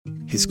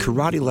his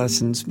karate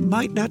lessons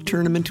might not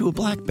turn him into a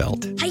black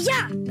belt.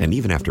 Hi-ya! And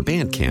even after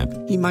band camp,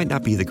 he might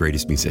not be the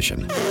greatest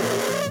musician.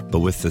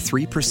 But with the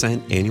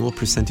 3% annual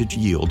percentage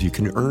yield you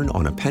can earn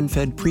on a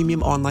PenFed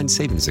premium online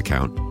savings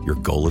account, your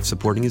goal of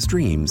supporting his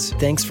dreams...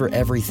 Thanks for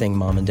everything,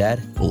 Mom and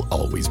Dad. ...will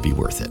always be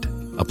worth it.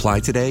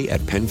 Apply today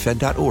at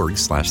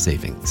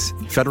PenFed.org/savings.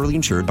 Federally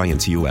insured by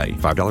NCUA.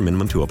 $5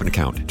 minimum to open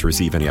account. To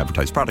receive any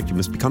advertised product, you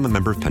must become a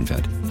member of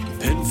PenFed.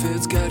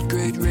 PenFed's got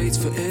great rates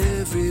for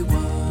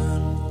everyone.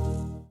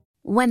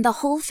 When the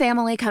whole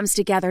family comes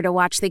together to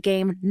watch the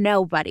game,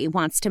 nobody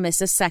wants to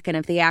miss a second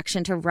of the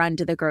action to run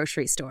to the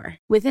grocery store.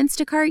 With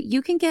Instacart,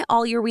 you can get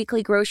all your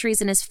weekly groceries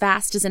in as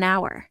fast as an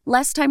hour.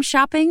 Less time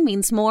shopping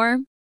means more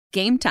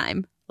game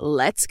time.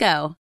 Let's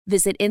go.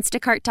 Visit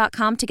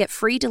instacart.com to get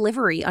free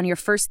delivery on your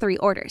first 3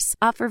 orders.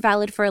 Offer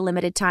valid for a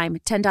limited time.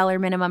 $10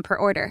 minimum per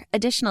order.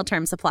 Additional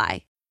terms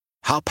apply.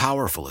 How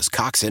powerful is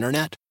Cox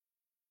Internet?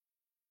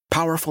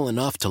 Powerful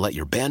enough to let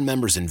your band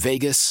members in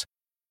Vegas,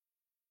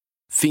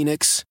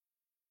 Phoenix,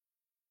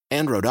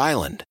 and Rhode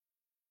Island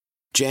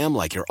jam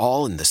like you're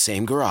all in the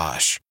same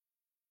garage.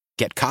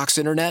 Get Cox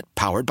Internet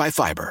powered by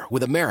fiber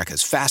with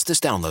America's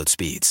fastest download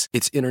speeds.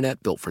 It's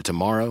internet built for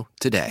tomorrow,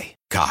 today.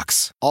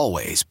 Cox,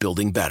 always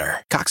building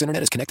better. Cox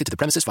Internet is connected to the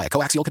premises via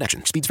coaxial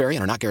connection. Speeds vary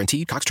and are not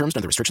guaranteed. Cox terms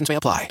and other restrictions may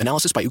apply.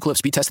 Analysis by Ookla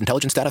Speed Test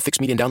Intelligence Data. Fixed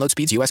median download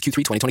speeds. US Q3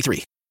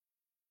 2023.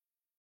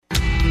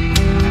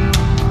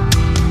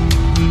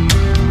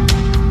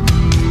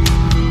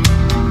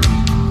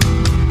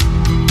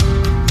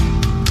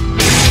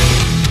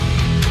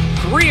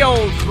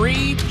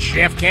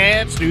 Jeff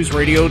Katz, News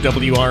Radio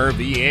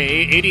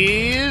WRVA. It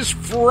is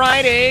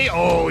Friday.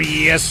 Oh,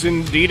 yes,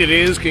 indeed it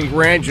is.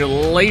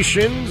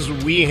 Congratulations.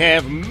 We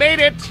have made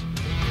it.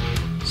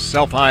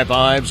 Self-high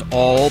vibes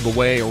all the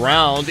way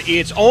around.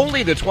 It's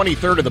only the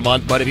 23rd of the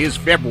month, but it is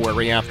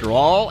February after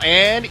all,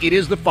 and it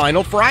is the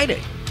final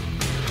Friday.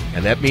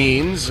 And that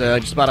means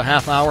just about a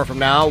half hour from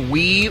now,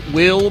 we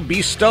will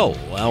bestow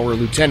our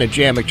Lieutenant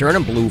Jan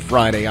McTernan Blue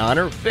Friday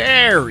Honor.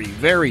 Very,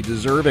 very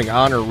deserving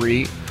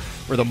honoree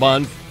for the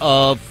month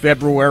of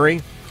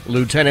February,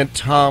 Lieutenant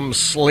Tom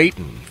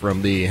Slayton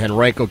from the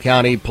Henrico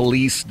County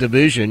Police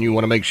Division. You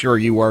want to make sure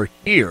you are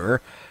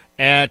here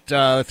at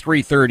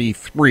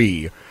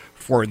 3:33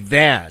 for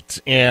that.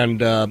 And,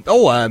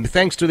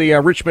 thanks to the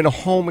Richmond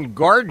Home and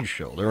Garden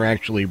Show. They're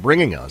actually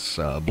bringing us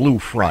Blue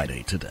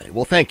Friday today.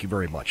 Well, thank you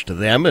very much to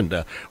them.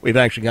 And we've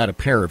actually got a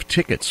pair of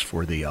tickets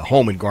for the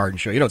Home and Garden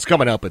Show. You know, it's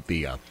coming up at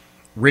the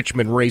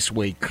Richmond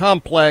Raceway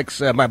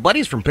Complex. My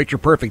buddies from Picture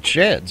Perfect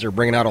Sheds, they're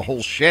bringing out a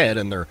whole shed,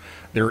 and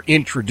they're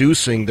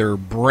introducing their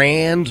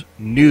brand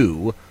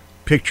new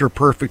Picture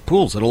Perfect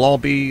pools. It'll all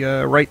be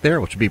right there,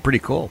 which would be pretty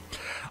cool.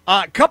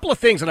 A couple of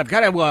things that I've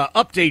got to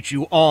update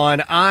you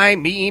on. I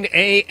mean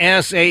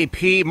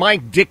ASAP.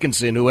 Mike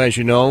Dickinson, who, as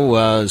you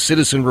know,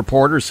 citizen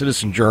reporter,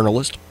 citizen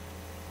journalist,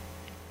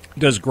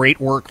 does great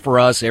work for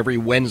us every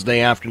Wednesday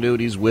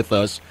afternoon. He's with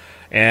us,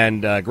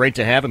 and great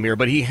to have him here.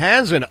 But he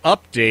has an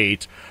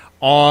update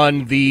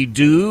on the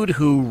dude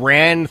who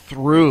ran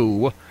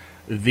through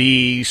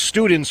the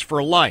Students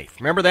for Life.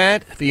 Remember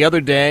that? The other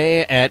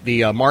day at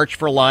the March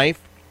for Life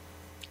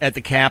at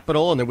the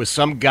Capitol, and there was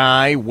some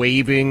guy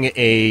waving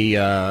a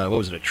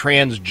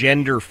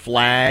transgender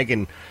flag,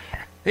 and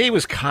he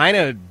was kind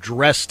of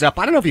dressed up.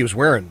 I don't know if he was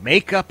wearing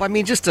makeup. I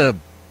mean, just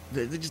an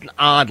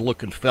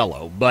odd-looking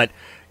fellow. But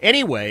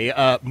anyway,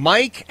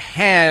 Mike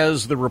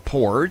has the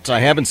report.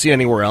 I haven't seen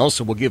anywhere else,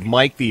 so we'll give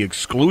Mike the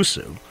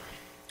exclusive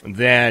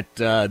that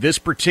this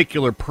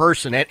particular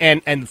person,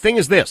 and the thing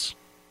is this,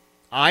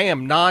 I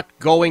am not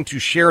going to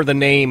share the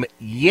name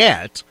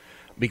yet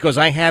because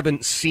I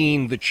haven't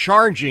seen the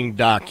charging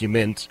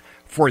document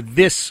for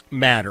this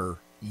matter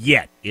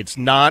yet. It's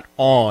not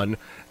on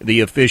the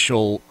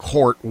official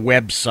court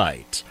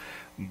website.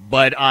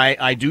 But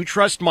I do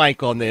trust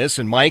Mike on this,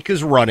 and Mike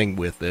is running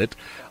with it.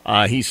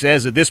 He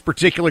says that this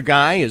particular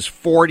guy is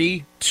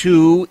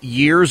 42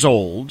 years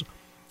old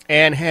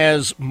and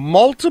has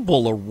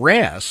multiple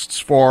arrests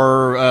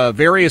for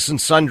various and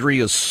sundry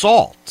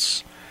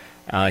assaults.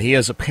 He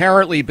has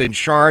apparently been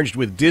charged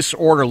with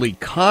disorderly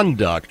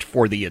conduct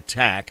for the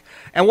attack.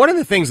 And one of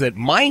the things that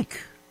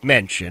Mike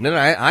mentioned, and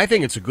I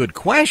think it's a good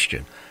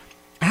question,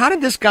 how did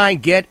this guy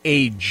get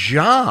a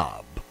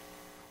job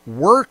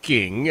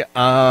working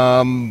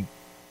at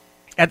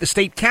the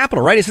state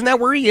capitol, right? Isn't that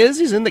where he is?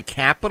 He's in the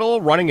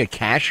Capitol running a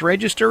cash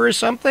register or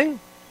something?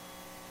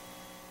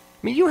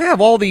 I mean, you have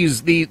all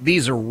these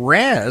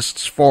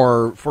arrests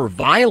for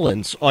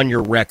violence on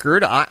your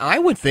record. I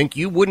would think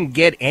you wouldn't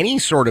get any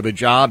sort of a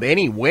job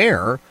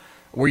anywhere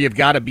where you've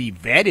got to be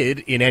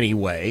vetted in any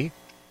way.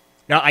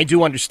 Now, I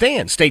do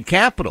understand state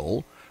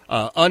capitol,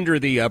 under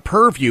the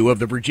purview of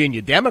the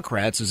Virginia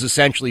Democrats, has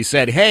essentially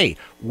said, hey,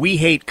 we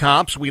hate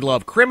cops, we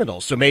love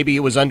criminals. So maybe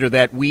it was under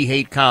that we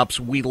hate cops,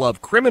 we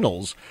love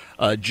criminals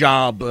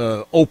job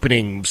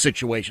opening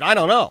situation. I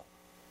don't know.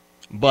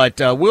 But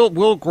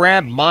we'll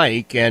grab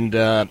Mike and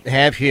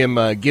have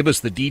him give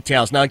us the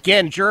details. Now,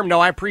 again, Germ, no,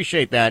 I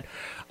appreciate that.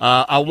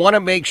 I want to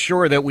make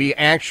sure that we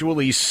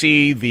actually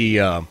see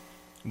the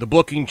the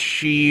booking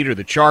sheet or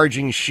the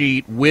charging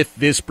sheet with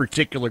this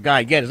particular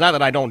guy. Again, it's not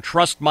that I don't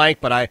trust Mike,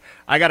 but I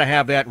got to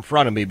have that in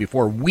front of me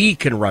before we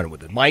can run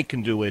with it. Mike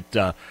can do it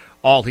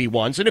all he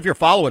wants. And if you're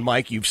following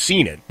Mike, you've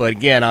seen it. But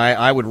again,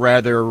 I would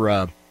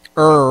rather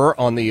err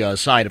on the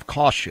side of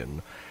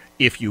caution,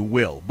 if you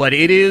will. But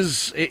it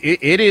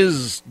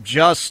is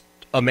just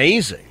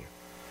amazing.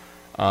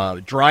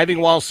 Driving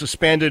while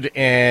suspended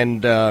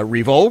and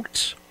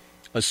revoked.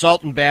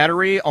 Assault and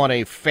battery on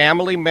a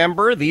family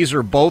member. These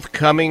are both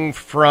coming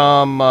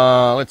from,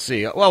 let's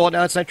see. Well,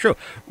 no, that's not true.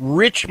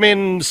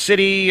 Richmond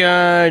City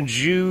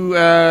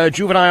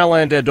Juvenile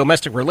and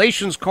Domestic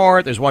Relations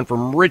Court. There's one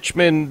from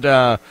Richmond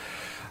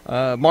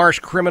Marsh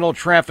Criminal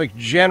Traffic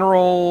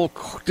General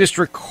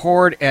District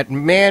Court at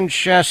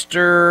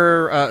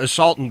Manchester.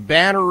 Assault and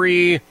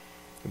battery.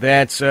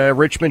 That's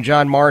Richmond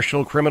John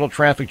Marshall Criminal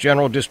Traffic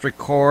General District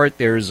Court.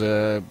 There's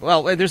a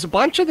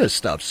bunch of this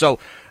stuff. So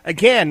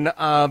again,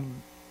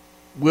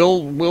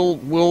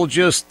 we'll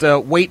just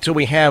wait till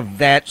we have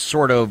that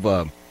sort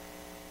of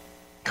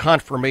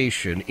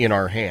confirmation in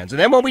our hands, and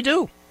then when we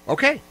do,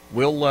 okay,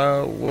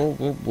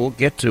 we'll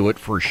get to it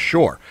for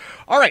sure.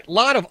 All right, a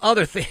lot of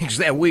other things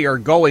that we are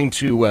going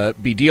to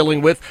be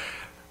dealing with.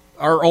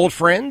 Our old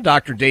friend,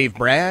 Dr. Dave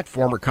Bratt,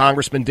 former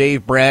Congressman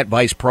Dave Bratt,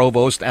 Vice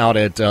Provost out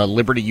at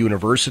Liberty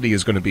University,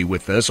 is going to be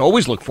with us.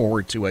 Always look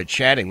forward to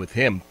chatting with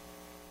him.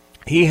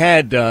 He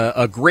had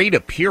a great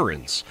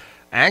appearance,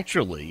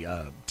 actually,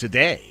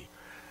 today,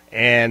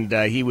 and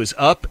he was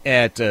up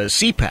at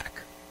CPAC,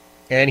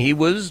 and he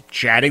was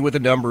chatting with a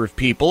number of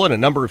people, and a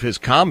number of his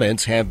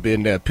comments have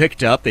been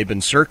picked up. They've been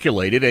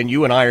circulated, and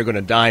you and I are going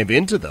to dive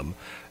into them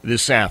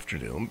this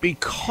afternoon,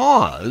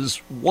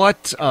 because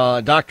what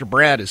Dr.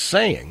 Bratt is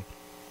saying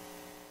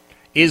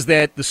is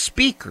that the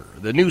speaker,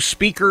 the new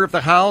speaker of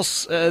the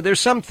House, there's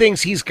some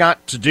things he's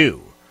got to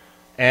do.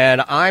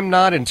 And I'm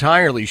not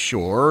entirely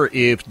sure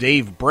if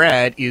Dave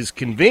Bratt is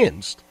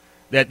convinced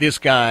that this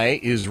guy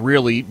is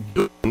really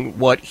doing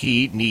what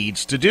he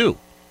needs to do.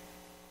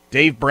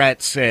 Dave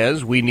Bratt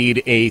says we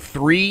need a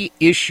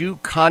 3-issue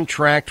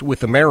contract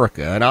with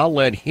America, and I'll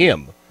let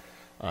him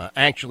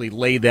actually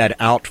lay that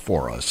out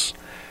for us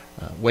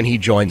when he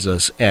joins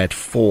us at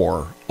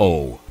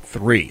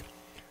 4:03.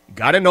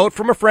 Got a note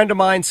from a friend of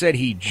mine, said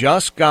he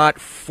just got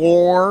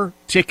 4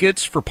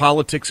 tickets for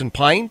Politics and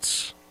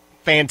Pints.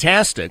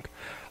 Fantastic.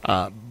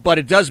 But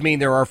it does mean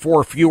there are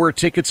 4 fewer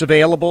tickets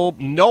available.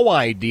 No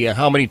idea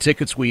how many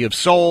tickets we have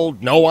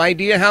sold. No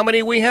idea how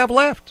many we have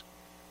left.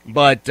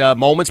 But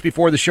moments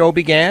before the show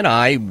began,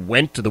 I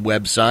went to the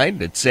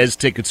website. It says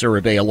tickets are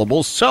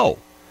available. So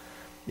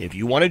if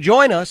you want to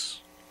join us,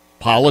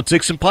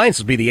 Politics and Pints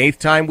will be the 8th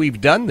time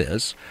we've done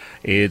this.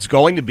 It's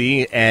going to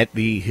be at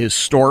the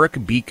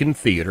historic Beacon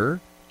Theater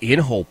in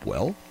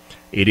Hopewell.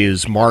 It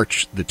is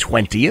March the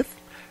 20th,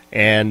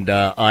 and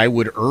I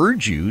would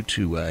urge you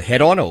to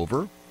head on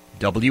over,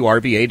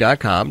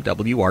 WRVA.com,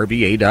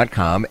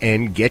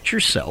 and get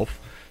yourself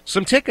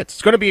some tickets.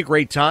 It's going to be a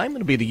great time.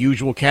 It'll be the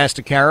usual cast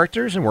of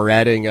characters, and we're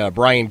adding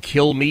Brian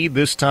Kilmeade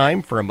this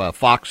time from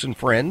Fox and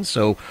Friends,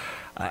 so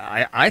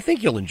I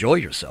think you'll enjoy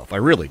yourself. I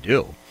really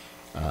do.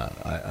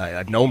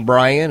 I've known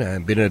Brian.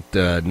 I've been at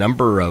a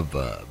number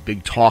of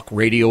big talk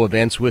radio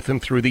events with him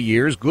through the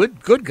years.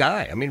 Good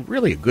guy. I mean,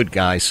 really a good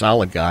guy,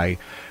 solid guy.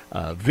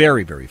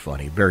 Very, very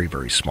funny, very,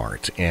 very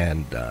smart.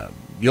 And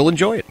you'll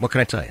enjoy it. What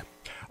can I tell you?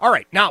 All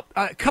right. Now,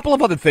 a couple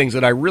of other things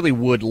that I really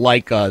would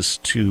like us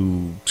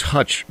to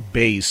touch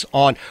base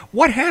on.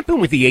 What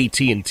happened with the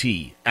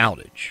AT&T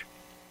outage?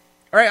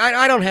 All right,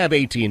 I don't have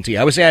AT&T.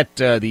 I was at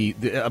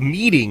a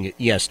meeting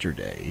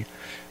yesterday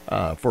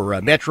for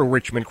Metro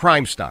Richmond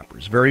Crime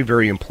Stoppers, very,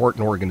 very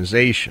important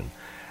organization.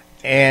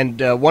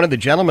 And one of the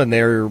gentlemen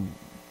there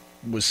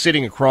was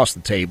sitting across the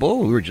table.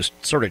 We were just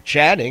sort of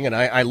chatting, and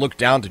I looked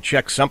down to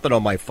check something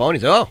on my phone. He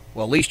said, oh,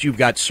 well, at least you've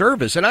got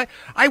service. And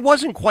I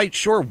wasn't quite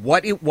sure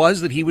what it was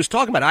that he was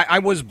talking about. I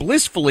was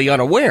blissfully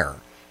unaware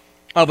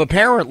of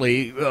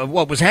apparently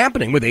what was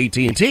happening with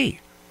AT&T.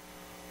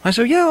 I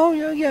said, yeah,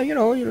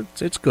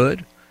 it's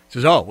good. He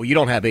says, oh, well, you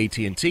don't have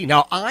AT&T.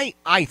 Now,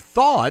 I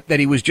thought that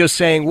he was just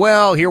saying,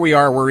 well, here we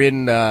are, we're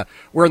in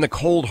the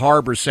Cold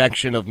Harbor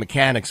section of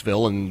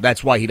Mechanicsville, and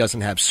that's why he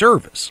doesn't have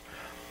service.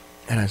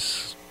 And I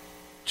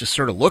just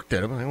sort of looked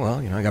at him, and well,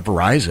 I got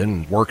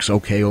Verizon, works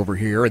okay over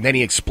here. And then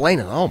he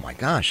explained it. Oh, my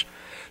gosh.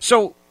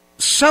 So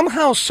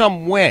somehow,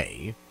 some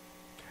way,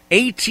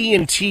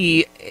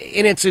 AT&T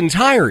in its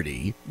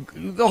entirety,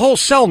 the whole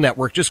cell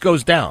network just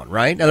goes down,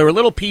 right? Now, there were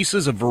little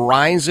pieces of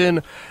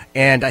Verizon,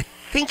 and I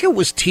think it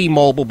was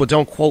T-Mobile, but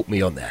don't quote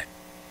me on that.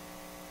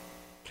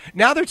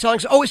 Now they're telling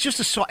us, oh, it's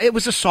just it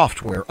was a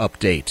software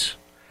update.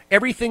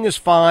 Everything is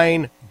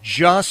fine.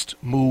 Just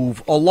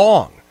move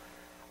along.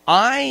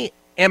 I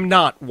am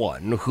not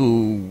one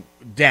who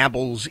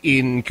dabbles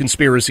in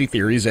conspiracy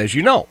theories, as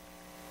you know.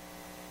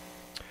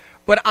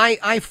 But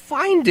I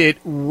find it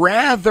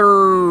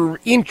rather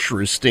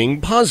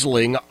interesting,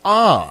 puzzling,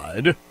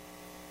 odd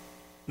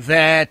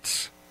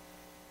that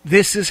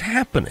this is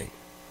happening.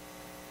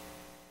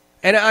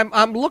 And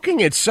I'm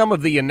looking at some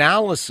of the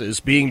analysis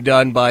being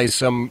done by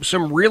some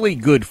really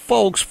good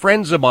folks,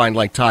 friends of mine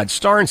like Todd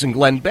Starnes and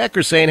Glenn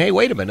Becker, saying, hey,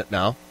 wait a minute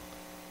now.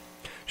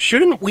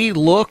 Shouldn't we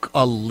look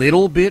a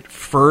little bit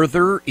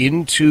further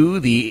into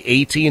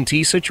the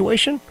AT&T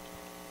situation?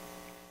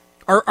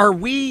 Are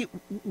we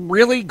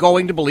really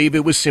going to believe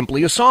it was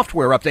simply a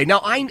software update?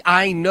 Now,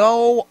 I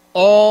know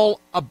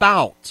all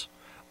about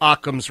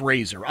Occam's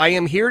razor. I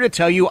am here to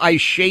tell you I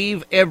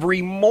shave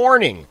every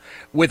morning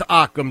with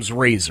Occam's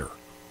razor.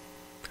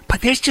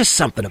 But there's just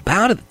something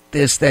about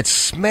this that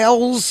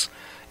smells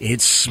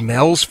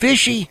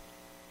fishy.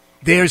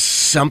 There's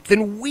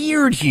something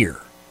weird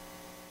here.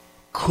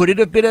 Could it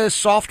have been a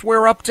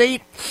software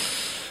update?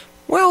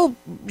 Well,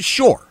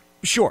 sure.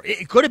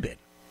 It could have been.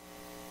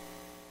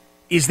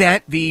 Is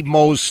that the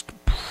most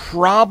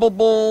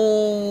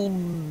probable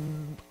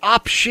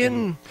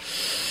option?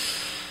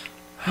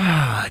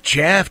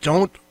 Jeff,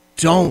 don't.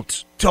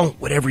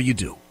 Whatever you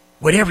do,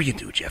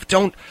 Jeff,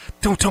 don't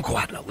go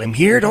out on a limb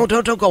here.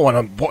 Don't go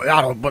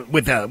out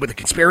with a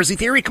conspiracy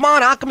theory. Come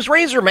on, Occam's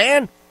razor,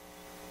 man.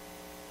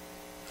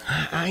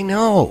 I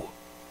know,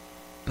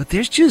 but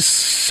there's just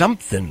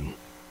something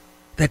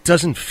that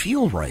doesn't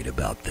feel right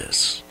about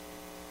this.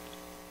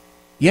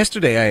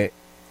 Yesterday,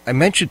 I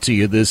mentioned to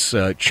you this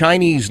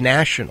Chinese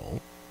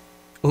national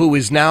who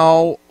is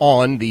now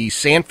on the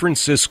San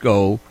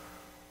Francisco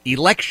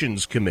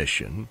Elections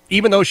Commission,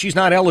 even though she's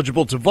not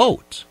eligible to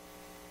vote.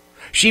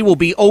 She will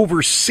be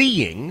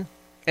overseeing,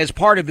 as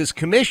part of this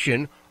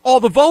commission, all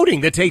the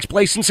voting that takes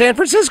place in San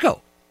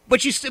Francisco.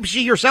 But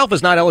she herself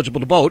is not eligible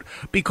to vote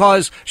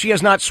because she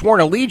has not sworn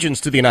allegiance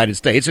to the United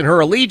States, and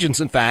her allegiance,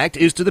 in fact,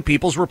 is to the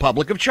People's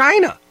Republic of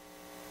China.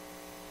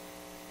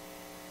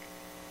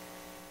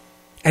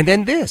 And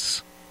then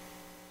this.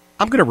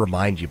 I'm going to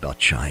remind you about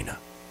China.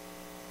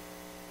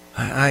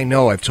 I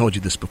know I've told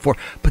you this before,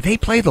 but they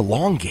play the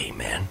long game,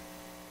 man.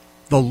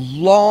 The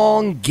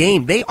long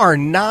game. They are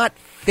not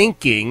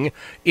thinking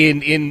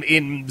in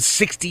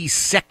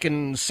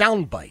 60-second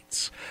sound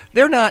bites.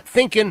 They're not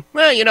thinking,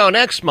 well,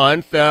 next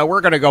month we're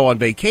going to go on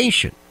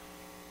vacation.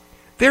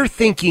 They're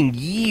thinking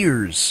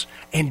years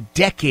and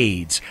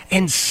decades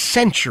and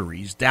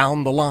centuries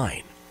down the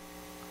line.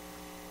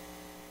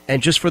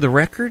 And just for the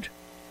record,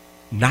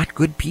 not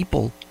good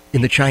people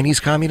in the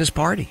Chinese Communist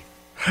Party.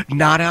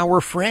 Not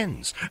our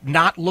friends.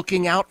 Not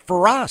looking out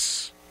for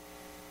us.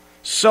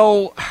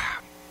 So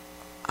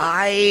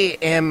I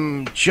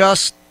am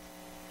just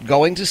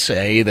going to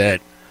say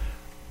that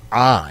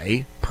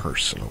I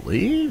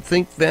personally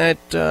think that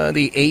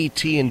the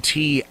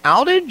AT&T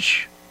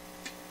outage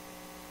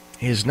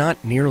is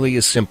not nearly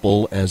as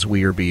simple as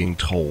we are being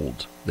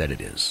told that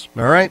it is.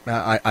 All right?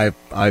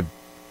 I've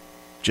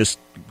just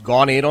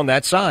gone in on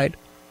that side,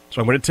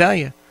 so I'm going to tell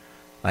you.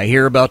 I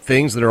hear about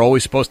things that are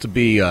always supposed to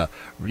be,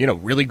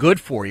 really good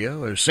for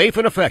you. They're safe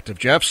and effective,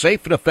 Jeff,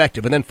 safe and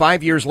effective. And then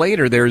 5 years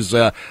later,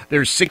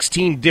 there's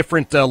 16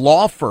 different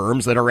law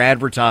firms that are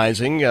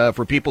advertising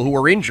for people who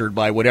are injured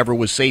by whatever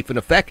was safe and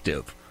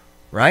effective,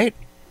 right?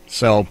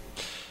 So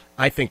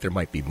I think there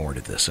might be more to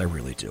this. I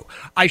really do.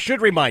 I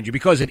should remind you,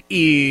 because it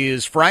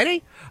is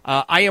Friday,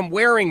 I am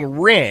wearing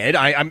red.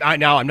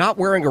 I'm not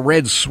wearing a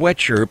red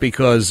sweatshirt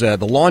because the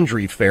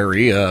laundry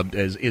ferry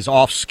is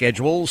off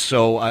schedule,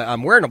 so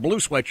I'm wearing a blue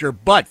sweatshirt.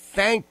 But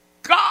thank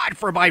God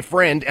for my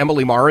friend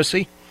Emily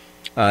Morrissey.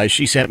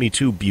 She sent me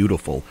two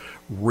beautiful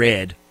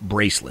red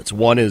bracelets.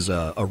 One is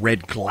a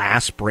red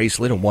glass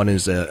bracelet, and one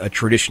is a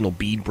traditional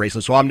bead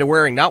bracelet. So I'm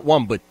wearing not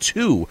one but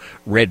two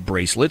red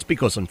bracelets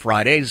because on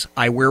Fridays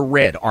I wear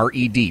red,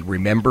 R-E-D.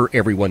 Remember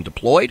Everyone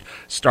Deployed,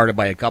 started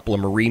by a couple of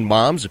Marine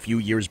moms a few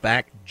years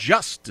back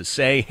just to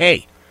say,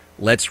 hey,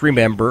 let's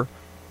remember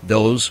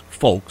those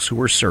folks who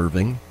are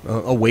serving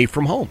away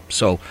from home.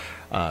 So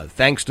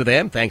thanks to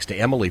them, thanks to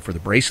Emily for the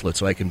bracelet,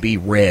 so I can be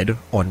red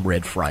on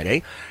Red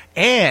Friday.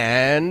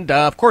 And,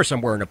 of course,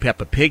 I'm wearing a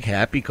Peppa Pig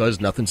hat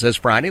because nothing says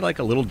Friday like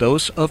a little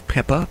dose of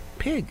Peppa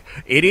Pig.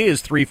 It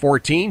is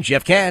 3:14,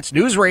 Jeff Katz,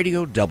 News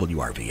Radio,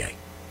 WRVA.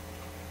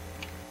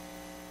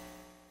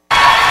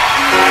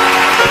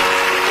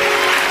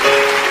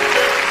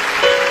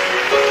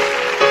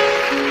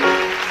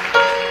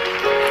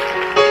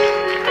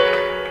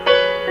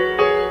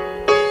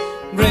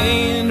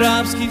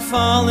 Raindrops keep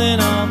falling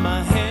on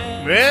my head.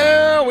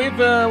 Well, we've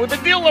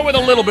been dealing with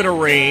a little bit of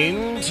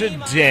rain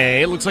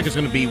today. It looks like it's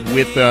going to be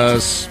with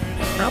us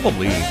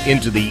probably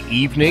into the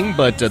evening,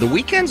 but the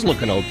weekend's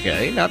looking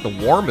okay. Not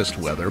the warmest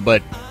weather,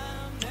 but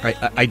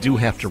I do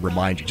have to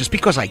remind you, just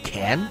because I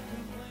can,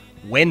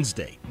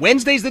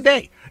 Wednesday's the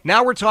day.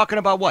 Now we're talking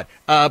about what?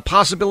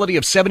 Possibility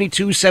of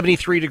 72,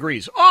 73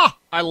 degrees. Oh,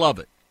 I love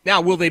it.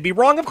 Now, will they be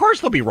wrong? Of course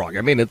they'll be wrong.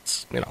 I mean,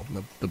 it's,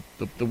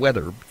 the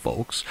weather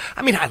folks.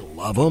 I mean, I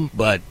love them,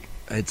 but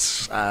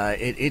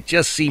it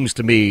just seems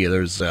to me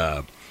there's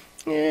a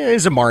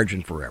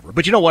margin for error.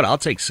 But you know what? I'll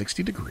take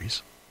 60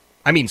 degrees.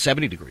 I mean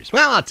 70 degrees.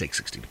 Well, I'll take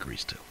 60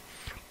 degrees too.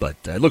 But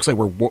it looks like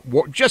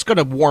we're just going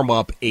to warm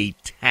up a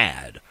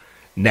tad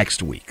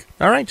next week.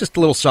 All right, just a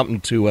little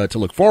something to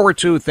look forward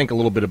to. Think a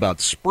little bit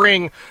about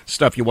spring,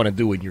 stuff you want to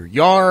do in your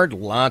yard,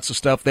 lots of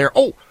stuff there.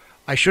 Oh,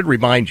 I should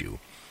remind you,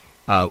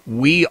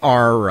 we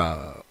are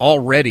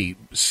already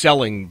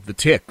selling the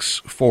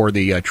ticks for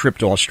the trip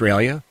to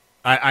Australia.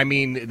 I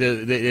mean,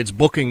 it's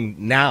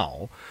booking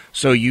now,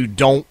 so you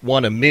don't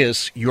want to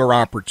miss your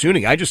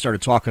opportunity. I just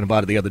started talking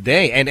about it the other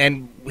day,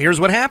 and here's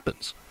what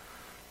happens.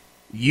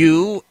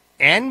 You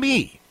and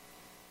me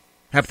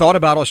have thought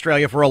about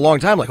Australia for a long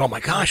time, like, oh my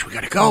gosh, we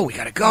gotta go,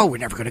 we're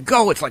never gonna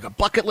go, it's like a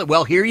bucket list.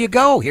 Well, here you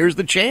go, here's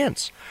the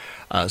chance.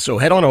 So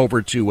head on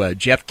over to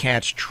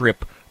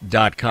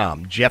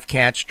jeffkatztrip.com,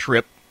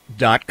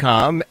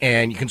 jeffkatztrip.com,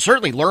 and you can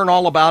certainly learn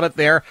all about it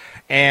there.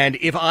 And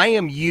if I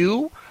am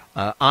you,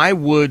 I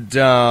would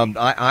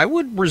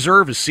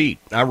reserve a seat.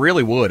 I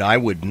really would. I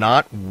would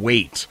not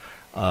wait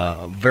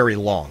very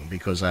long,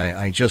 because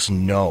I just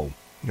know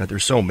that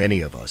there's so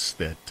many of us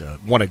that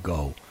want to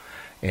go.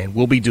 And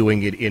we'll be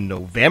doing it in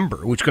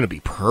November, which is going to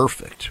be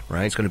perfect,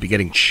 right? It's going to be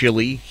getting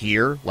chilly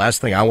here. Last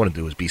thing I want to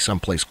do is be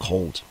someplace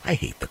cold. I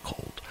hate the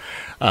cold.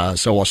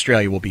 So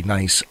Australia will be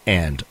nice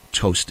and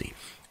toasty.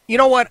 You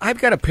know what? I've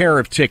got a pair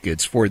of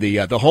tickets for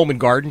the Home and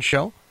Garden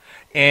Show.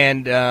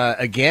 And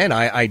again,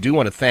 I do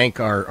want to thank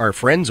our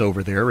friends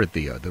over there at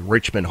the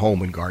Richmond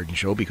Home and Garden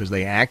Show, because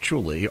they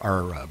actually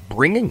are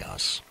bringing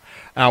us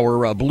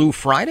our Blue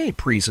Friday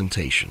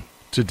presentation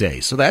today.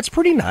 So that's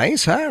pretty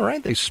nice, huh? All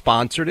right, they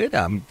sponsored it.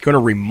 I'm going to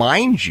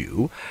remind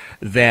you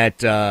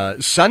that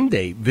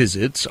Sunday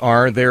visits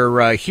are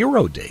their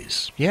hero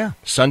days. Yeah,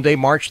 Sunday,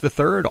 March the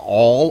 3rd,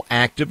 all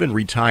active and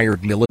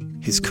retired military.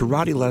 His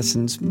karate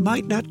lessons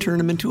might not turn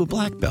him into a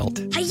black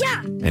belt.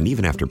 Hi-ya! And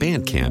even after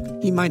band camp,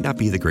 he might not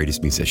be the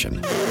greatest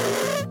musician.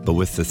 But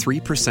with the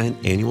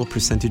 3% annual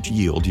percentage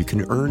yield you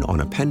can earn on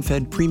a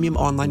PenFed premium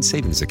online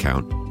savings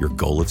account, your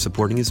goal of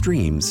supporting his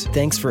dreams...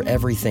 Thanks for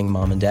everything,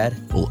 Mom and Dad.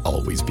 ...will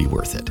always be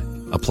worth it.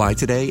 Apply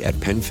today at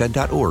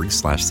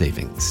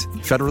PenFed.org/savings.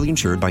 Federally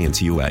insured by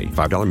NCUA.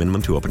 $5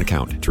 minimum to open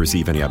account. To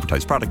receive any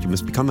advertised product, you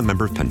must become a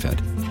member of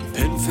PenFed.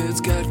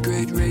 PenFed's got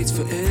great rates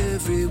for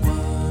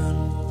everyone.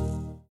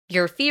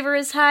 Your fever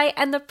is high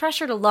and the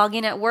pressure to log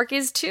in at work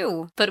is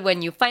too. But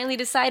when you finally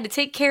decide to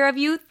take care of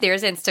you,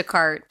 there's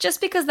Instacart. Just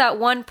because that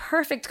one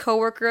perfect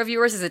coworker of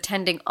yours is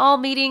attending all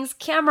meetings,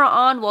 camera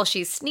on while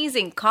she's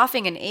sneezing,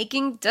 coughing, and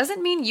aching,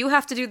 doesn't mean you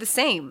have to do the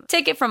same.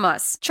 Take it from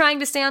us. Trying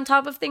to stay on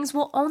top of things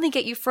will only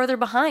get you further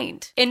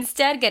behind.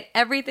 Instead, get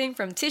everything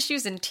from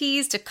tissues and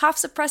teas to cough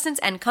suppressants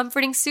and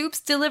comforting soups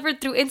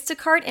delivered through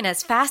Instacart in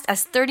as fast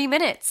as 30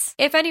 minutes.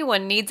 If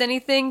anyone needs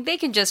anything, they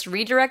can just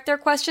redirect their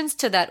questions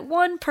to that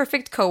one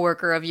perfect coworker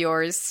of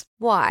yours.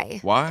 Why?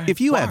 If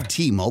you have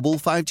T-Mobile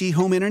 5G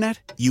home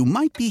internet, you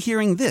might be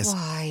hearing this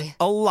Why?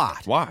 a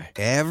lot. Why?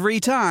 Every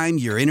time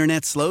your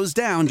internet slows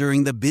down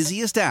during the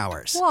busiest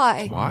hours.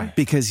 Why?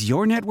 Because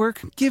your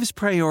network gives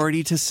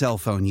priority to cell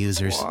phone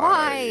users.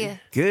 Why?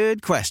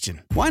 Good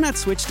question. Why not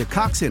switch to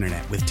Cox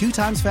Internet with 2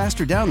 times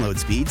faster download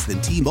speeds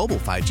than T-Mobile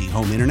 5G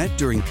home internet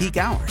during peak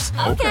hours?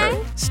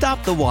 Okay.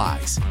 Stop the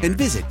whys and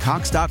visit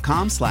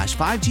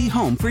cox.com/5G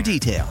home for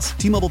details.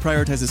 T-Mobile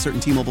prioritizes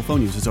certain T-Mobile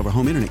phone users over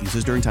home internet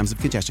users during times of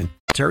congestion.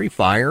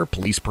 Fire,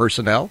 police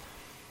personnel.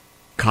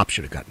 Cops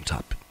should have gotten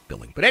top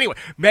billing. But anyway,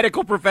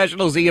 medical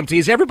professionals,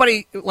 EMTs,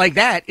 everybody like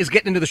that is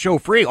getting into the show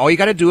free. All you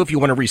got to do if you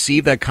want to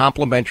receive that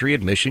complimentary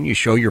admission, you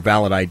show your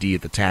valid ID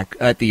at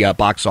the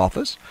box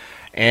office.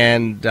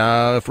 And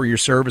for your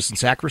service and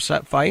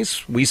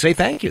sacrifice, we say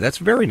thank you. That's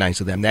very nice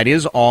of them. That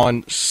is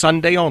on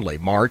Sunday only,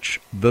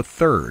 March the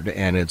 3rd,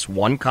 and it's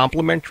one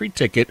complimentary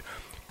ticket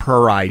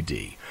per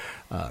ID.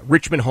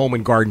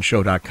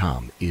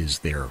 RichmondHomeandGardenShow.com is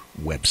their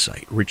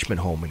website,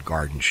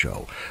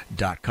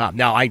 RichmondHomeandGardenShow.com.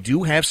 Now, I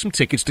do have some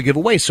tickets to give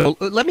away, so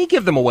let me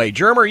give them away.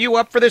 Germ, are you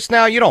up for this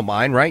now? You don't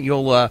mind, right?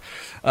 You'll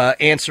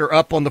answer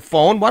up on the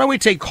phone. Why don't we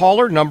take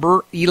caller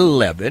number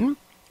 11,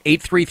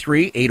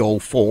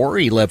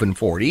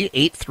 833-804-1140,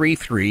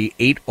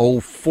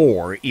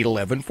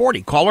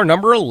 833-804-1140. Caller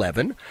number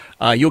 11,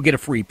 you'll get a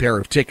free pair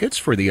of tickets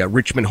for the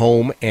Richmond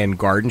Home and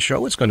Garden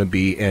Show. It's going to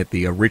be at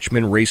the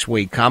Richmond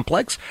Raceway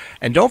Complex.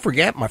 And don't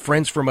forget, my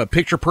friends from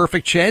Picture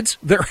Perfect Sheds,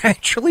 they're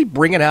actually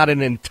bringing out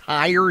an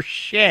entire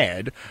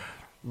shed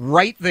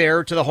right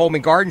there to the Home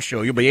and Garden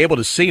Show. You'll be able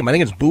to see them. I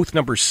think it's booth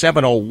number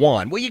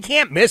 701. Well, you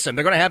can't miss them.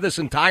 They're going to have this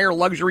entire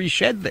luxury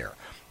shed there.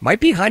 Might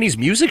be Heine's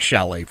Music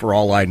Chalet, for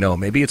all I know.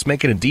 Maybe it's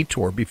making a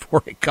detour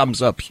before it comes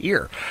up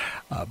here.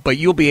 But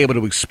you'll be able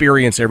to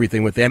experience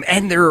everything with them.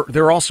 And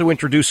they're also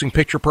introducing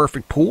Picture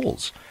Perfect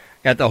pools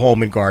at the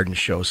Home and Garden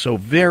Show. So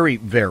very,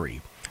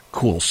 very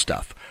cool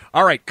stuff.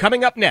 All right,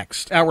 coming up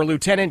next, our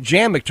Lieutenant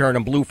Jan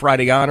McTernan Blue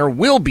Friday Honor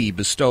will be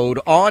bestowed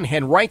on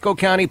Henrico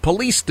County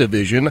Police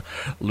Division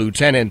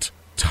Lieutenant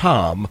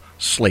Tom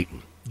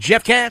Slayton.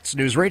 Jeff Katz,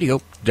 News Radio,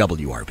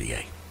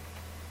 WRVA.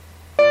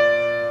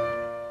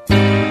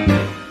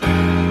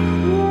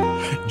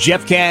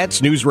 Jeff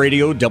Katz, News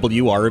Radio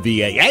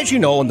WRVA. As you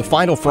know, on the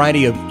final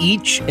Friday of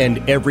each and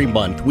every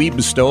month, we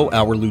bestow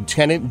our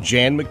Lieutenant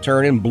Jan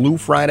McTernan Blue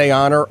Friday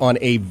Honor on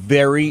a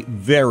very,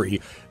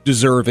 very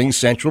deserving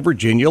Central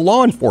Virginia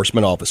law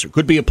enforcement officer.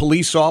 Could be a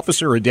police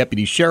officer, a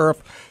deputy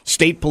sheriff,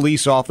 state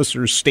police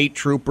officers, state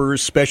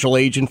troopers, special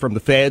agent from the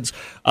feds.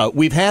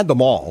 We've had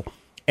them all.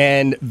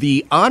 And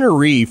the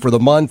honoree for the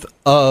month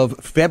of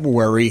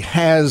February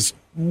has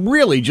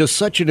really just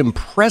such an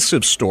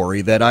impressive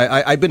story that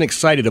I've been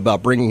excited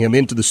about bringing him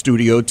into the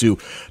studio to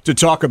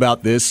talk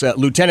about this.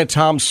 Lieutenant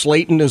Tom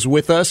Slayton is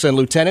with us. And,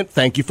 Lieutenant,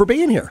 thank you for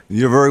being here.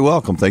 You're very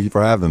welcome. Thank you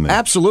for having me.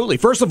 Absolutely.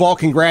 First of all,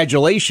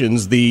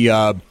 congratulations.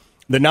 The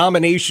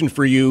nomination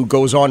for you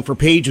goes on for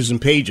pages and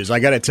pages. I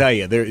got to tell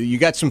you, you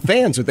got some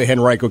fans at the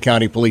Henrico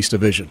County Police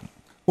Division.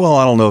 Well,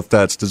 I don't know if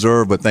that's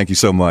deserved, but thank you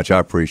so much. I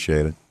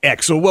appreciate it.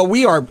 Excellent. Well,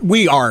 we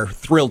are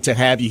thrilled to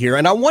have you here.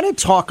 And I want to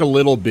talk a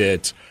little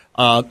bit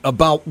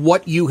about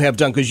what you have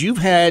done, because you've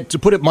had, to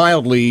put it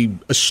mildly,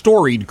 a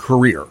storied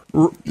career.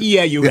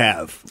 Yeah, you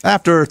have.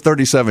 After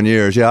 37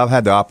 years, I've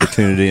had the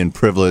opportunity and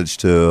privilege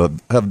to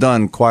have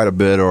done quite a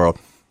bit, or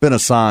been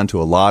assigned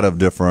to a lot of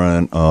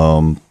different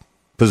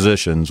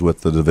positions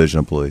with the Division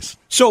of Police.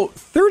 So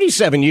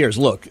 37 years,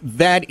 look,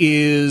 that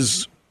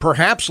is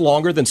perhaps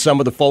longer than some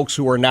of the folks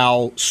who are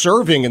now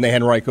serving in the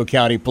Henrico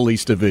County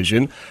Police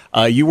Division.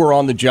 You were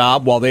on the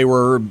job while they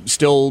were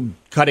still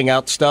cutting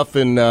out stuff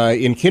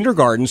in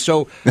kindergarten.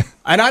 So,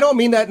 and I don't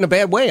mean that in a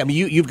bad way. I mean,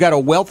 you've got a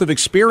wealth of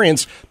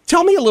experience.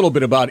 Tell me a little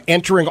bit about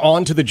entering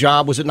onto the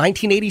job. Was it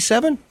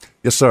 1987?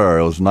 Yes, sir.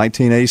 It was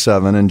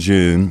 1987 in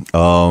June.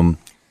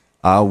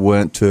 I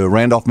went to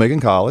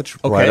Randolph-Macon College,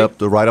 right up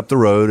the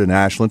road in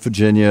Ashland,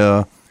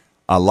 Virginia.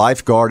 I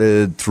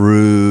lifeguarded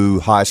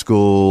through high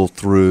school,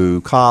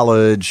 through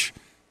college,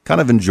 kind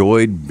of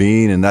enjoyed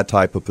being in that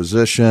type of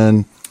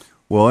position.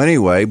 Well,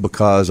 anyway,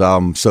 because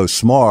I'm so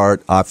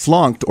smart, I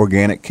flunked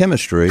organic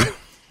chemistry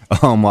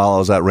while I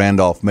was at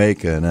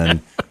Randolph-Macon,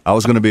 and I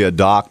was going to be a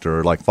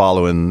doctor, like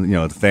following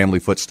the family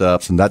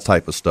footsteps and that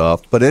type of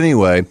stuff. But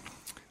anyway,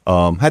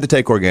 had to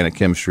take organic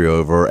chemistry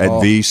over at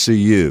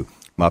VCU.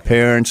 My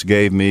parents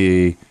gave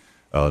me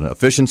an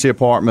efficiency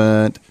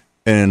apartment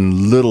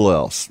and little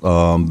else.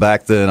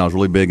 Back then, I was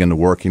really big into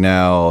working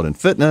out and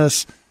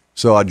fitness,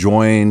 so I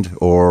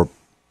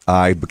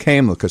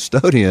became a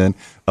custodian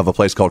of a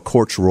place called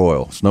Courts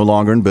Royal. It's no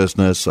longer in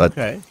business.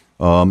 In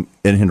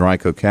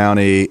Henrico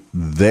County.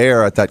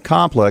 There at that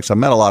complex, I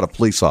met a lot of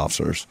police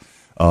officers.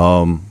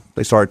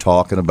 They started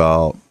talking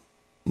about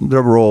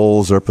their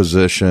roles, their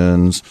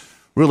positions,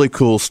 really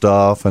cool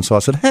stuff. And so I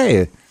said,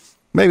 hey,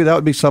 maybe that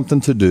would be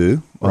something to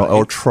do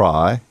or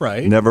try.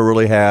 Right. Never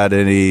really had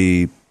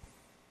any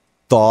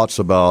thoughts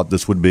about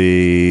this would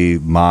be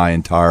my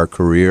entire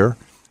career.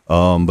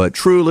 But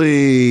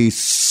truly,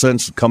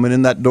 since coming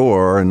in that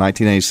door in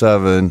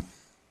 1987,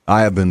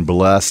 I have been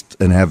blessed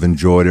and have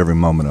enjoyed every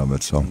moment of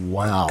it. So,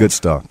 wow, good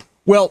stuff.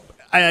 Well,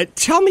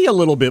 tell me a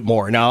little bit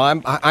more. Now,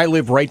 I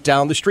live right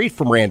down the street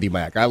from Randy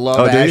Mac. I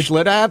love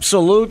Ashland,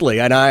 absolutely,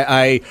 and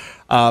I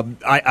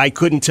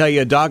couldn't tell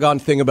you a doggone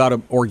thing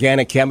about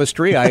organic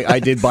chemistry. I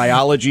did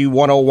biology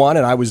 101,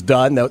 and I was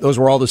done. Those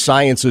were all the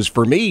sciences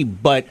for me.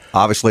 But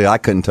obviously, I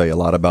couldn't tell you a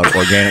lot about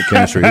organic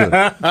chemistry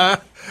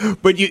either.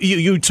 But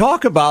you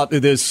talk about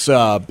this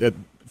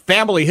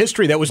family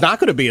history that was not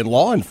going to be in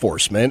law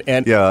enforcement,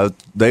 and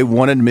they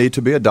wanted me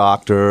to be a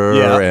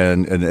doctor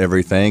and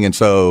everything, and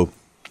so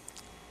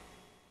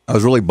I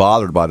was really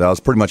bothered by that. I was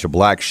pretty much a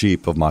black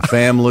sheep of my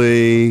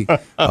family,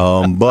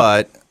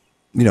 but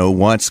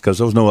once, because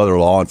there was no other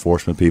law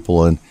enforcement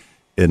people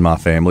in my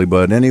family.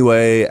 But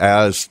anyway,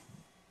 as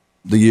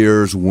the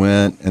years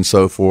went and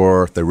so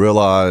forth, they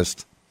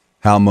realized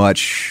how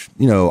much,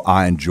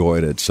 I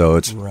enjoyed it. So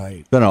it's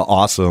been an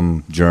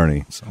awesome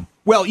journey. So.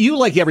 Well, you,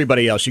 like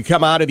everybody else, you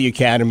come out of the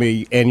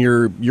academy and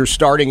you're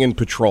starting in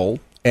patrol.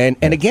 And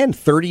again,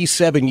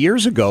 37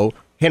 years ago,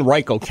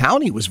 Henrico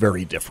County was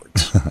very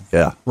different.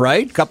 Yeah.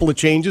 Right? A couple of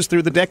changes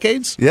through the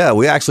decades? Yeah,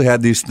 we actually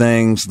had these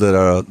things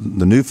that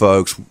the new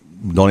folks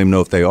don't even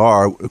know if they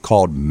are,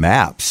 called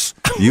maps.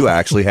 You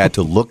actually had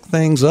to look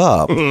things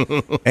up.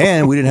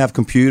 And we didn't have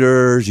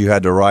computers. You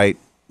had to write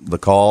the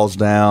calls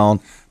down.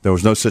 There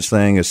was no such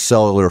thing as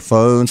cellular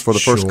phones for the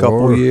first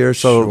couple of years.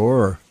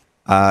 So,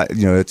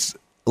 it's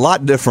a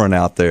lot different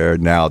out there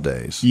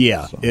nowadays.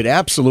 Yeah, so. It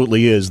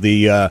absolutely is.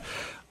 The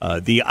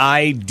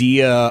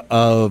idea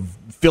of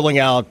filling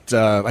out,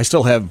 I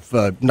still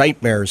have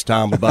nightmares,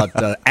 Tom, about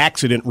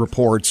accident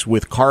reports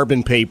with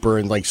carbon paper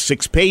and like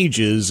 6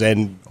 pages.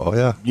 And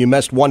you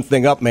messed one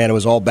thing up, man, it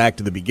was all back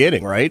to the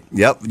beginning, right?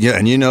 Yep. Yeah,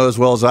 and you know as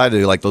well as I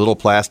do, like the little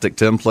plastic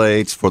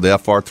templates for the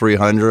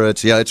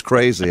FR300s. Yeah, it's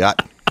crazy.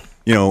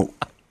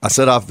 I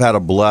said I've had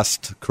a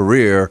blessed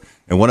career,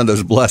 and one of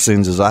those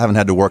blessings is I haven't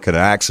had to work in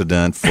an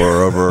accident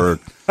for over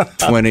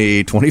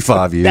 20,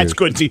 25 years. That's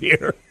good to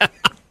hear.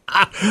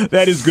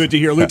 That is good to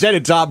hear.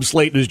 Lieutenant Tom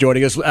Slayton is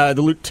joining us.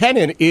 The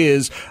lieutenant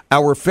is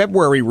our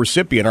February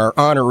recipient, our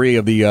honoree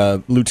of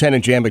the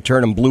Lieutenant Jan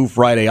McTernan Blue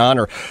Friday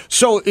Honor.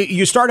 So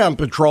you start on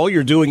patrol.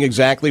 You're doing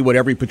exactly what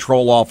every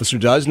patrol officer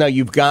does. Now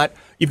you've got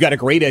a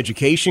great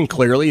education.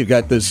 Clearly, you've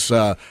got this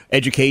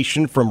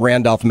education from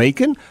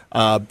Randolph-Macon.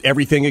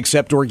 Everything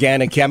except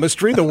organic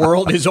chemistry. The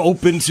world is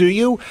open to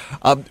you.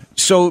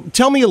 So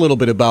tell me a little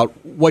bit about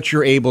what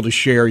you're able to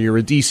share. You're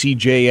a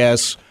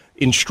DCJS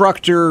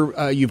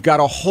instructor. You've got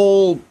a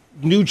whole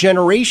new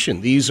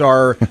generation. These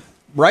are,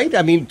 right?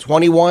 I mean,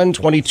 21,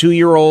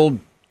 22-year-old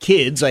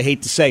kids. I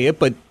hate to say it,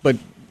 but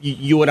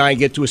you and I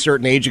get to a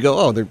certain age, you go,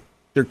 oh,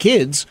 they're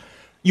kids.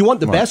 You want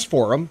the best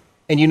for them,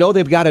 and you know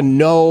they've got to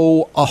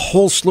know a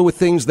whole slew of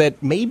things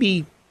that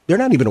maybe they're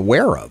not even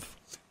aware of.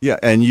 Yeah,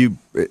 and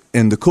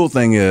the cool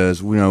thing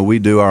is, we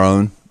do our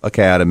own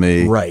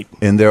academy, right?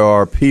 And there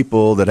are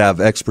people that have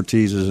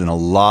expertises in a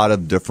lot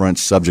of different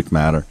subject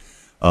matter.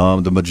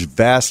 The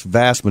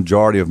vast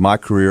majority of my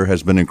career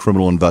has been in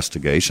criminal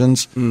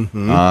investigations.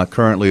 I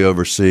currently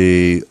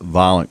oversee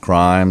violent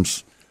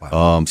crimes,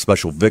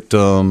 special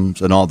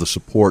victims, and all the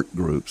support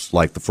groups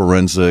like the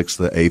forensics,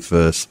 the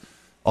APHIS,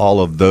 all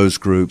of those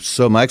groups.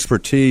 So my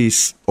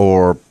expertise,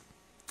 or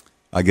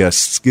I guess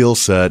skill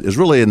set, is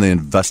really in the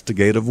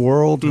investigative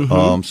world.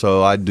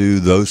 So I do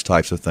those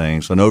types of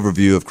things. An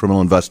overview of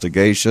criminal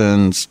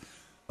investigations,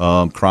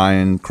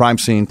 crime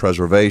scene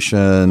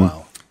preservation.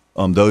 Wow.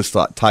 Those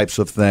types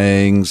of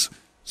things.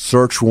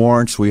 Search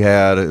warrants. We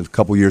had a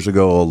couple years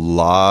ago a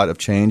lot of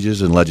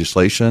changes in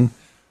legislation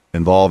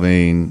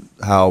involving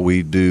how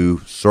we do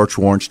search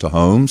warrants to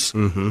homes.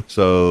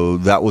 So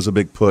that was a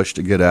big push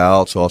to get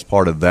out. So I was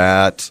part of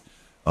that.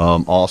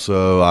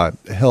 Also, I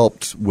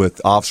helped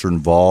with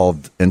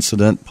officer-involved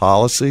incident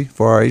policy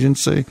for our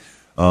agency.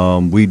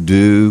 We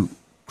do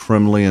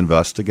criminally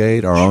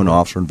investigate our own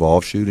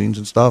officer-involved shootings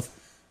and stuff.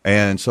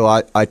 And so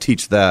I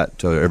teach that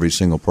to every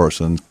single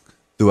person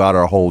throughout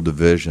our whole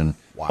division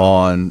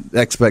on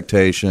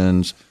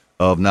expectations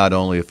of not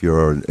only if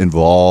you're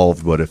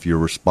involved, but if you're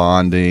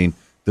responding,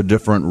 the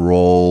different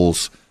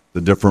roles, the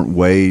different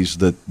ways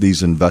that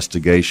these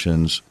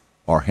investigations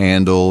are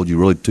handled. You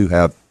really do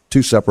have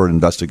two separate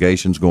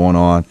investigations going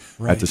on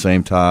at the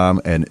same time,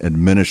 and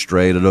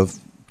administrative,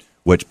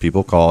 which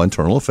people call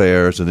internal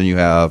affairs, and then you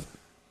have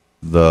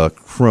the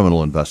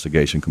criminal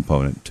investigation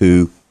component,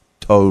 two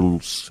total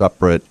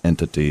separate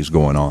entities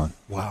going on.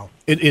 Wow.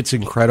 It's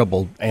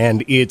incredible,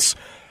 and it's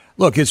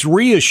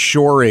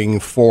reassuring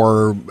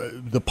for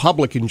the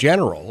public in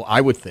general,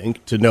 I would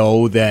think, to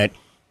know that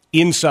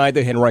inside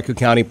the Henrico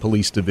County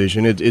Police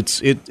Division,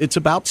 it's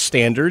about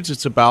standards.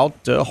 It's about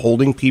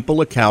holding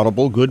people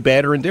accountable, good,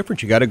 bad, or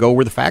indifferent. You got to go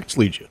where the facts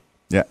lead you.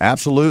 Yeah,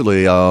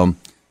 absolutely.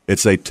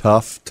 It's a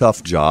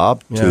tough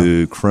job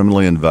to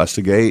criminally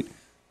investigate,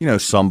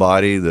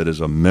 somebody that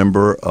is a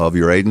member of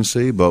your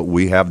agency, but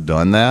we have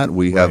done that.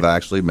 We have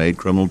actually made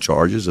criminal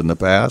charges in the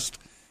past.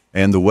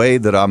 And the way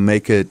that I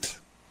make it,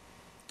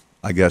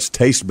 I guess,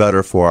 taste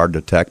better for our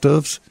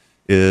detectives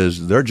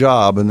is their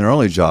job, and their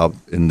only job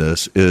in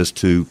this, is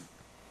to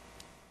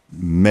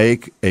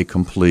make a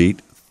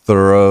complete,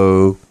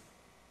 thorough,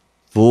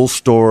 full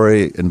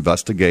story,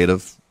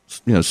 investigative,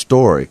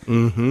 story.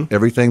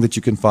 Everything that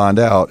you can find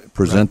out,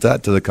 present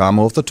that to the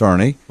Commonwealth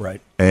Attorney,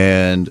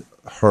 and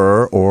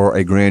her or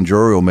a grand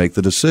jury will make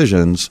the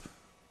decisions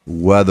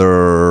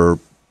whether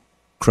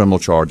criminal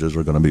charges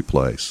are going to be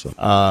placed.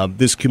 So.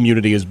 This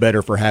community is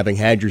better for having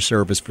had your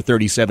service for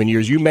 37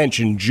 years. You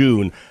mentioned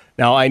June.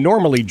 Now, I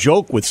normally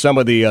joke with some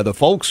of the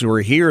folks who are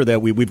here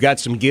that we've got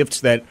some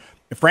gifts that,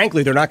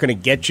 frankly, they're not going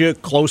to get you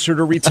closer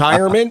to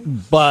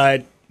retirement,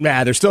 but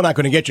they're still not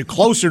going to get you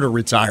closer to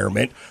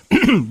retirement.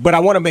 But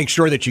I want to make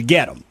sure that you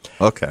get them.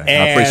 Okay,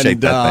 I appreciate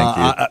that.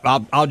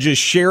 Thank you. I'll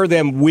just share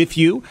them with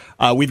you.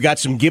 We've got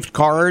some gift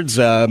cards.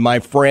 My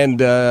friend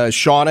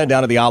Shauna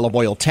down at the Olive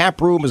Oil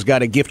Tap Room has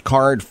got a gift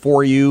card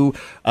for you.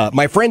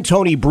 My friend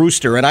Tony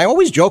Brewster, and I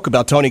always joke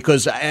about Tony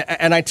because,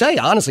 and I tell you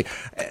honestly,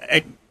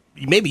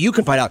 maybe you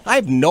can find out. I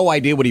have no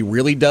idea what he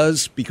really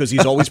does because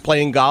he's always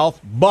playing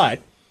golf. But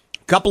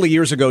a couple of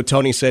years ago,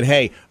 Tony said,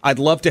 hey, I'd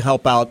love to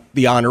help out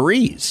the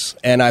honorees.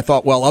 And I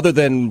thought, well, other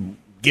than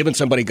giving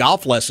somebody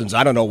golf lessons,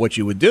 I don't know what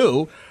you would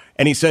do.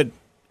 And he said,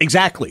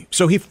 exactly.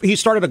 So he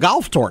started a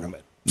golf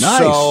tournament. Nice.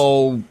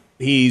 So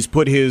he's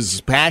put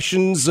his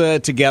passions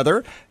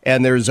together,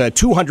 and there's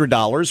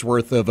 $200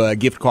 worth of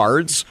gift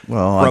cards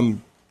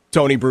from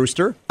Tony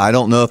Brewster. I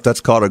don't know if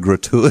that's called a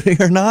gratuity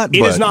or not.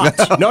 It is not.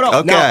 No.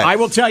 Okay. No. I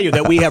will tell you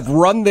that we have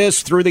run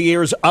this through the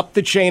years up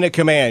the chain of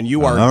command.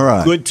 You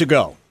are good to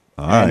go.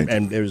 All right.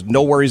 And there's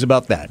no worries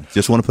about that.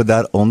 Just want to put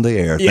that on the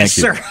air. Yes,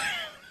 Thank you. sir.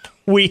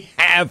 We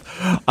have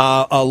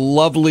a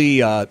lovely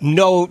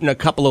note and a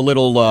couple of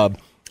little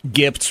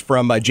gifts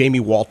from Jamie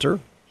Walter,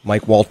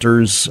 Mike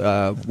Walter's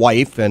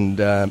wife, and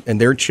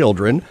their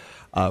children.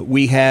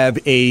 We have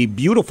a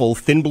beautiful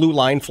thin blue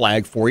line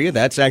flag for you.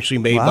 That's actually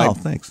made by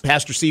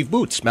Pastor Steve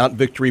Boots, Mount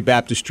Victory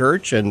Baptist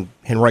Church, and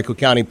Henrico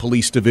County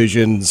Police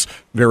Division's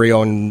very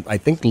own, I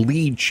think,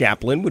 lead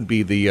chaplain would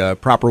be the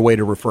proper way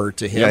to refer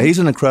to him. Yeah, he's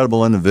an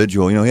incredible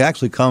individual. You know, he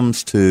actually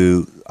comes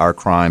to our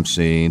crime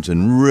scenes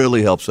and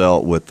really helps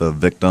out with the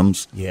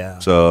victims. Yeah.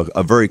 So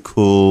a very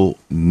cool,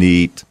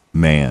 neat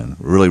man.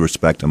 Really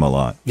respect him a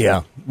lot.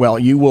 Yeah. Well,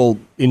 you will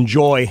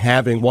enjoy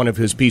having one of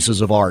his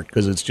pieces of art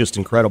because it's just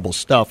incredible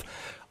stuff.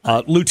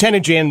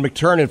 Lieutenant Jan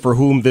McTernan, for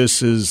whom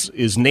this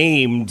is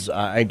named,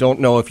 I don't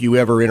know if you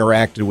ever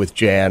interacted with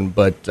Jan,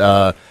 but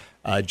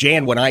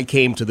Jan, when I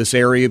came to this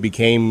area,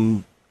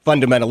 became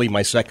fundamentally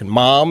my second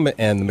mom,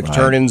 and the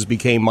McTernans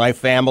became my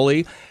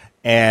family.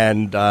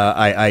 And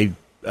I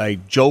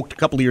joked a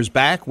couple of years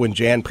back when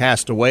Jan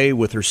passed away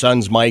with her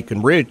sons Mike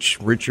and Rich.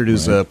 Richard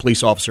is a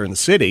police officer in the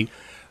city.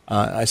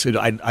 I said,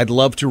 I'd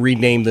love to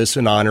rename this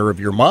in honor of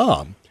your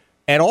mom.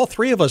 And all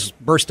three of us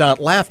burst out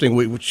laughing,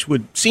 which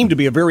would seem to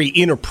be a very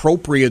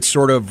inappropriate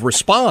sort of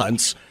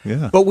response.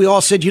 Yeah. But we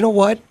all said, you know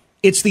what?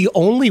 It's the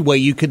only way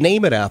you could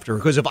name it after her.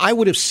 Because if I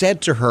would have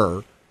said to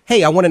her,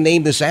 hey, I want to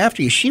name this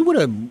after you, she would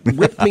have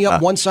ripped me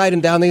up one side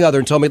and down the other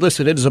and told me,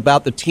 listen, it is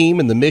about the team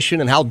and the mission,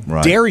 and how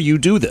dare you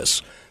do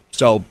this?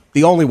 So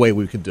the only way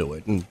we could do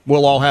it, and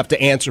we'll all have to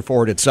answer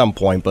for it at some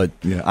point. But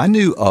yeah, I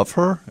knew of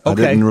her.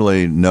 Okay. I didn't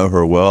really know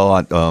her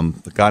well.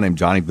 The guy named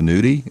Johnny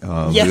Benuti.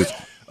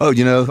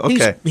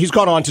 He's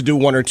gone on to do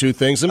one or two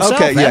things himself.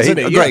 Okay, yeah, hasn't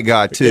he's he? a great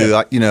guy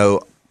too. Yeah.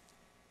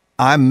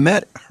 I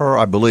met her,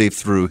 I believe,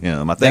 through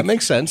him. I think that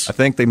makes sense. I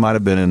think they might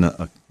have been in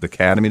the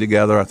academy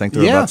together. I think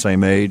they're about the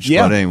same age.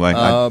 Yeah. But anyway,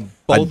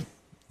 both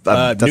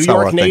that's New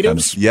York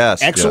natives.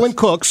 Yes, excellent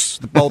cooks,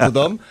 both of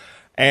them.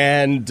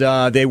 And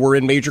they were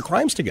in major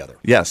crimes together.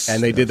 Yes.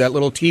 And they did that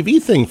little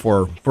TV thing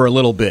for a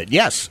little bit.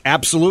 Yes,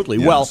 absolutely.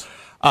 Yes.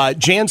 Well,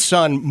 Jan's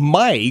son,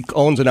 Mike,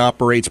 owns and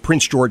operates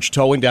Prince George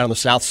Towing down on the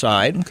south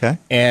side. Okay.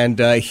 And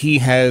he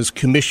has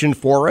commissioned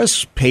for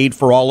us, paid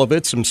for all of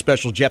it, some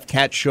special Jeff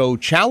Katz Show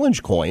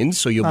challenge coins.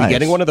 So you'll be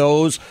getting one of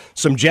those,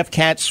 some Jeff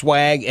Katz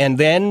swag. And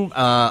then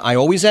I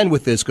always end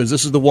with this because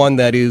this is the one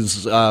that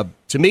is, to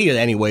me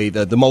anyway,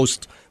 the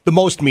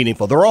most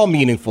meaningful. They're all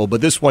meaningful,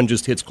 but this one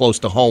just hits close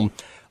to home.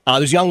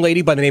 There's a young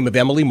lady by the name of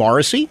Emily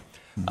Morrissey,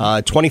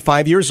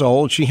 25 years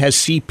old. She has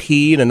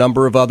CP and a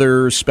number of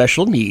other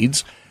special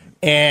needs.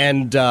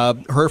 And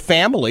her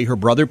family, her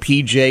brother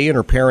PJ and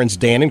her parents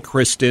Dan and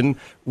Kristen,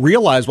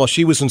 realized while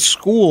she was in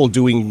school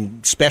doing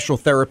special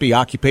therapy,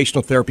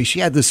 occupational therapy, she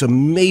had this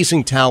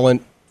amazing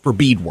talent for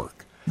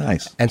beadwork.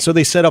 Nice. And so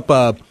they set up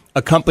a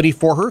company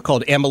for her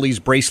called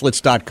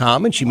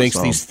EmilysBracelets.com, and she makes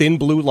these thin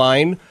blue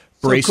line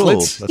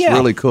bracelets. Cool. That's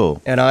really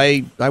cool. And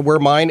I wear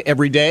mine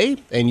every day,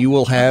 and you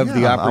will have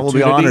the opportunity. I will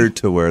be honored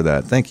to wear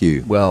that. Thank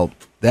you. Well,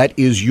 that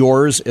is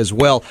yours as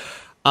well.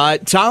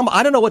 Tom,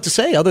 I don't know what to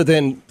say other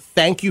than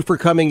thank you for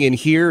coming in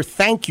here.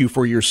 Thank you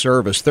for your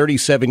service.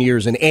 37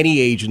 years in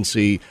any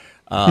agency.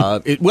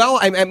 It's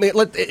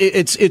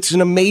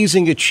an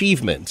amazing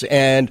achievement.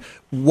 And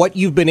what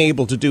you've been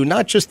able to do,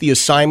 not just the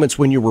assignments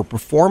when you were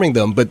performing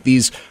them, but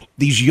these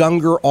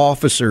younger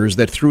officers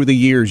that through the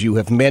years you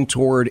have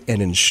mentored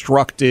and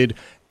instructed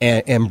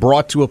and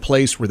brought to a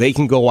place where they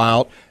can go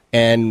out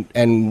and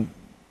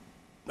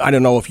I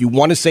don't know if you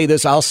want to say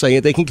this, I'll say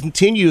it. They can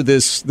continue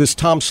this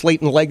Tom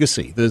Slayton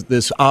legacy,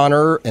 this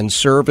honor and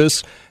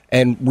service,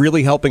 and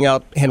really helping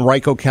out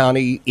Henrico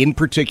County in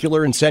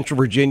particular and Central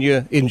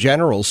Virginia in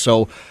general.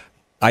 So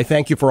I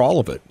thank you for all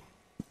of it.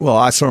 Well,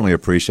 I certainly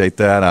appreciate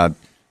that.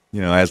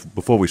 As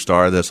before we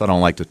started this, I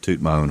don't like to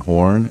toot my own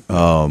horn,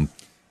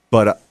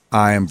 but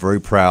I am very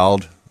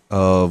proud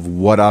of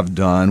what I've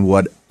done,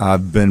 what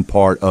I've been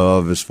part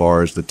of as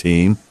far as the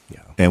team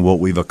and what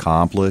we've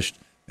accomplished.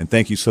 And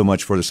thank you so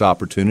much for this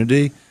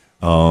opportunity.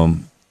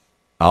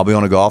 I'll be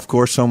on a golf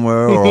course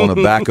somewhere or on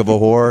the back of a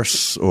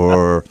horse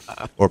or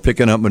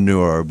picking up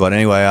manure. But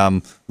anyway,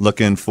 I'm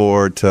looking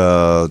forward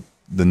to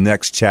the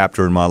next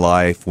chapter in my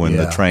life when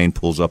the train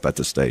pulls up at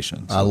the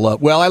station. So.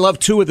 I love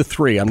two of the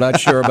three. I'm not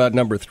sure about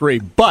number three.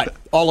 But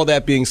all of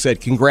that being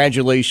said,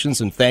 congratulations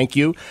and thank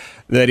you.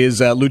 That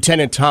is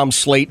Lieutenant Tom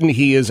Slayton.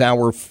 He is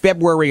our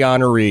February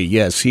honoree.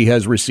 Yes, he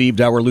has received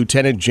our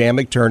Lieutenant Jan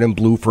McTernan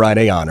Blue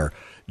Friday Honor.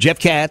 Jeff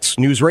Katz,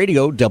 News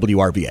Radio,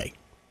 WRVA.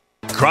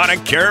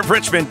 Chronic Care of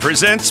Richmond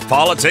presents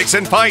Politics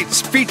and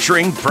Fights,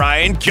 featuring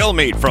Brian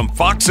Kilmeade from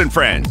Fox and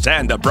Friends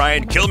and The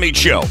Brian Kilmeade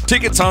Show.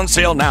 Tickets on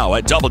sale now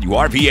at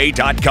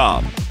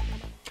WRVA.com.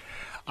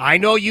 I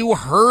know you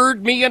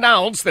heard me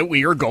announce that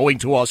we are going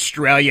to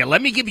Australia.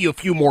 Let me give you a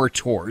few more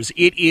tours.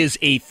 It is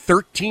a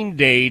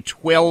 13-day,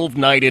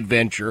 12-night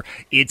adventure.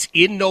 It's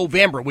in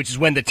November, which is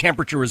when the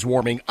temperature is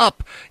warming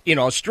up in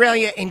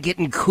Australia and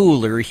getting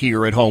cooler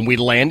here at home. We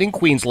land in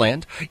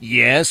Queensland.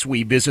 Yes,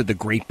 we visit the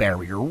Great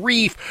Barrier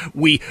Reef.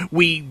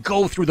 We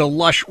go through the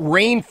lush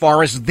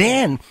rainforest.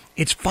 Then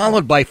it's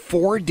followed by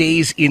 4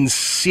 days in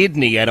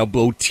Sydney at a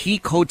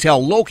boutique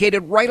hotel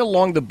located right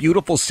along the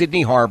beautiful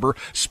Sydney Harbor.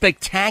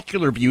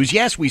 Spectacular view views.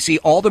 Yes, we see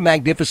all the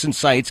magnificent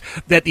sights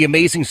that the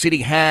amazing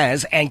city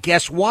has. And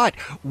guess what?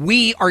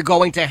 We are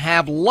going to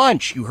have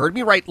lunch. You heard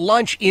me right,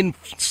 lunch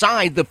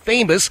inside the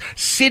famous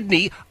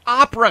Sydney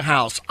Opera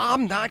House.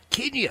 I'm not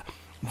kidding you.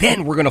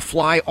 Then we're going to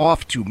fly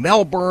off to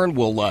Melbourne.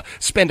 We'll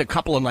spend a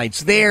couple of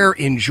nights there,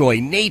 enjoy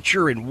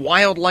nature and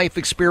wildlife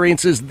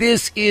experiences.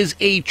 This is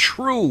a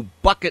true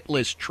bucket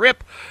list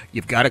trip.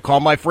 You've got to call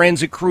my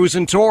friends at Cruise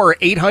and Tour,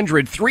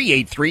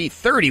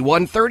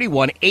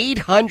 800-383-3131,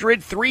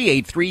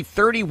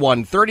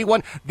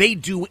 800-383-3131. They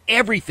do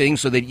everything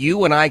so that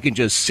you and I can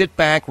just sit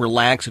back,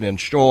 relax, and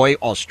enjoy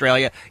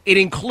Australia. It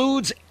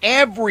includes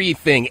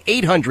everything,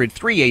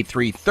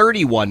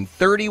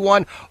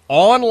 800-383-3131.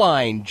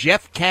 Online,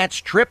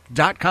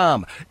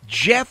 jeffkatztrip.com,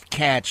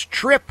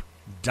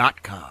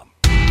 jeffkatztrip.com.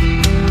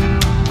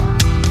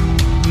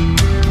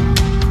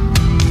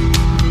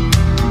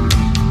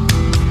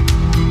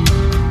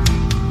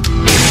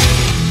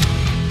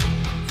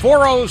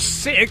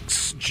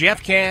 406,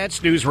 Jeff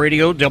Katz, News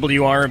Radio,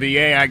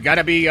 WRVA. I got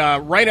to be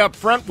right up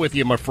front with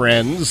you, my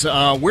friends.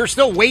 We're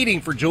still waiting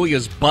for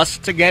Julia's bus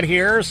to get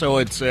here, so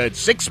it's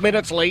 6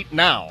 minutes late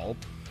now.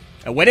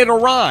 And when it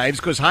arrives,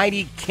 because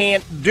Heidi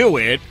can't do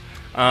it,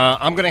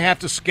 I'm going to have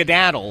to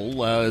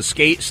skedaddle,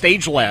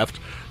 stage left,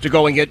 to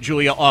go and get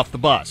Julia off the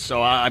bus.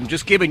 So I'm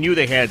just giving you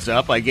the heads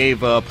up. I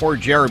gave poor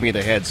Jeremy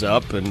the heads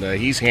up, and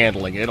he's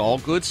handling it. All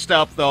good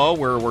stuff, though.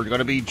 We're going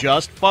to be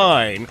just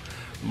fine.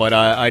 But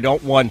I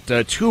don't want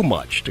too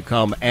much to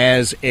come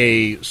as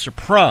a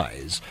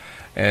surprise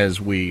as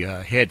we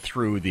head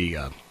through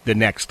the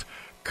next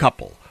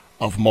couple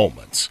of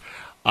moments.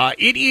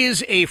 It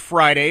is a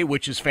Friday,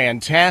 which is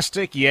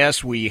fantastic.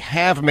 Yes, we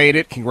have made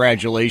it.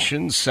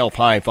 Congratulations.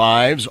 Self-high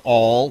fives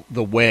all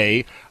the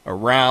way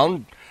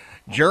around.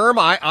 Germ,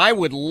 I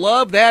would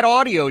love that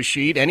audio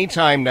sheet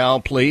anytime now,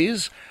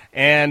 please.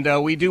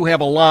 And we do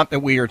have a lot that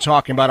we are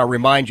talking about. I'll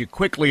remind you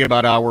quickly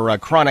about our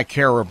Chronic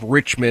Care of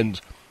Richmond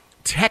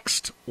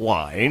text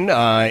line,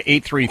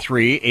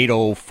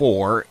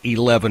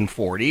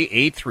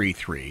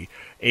 833-804-1140,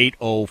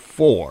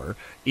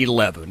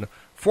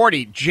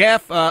 833-804-1140.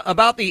 Jeff,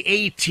 about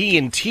the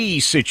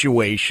AT&T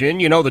situation,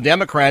 you know, the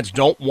Democrats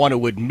don't want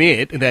to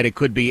admit that it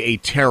could be a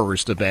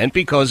terrorist event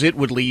because it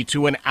would lead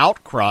to an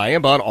outcry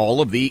about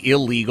all of the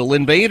illegal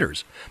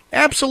invaders.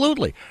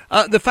 Absolutely.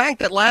 The fact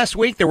that last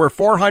week there were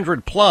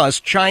 400-plus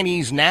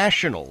Chinese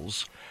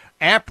nationals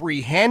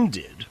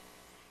apprehended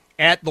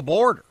at the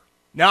border.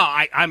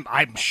 Now,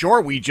 I'm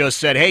sure we just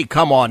said, hey,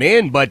 come on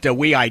in, but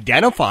we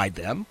identified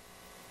them.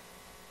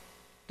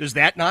 Does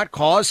that not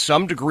cause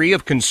some degree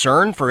of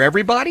concern for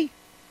everybody?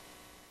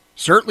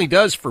 Certainly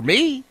does for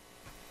me.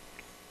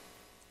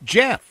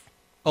 Jeff,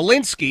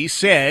 Alinsky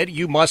said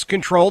you must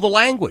control the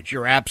language.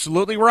 You're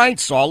absolutely right.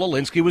 Saul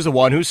Alinsky was the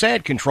one who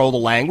said control the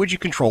language, you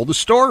control the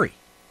story.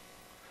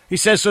 He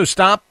says, so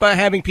stop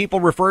having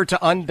people refer to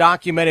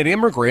undocumented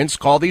immigrants,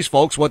 call these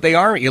folks what they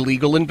are,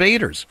 illegal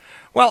invaders.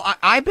 Well,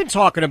 I've been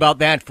talking about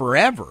that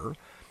forever,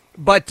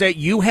 but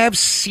you have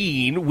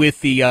seen with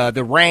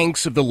the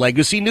ranks of the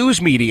legacy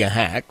news media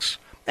hacks,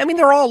 I mean,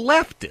 they're all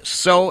leftists,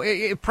 so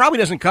it probably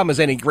doesn't come as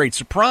any great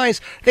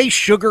surprise. They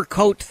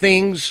sugarcoat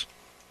things.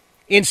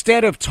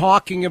 Instead of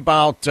talking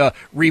about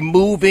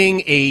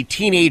removing a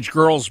teenage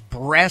girl's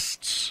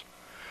breasts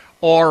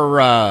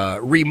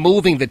or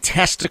removing the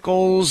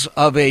testicles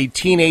of a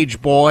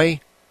teenage boy,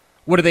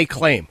 what do they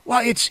claim?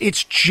 Well,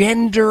 it's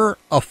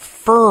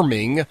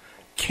gender-affirming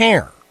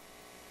care.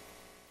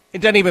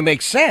 It doesn't even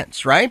make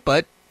sense, right?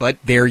 But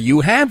there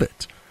you have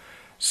it.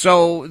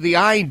 So the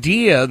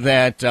idea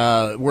that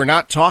we're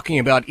not talking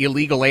about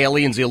illegal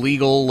aliens,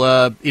 illegal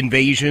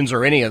invasions,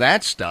 or any of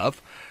that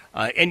stuff,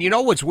 and you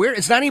know what's weird?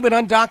 It's not even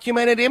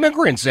undocumented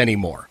immigrants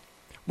anymore.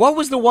 What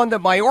was the one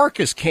that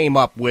Mayorkas came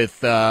up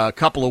with a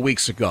couple of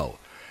weeks ago?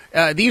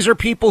 These are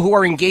people who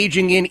are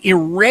engaging in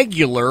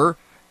irregular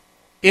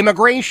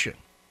immigration.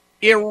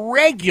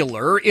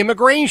 Irregular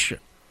immigration.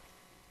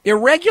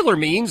 Irregular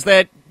means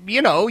that,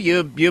 you know,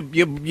 you're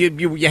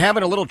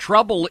having a little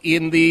trouble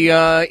in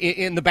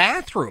the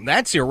bathroom.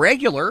 That's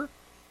irregular.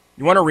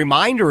 You want a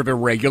reminder of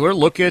irregular?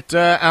 Look at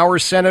our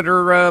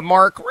Senator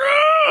Mark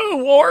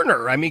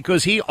Warner. I mean,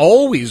 because he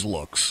always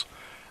looks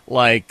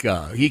like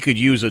he could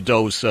use a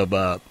dose of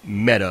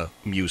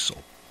Metamucil.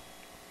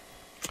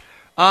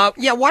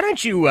 Yeah, why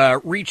don't you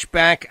reach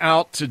back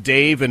out to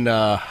Dave in,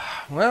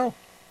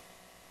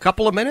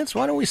 couple of minutes?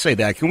 Why don't we say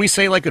that? Can we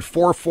say like at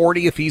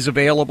 4:40 if he's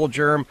available,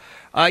 Germ?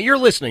 You're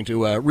listening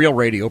to Real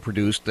Radio,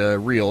 produced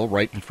Real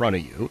right in front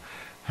of you.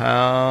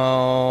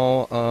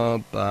 How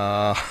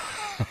about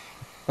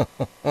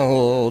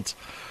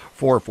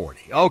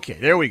 4:40? Okay,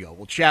 there we go.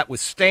 We'll chat with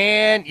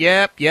Stan.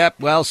 Yep.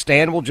 Well,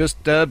 Stan will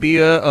just be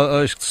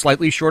a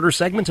slightly shorter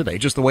segment today,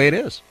 just the way it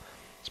is.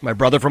 It's my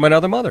brother from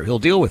another mother. He'll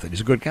deal with it. He's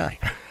a good guy.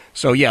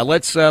 So, yeah,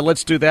 let's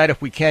do that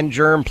if we can,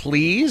 Germ,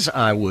 please.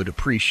 I would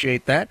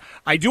appreciate that.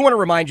 I do want to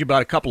remand you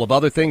about a couple of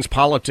other things.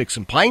 Politics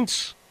and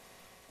Pints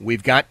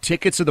We've got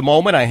tickets at the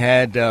moment. I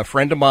had a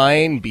friend of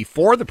mine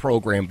before the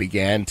program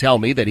began tell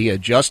me that he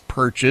had just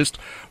purchased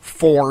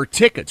 4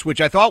 tickets, which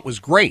I thought was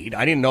great.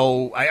 I didn't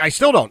know, I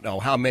still don't know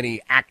how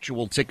many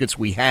actual tickets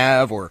we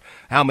have or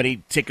how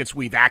many tickets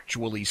we've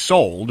actually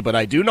sold, but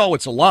I do know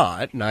it's a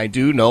lot, and I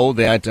do know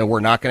that we're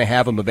not going to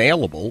have them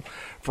available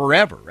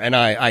forever. And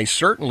I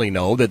certainly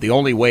know that the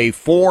only way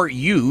for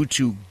you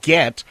to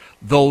get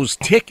those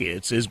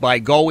tickets is by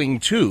going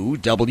to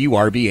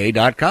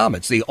WRVA.com.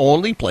 It's the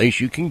only place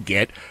you can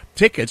get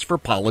tickets for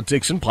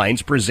Politics and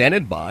Pints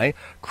presented by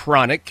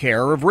Chronic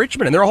Care of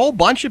Richmond. And there are a whole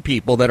bunch of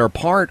people that are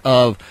part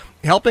of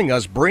helping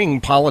us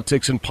bring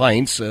Politics and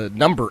Pints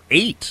number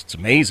 8. It's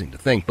amazing to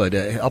think, but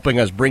helping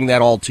us bring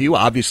that all to you.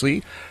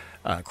 Obviously,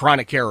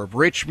 Chronic Care of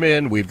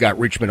Richmond. We've got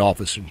Richmond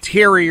Office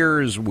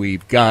Interiors.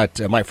 We've got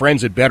my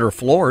friends at Better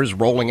Floors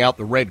rolling out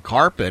the red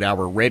carpet,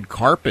 our red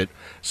carpet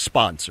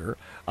sponsor.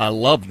 I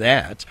love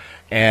that.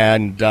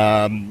 And,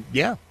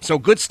 yeah, so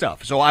good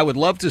stuff. So I would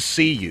love to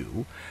see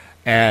you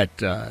at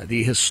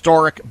the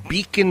historic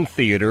Beacon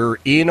Theater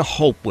in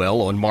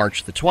Hopewell on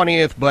March the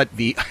 20th. But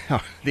the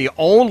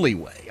only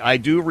way, I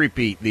do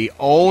repeat, the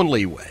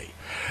only way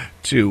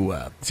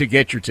to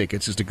get your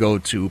tickets is to go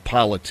to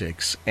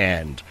Politics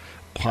and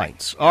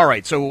Pints. All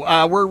right,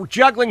 so we're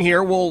juggling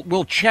here.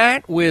 We'll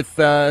chat with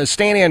Stan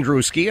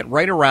Andrewski at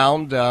right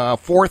around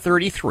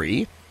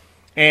 4:33,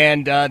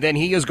 and then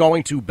he is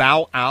going to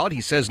bow out.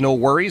 He says, "No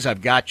worries,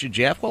 I've got you,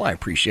 Jeff." Well, I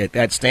appreciate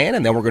that, Stan.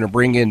 And then we're going to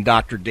bring in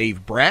Dr.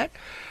 Dave Bratt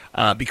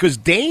because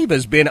Dave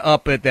has been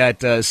up at that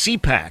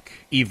CPAC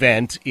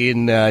event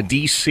in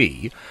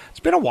D.C. It's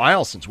been a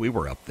while since we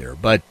were up there,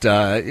 but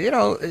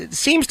it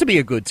seems to be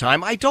a good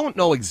time. I don't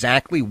know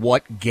exactly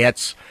what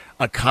gets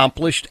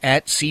accomplished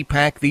at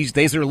CPAC these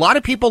days. There are a lot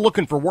of people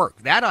looking for work.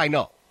 That I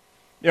know.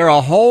 There are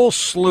a whole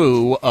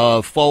slew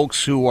of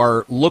folks who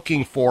are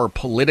looking for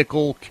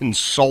political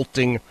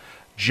consulting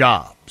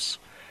jobs.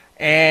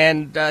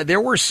 And there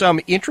were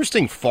some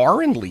interesting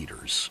foreign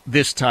leaders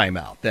this time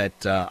out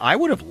that I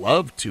would have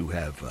loved to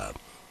have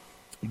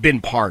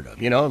been part of,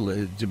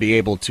 to be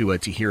able to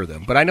hear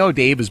them. But I know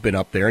Dave has been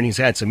up there, and he's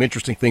had some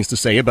interesting things to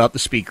say about the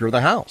Speaker of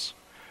the House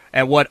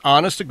and what,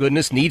 honest to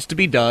goodness, needs to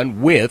be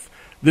done with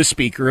the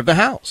Speaker of the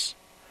House.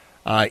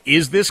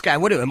 Is this guy,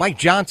 Mike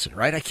Johnson,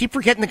 right? I keep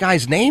forgetting the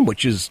guy's name,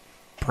 which is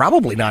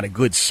probably not a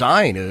good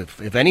sign.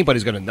 If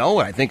anybody's going to know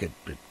it, I think it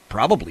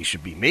probably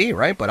should be me,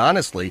 right? But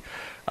honestly,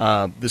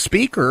 the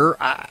Speaker,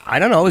 I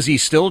don't know, is he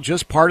still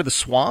just part of the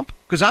swamp?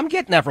 Because I'm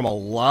getting that from a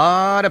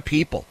lot of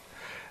people,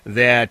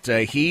 that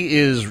he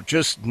is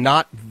just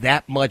not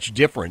that much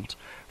different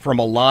from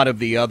a lot of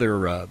the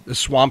other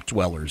swamp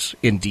dwellers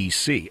in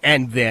D.C.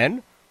 And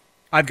then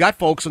I've got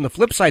folks on the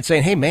flip side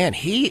saying, hey, man,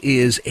 he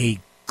is a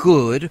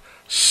good,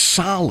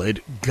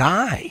 solid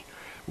guy.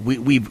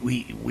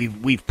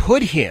 We've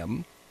put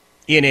him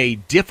in a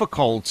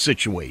difficult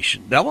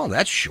situation. Well,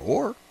 that's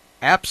sure.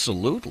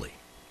 Absolutely.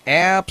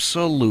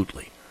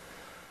 Absolutely.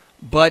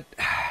 But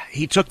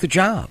he took the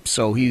job,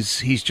 so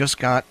he's just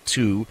got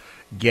to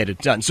get it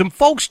done. Some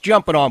folks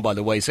jumping on, by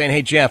the way, saying,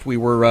 hey, Jeff, we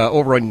were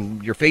over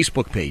on your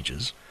Facebook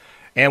pages,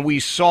 and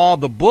we saw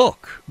the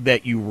book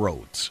that you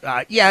wrote.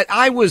 Yeah,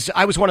 I was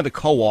one of the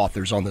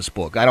co-authors on this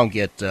book. I don't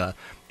get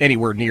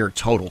anywhere near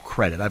total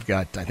credit. I've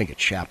got, I think, a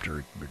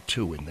chapter or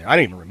 2 in there. I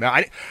don't even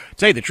remember.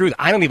 Tell you the truth,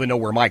 I don't even know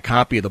where my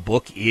copy of the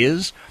book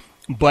is,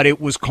 but it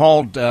was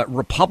called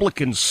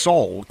Republican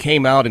Soul.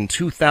 Came out in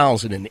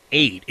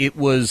 2008. It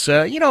was,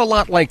 a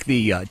lot like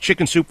the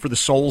Chicken Soup for the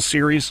Soul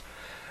series.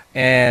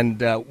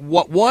 And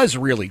what was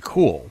really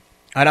cool,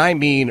 and I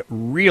mean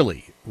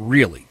really,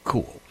 really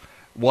cool,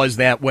 was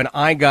that when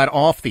I got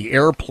off the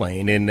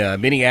airplane in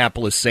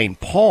Minneapolis, St.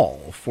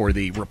 Paul for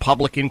the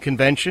Republican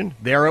convention,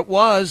 there it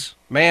was,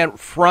 man,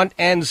 front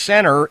and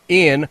center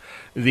in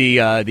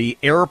the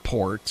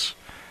airport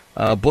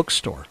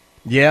bookstore.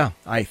 Yeah,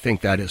 I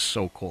think that is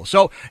so cool.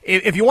 So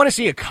if you want to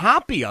see a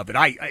copy of it,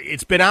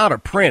 it's been out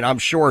of print, I'm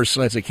sure,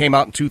 since it came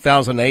out in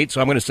 2008. So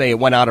I'm going to say it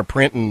went out of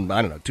print in,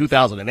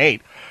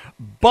 2008.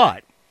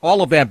 But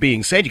all of that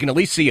being said, you can at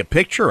least see a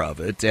picture of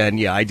it. And,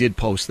 yeah, I did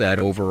post that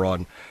over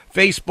on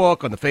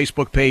Facebook, on the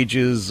Facebook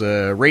pages,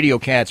 Radio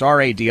Katz,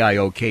 RADIOKATZ,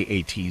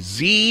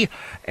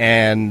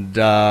 and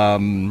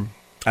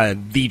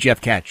The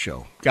Jeff Katz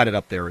Show. Got it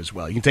up there as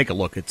well. You can take a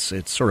look. It's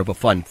sort of a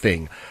fun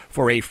thing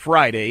for a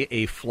Friday,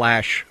 a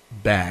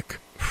flashback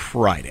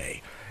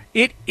Friday.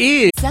 It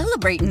is.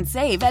 Celebrate and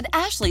save at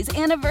Ashley's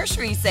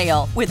Anniversary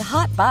Sale. With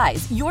Hot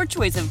Buys, your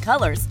choice of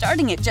colors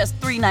starting at just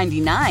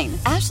 $3.99.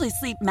 Ashley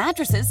Sleep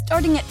mattresses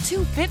starting at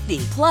 $2.50.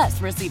 Plus,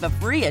 receive a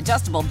free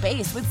adjustable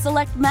base with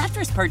select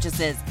mattress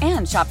purchases.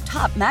 And shop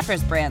top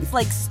mattress brands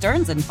like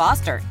Stearns &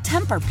 Foster,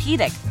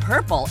 Tempur-Pedic,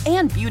 Purple,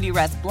 and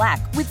Beautyrest Black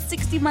with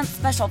 60-month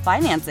special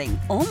financing.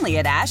 Only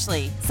at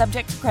Ashley.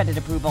 Subject to credit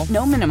approval.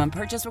 No minimum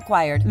purchase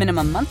required.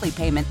 Minimum monthly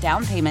payment,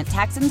 down payment,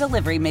 tax, and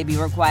delivery may be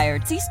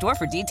required. See store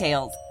for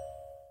details.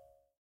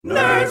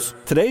 Nerds!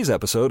 Today's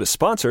episode is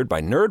sponsored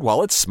by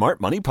NerdWallet's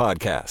Smart Money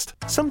Podcast.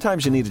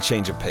 Sometimes you need a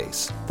change of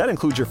pace. That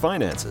includes your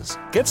finances.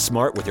 Get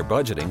smart with your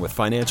budgeting with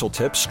financial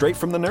tips straight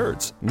from the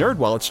nerds.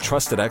 NerdWallet's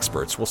trusted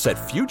experts will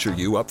set future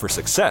you up for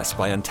success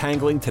by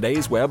untangling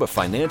today's web of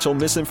financial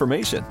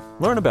misinformation.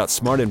 Learn about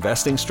smart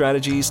investing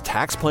strategies,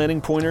 tax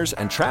planning pointers,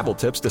 and travel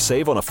tips to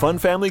save on a fun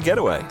family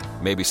getaway.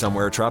 Maybe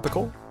somewhere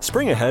tropical?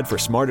 Spring ahead for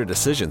smarter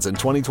decisions in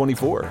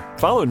 2024.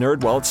 Follow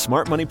NerdWallet's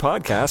Smart Money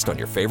Podcast on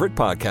your favorite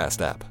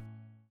podcast app.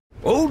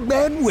 Old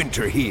Man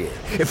Winter here.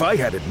 If I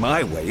had it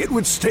my way, it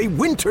would stay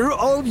winter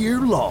all year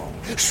long.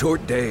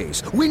 Short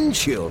days, wind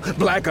chill,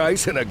 black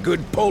ice, and a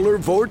good polar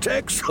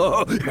vortex.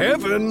 Oh,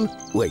 heaven!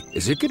 Wait,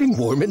 is it getting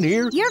warm in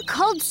here? Your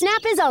cold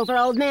snap is over,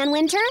 Old Man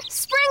Winter.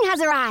 Spring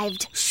has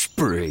arrived.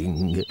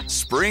 Spring.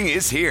 Spring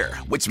is here,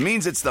 which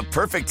means it's the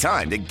perfect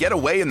time to get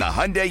away in the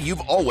Hyundai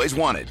you've always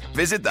wanted.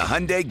 Visit the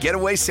Hyundai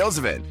Getaway Sales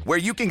Event, where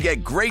you can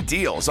get great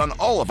deals on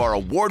all of our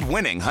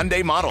award-winning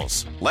Hyundai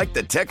models, like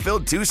the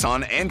tech-filled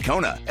Tucson and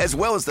Kona, as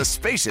well as the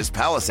spacious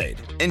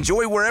Palisade.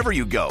 Enjoy wherever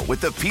you go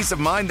with the peace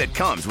of mind that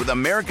comes with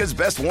America's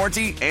best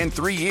warranty and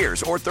 3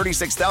 years or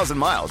 36,000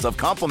 miles of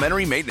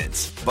complimentary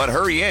maintenance. But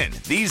hurry in,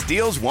 these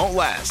deals won't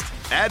last.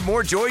 Add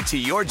more joy to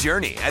your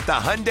journey at the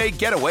Hyundai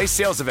Getaway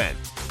Sales Event.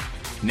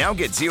 Now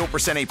get 0%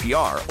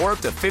 APR or up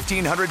to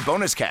 $1,500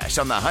 bonus cash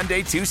on the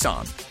Hyundai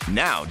Tucson.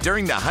 Now,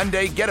 during the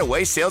Hyundai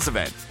Getaway Sales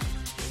Event.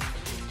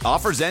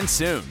 Offers end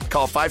soon.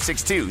 Call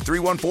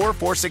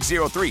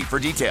 562-314-4603 for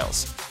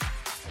details.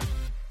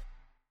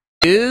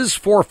 Is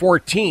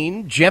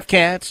 414, Jeff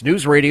Katz,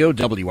 News Radio,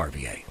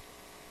 WRVA.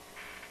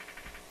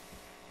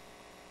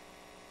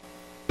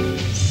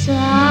 Someday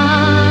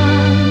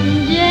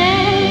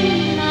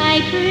my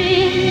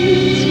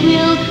prince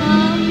will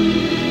come.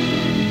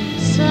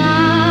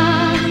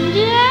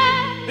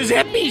 Someday. Is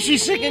that me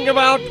she's singing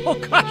about? Oh,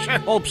 gosh, I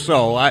hope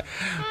so.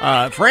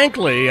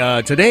 Frankly,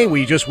 today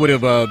we just would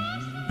have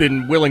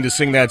been willing to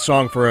sing that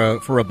song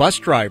for a bus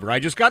driver. I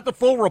just got the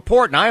full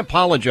report, and I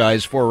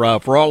apologize for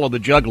all of the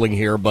juggling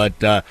here, but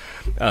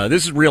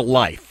this is real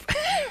life.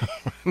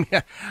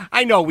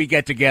 I know we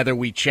get together,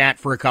 we chat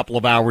for a couple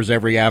of hours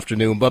every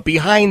afternoon, but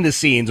behind the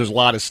scenes, there's a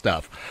lot of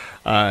stuff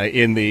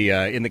in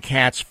the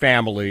Katz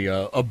family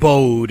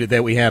abode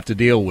that we have to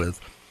deal with.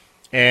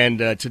 And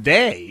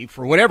today,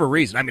 for whatever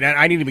reason, I mean,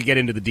 I didn't even get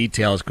into the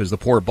details because the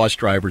poor bus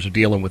drivers are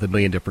dealing with a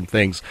million different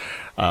things.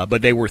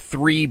 But they were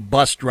 3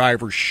 bus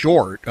drivers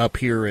short up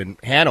here in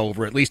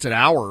Hanover, at least at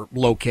our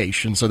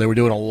location. So they were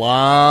doing a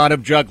lot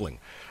of juggling,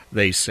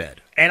 they said.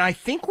 And I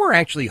think we're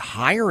actually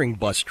hiring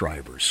bus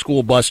drivers,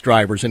 school bus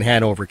drivers in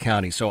Hanover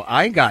County. So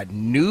I got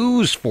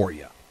news for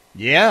you.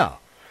 Yeah,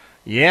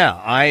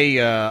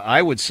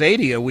 I would say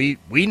to you, we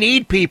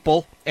need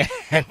people.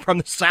 And from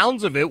the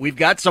sounds of it, we've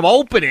got some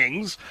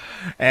openings,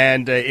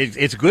 and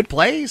it's a good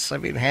place. I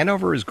mean,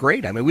 Hanover is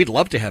great. I mean, we'd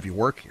love to have you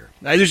work here.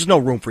 There's just no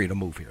room for you to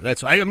move here.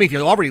 I mean, if you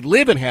already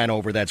live in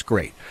Hanover, that's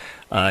great.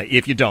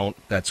 If you don't,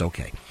 that's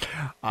okay.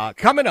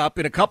 Coming up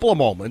in a couple of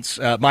moments,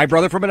 my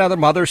brother from another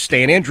mother,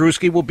 Stan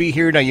Andrewski, will be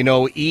here. Now, you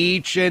know,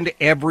 each and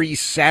every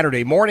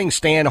Saturday morning,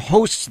 Stan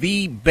hosts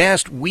the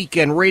best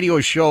weekend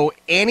radio show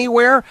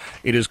anywhere.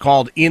 It is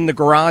called In the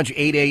Garage,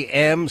 8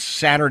 a.m.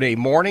 Saturday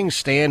morning.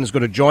 Stan is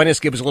going to join us,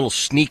 give us a little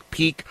sneak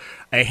peek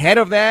ahead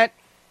of that.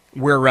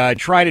 We're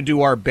trying to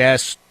do our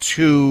best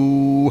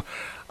to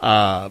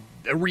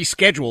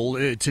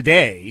reschedule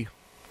today.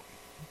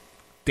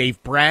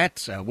 Dave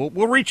Bratt,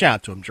 we'll reach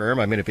out to him,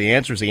 Germ. I mean, if he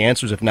answers, he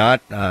answers. If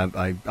not,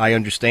 I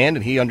understand,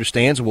 and he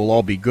understands, and we'll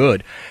all be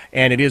good.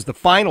 And it is the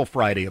final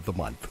Friday of the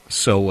month,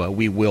 so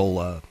we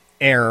will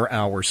air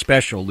our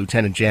special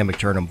Lieutenant Jan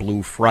McTernan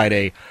Blue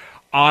Friday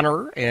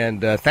Honor.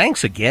 And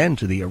thanks again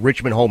to the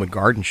Richmond Home and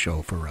Garden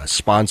Show for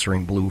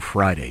sponsoring Blue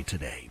Friday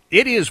today.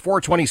 It is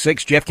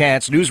 426, Jeff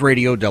Katz, News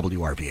Radio,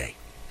 WRVA.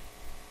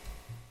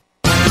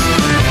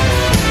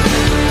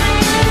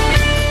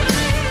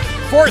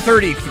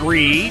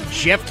 433,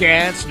 Jeff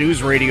Katz,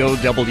 News Radio,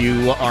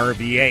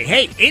 WRVA.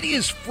 Hey, it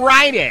is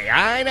Friday.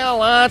 I know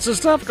lots of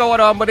stuff going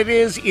on, but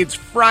it's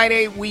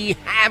Friday. We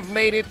have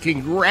made it.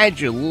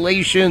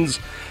 Congratulations.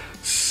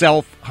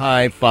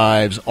 Self-high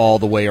fives all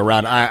the way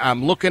around.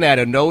 I'm looking at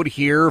a note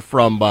here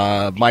from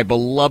my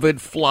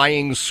beloved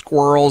flying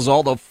squirrels,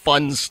 all the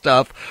fun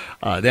stuff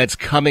that's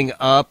coming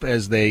up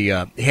as they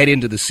head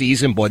into the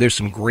season. Boy, there's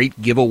some great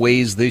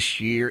giveaways this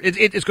year.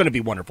 It's going to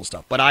be wonderful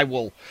stuff, but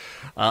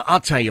I'll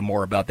tell you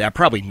more about that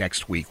probably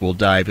next week. We'll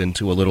dive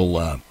into a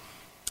little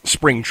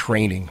spring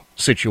training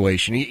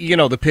situation. You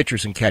know, the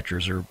pitchers and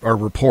catchers are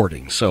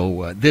reporting,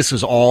 so this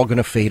is all going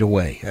to fade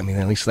away. I mean,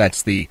 at least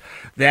that's the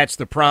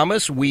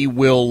promise. We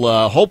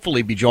will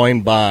hopefully be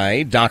joined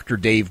by Dr.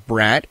 Dave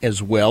Bratt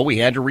as well. We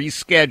had to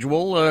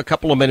reschedule a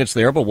couple of minutes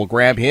there, but we'll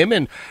grab him,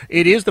 and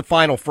it is the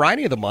final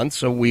Friday of the month,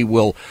 so we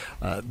will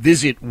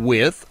visit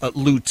with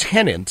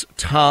Lieutenant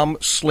Tom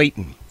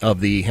Slayton of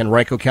the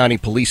Henrico County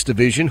Police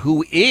Division,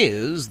 who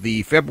is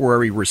the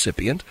February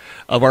recipient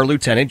of our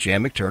Lieutenant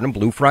Jan McTernan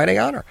Blue Friday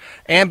Honor.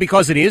 And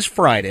because it is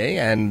Friday,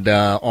 and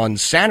on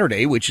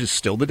Saturday, which is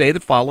still the day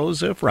that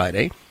follows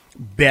Friday,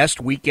 best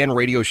weekend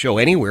radio show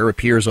anywhere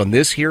appears on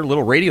this here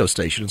little radio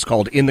station. It's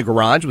called In the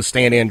Garage with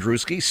Stan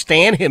Andrewski.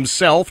 Stan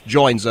himself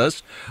joins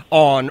us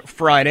on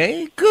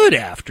Friday. Good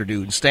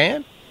afternoon,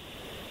 Stan.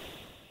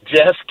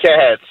 Jeff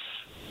Katz.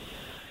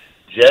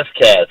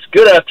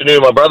 Good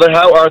afternoon, my brother.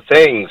 How are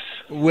things?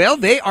 Well,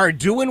 they are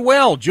doing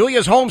well.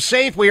 Julia's home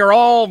safe. We are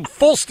all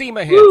full steam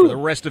ahead for the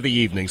rest of the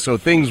evening, so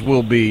things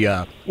will be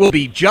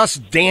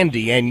just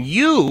dandy. And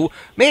you,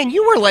 man,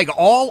 you were like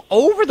all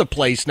over the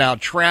place now,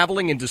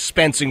 traveling and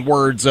dispensing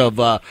words of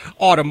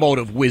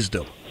automotive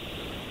wisdom.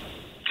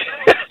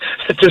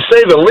 To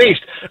say the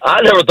least,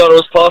 I never thought it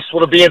was possible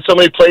to be in so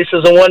many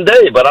places in one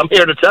day, but I'm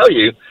here to tell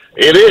you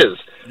it is.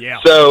 Yeah.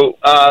 So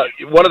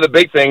one of the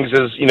big things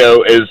is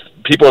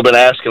people have been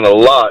asking a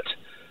lot.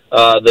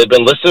 They've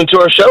been listening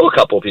to our show, a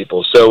couple of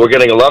people. So we're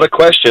getting a lot of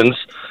questions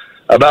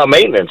about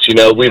maintenance.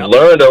 We've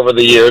learned over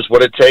the years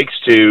what it takes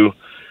to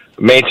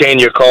maintain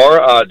your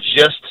car.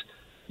 Just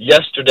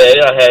yesterday,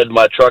 I had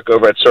my truck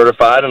over at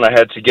Certified, and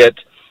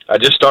I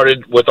just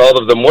started with all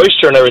of the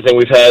moisture and everything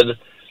we've had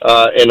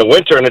in the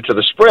winter and into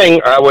the spring.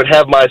 I would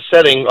have my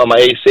setting on my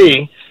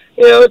AC.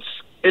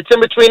 It's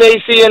in between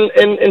AC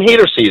and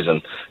heater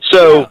season.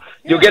 So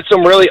you'll get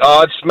some really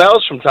odd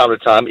smells from time to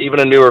time, even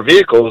in newer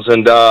vehicles.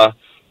 And,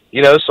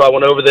 so I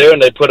went over there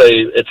and they put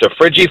it's a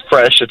Frigi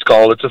Fresh, it's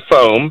a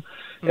foam,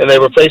 and they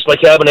replaced my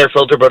cabin air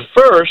filter. But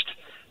first,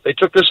 they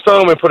took this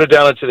foam and put it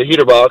down into the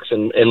heater box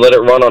and let it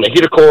run on a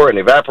heater core and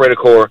evaporator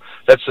core.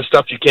 That's the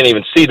stuff you can't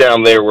even see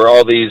down there, where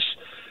all the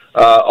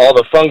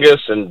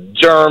fungus and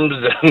germs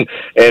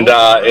and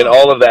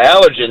all of the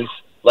allergens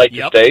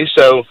to stay.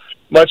 So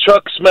my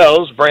truck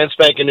smells brand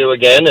spanking new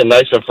again and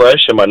nice and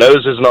fresh, and my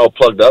nose isn't all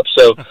plugged up.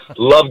 So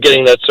love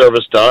getting that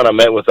service done. I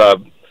met with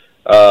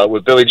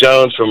Billy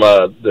Jones from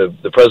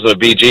the president of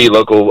BG,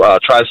 local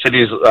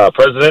Tri-Cities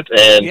president,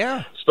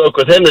 and spoke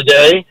with him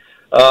today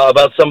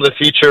about some of the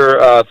future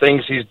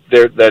things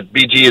that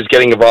BG is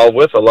getting involved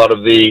with. A lot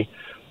of the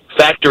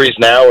factories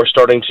now are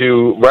starting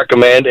to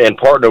recommend and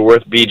partner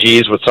with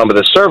BGs with some of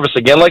the service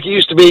again, like it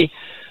used to be,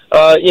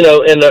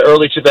 in the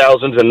early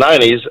 2000s and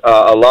 90s.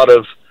 A lot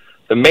of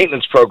the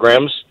maintenance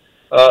programs,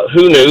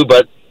 who knew,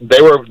 but they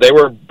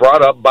were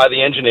brought up by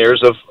the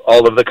engineers of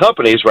all of the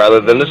companies rather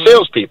than the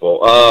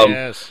salespeople.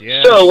 Yes.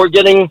 So we're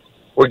getting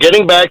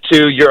back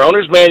to your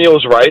owner's manual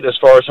is right as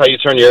far as how you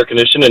turn your air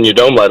conditioner and your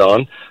dome light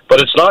on,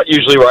 but it's not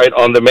usually right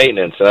on the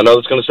maintenance. And I know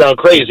it's going to sound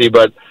crazy,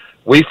 but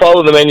we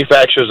follow the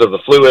manufacturers of the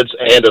fluids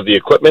and of the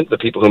equipment, the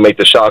people who make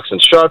the shocks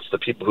and struts, the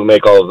people who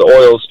make all of the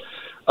oils,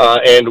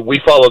 and we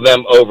follow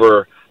them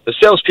over the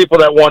salespeople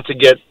that want to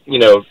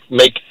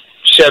make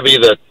Chevy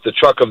the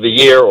truck of the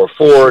year, or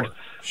Ford,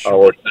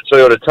 or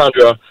Toyota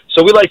Tundra.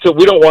 So we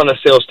don't want a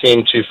sales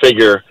team to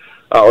figure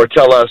or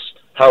tell us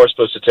how we're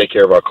supposed to take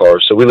care of our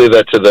cars. So we leave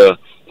that to the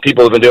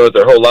people who've been doing it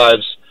their whole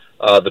lives,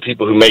 the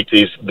people who make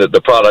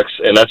the products,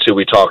 and that's who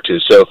we talk to.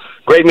 So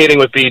great meeting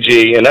with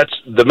BG, and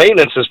the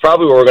maintenance is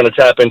probably what we're going to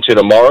tap into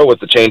tomorrow with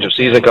the change of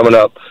season coming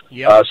up.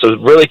 So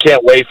really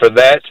can't wait for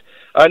that.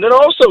 And then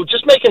also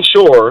just making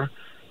sure,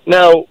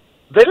 now,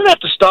 they didn't have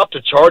to stop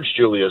to charge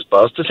Julia's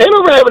bus. Does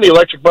Hanover have any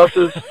electric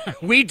buses?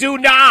 We do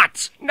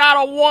not.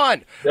 Not a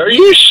one. Are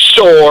you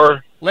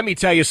sure? Let me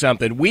tell you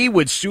something. We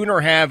would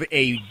sooner have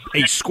a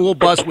school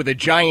bus with a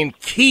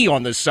giant key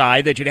on the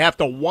side that you'd have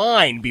to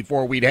wind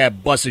before we'd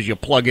have buses you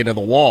plug into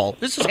the wall.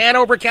 This is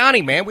Hanover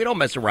County, man. We don't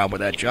mess around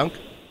with that junk.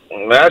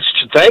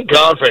 Thank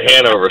God for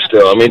Hanover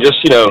still. I mean,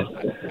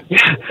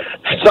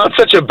 it's not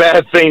such a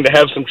bad thing to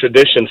have some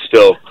tradition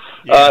still.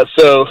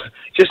 So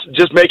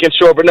just making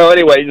sure. But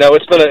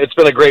it's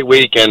been a great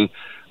week, and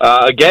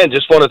again,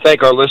 just want to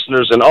thank our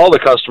listeners and all the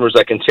customers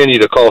that continue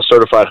to call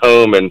Certified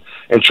Home and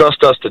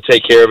trust us to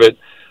take care of it,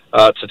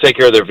 to take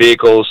care of their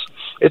vehicles.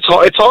 It's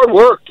hard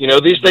work.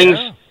 These things.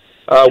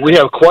 We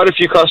have quite a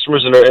few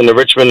customers in the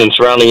Richmond and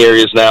surrounding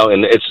areas now,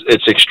 and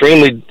it's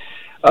extremely.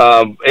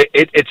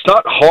 It's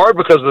not hard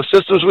because of the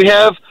systems we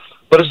have,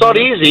 but it's not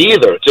easy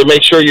either to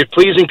make sure you're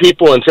pleasing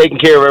people and taking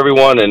care of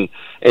everyone and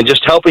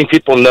just helping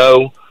people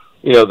know.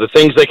 The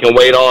things they can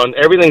wait on.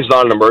 Everything's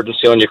not an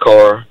emergency on your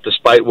car,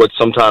 despite what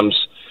sometimes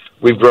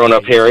we've grown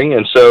up hearing.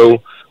 And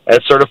so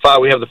at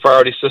Certified, we have the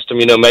priority system.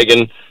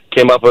 Megan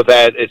came up with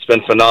that. It's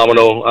been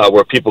phenomenal,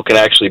 where people can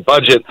actually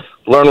budget,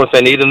 learn what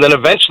they need, and then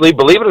eventually,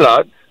 believe it or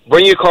not,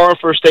 bring your car in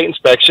for a state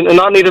inspection and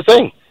not need a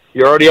thing.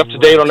 You're already up to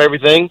date on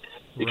everything.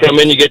 You come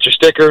in, you get your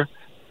sticker,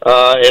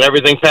 and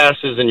everything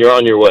passes, and you're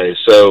on your way.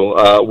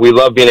 So we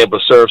love being able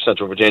to serve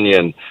Central Virginia,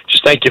 and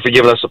just thank you for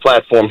giving us a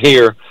platform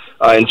here.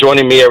 And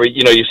joining me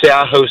you say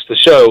I host the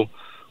show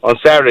on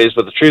Saturdays,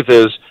 but the truth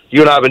is you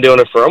and I have been doing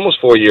it for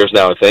almost 4 years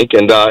now, I think,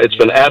 and it's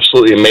been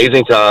absolutely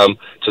amazing time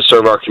to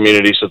serve our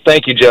community. So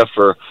thank you, Jeff,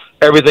 for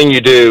everything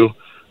you do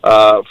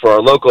for our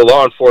local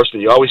law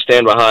enforcement. You always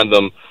stand behind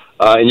them,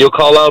 and you'll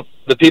call out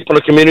the people in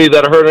the community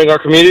that are hurting our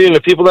community and the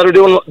people that are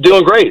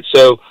doing great.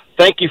 So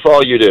thank you for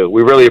all you do.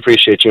 We really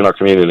appreciate you in our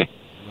community.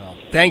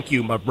 Thank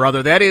you, my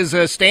brother. That is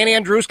Stan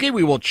Andrewski.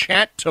 We will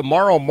chat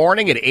tomorrow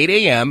morning at 8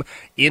 a.m.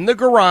 in the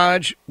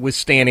garage with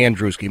Stan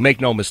Andrewski. Make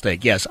no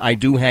mistake. Yes, I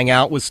do hang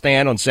out with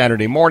Stan on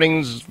Saturday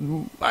mornings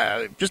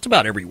just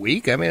about every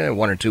week. I mean,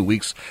 1 or 2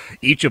 weeks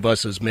each of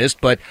us has missed,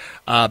 but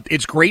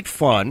it's great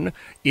fun.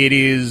 It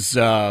is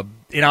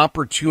an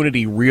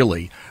opportunity,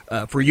 really,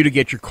 for you to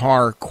get your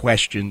car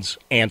questions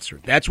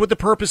answered. That's what the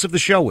purpose of the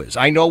show is.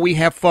 I know we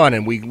have fun,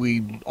 and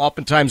we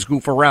oftentimes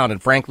goof around,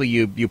 and frankly,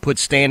 you put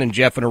Stan and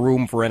Jeff in a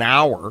room for an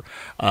hour,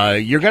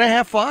 you're going to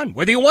have fun.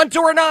 Whether you want to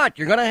or not,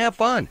 you're going to have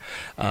fun.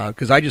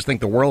 Because I just think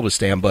the world of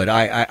Stan, but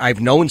I've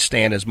known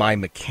Stan as my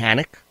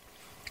mechanic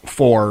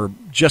for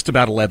just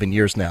about 11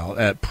 years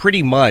now.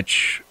 Pretty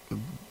much a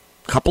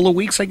couple of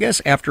weeks, I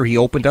guess, after he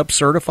opened up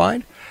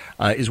Certified.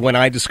 Is when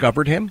I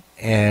discovered him,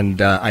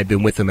 and I've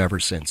been with him ever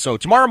since. So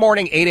tomorrow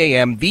morning, 8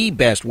 a.m., the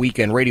best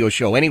weekend radio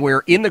show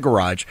anywhere in the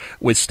garage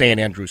with Stan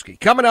Andrewski.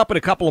 Coming up in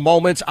a couple of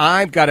moments,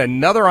 I've got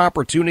another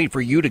opportunity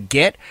for you to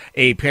get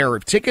a pair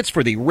of tickets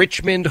for the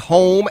Richmond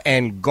Home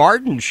and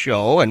Garden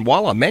Show. And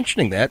while I'm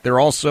mentioning that,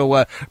 they're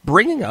also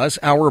bringing us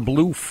our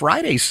Blue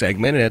Friday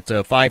segment at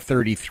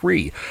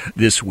 5:33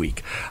 this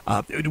week.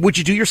 Would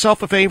you do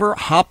yourself a favor?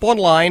 Hop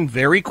online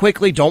very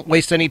quickly. Don't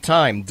waste any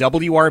time.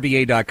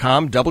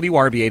 WRVA.com,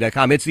 WRVA.com.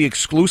 It's the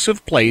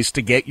exclusive place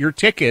to get your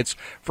tickets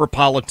for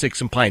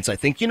Politics and Pints. I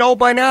think you know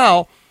by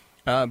now,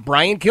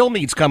 Brian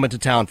Kilmeade's coming to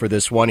town for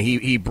this one.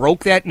 He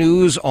broke that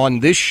news on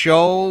this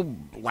show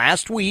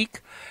last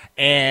week,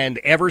 and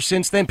ever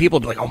since then, people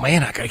will be like, oh,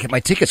 man, I got to get my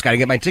tickets,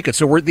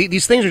 So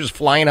these things are just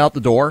flying out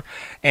the door,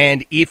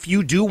 and if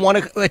you do want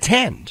to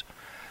attend,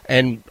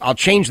 and I'll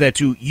change that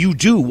to you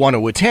do want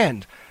to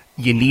attend,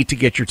 you need to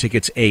get your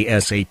tickets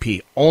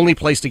ASAP. Only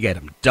place to get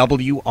them,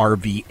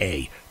 WRVA.com.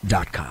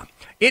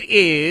 It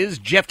is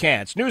Jeff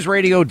Katz, News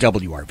Radio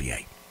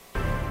WRVA.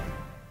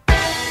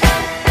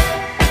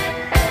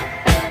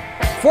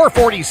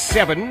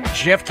 447,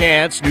 Jeff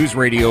Katz, News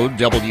Radio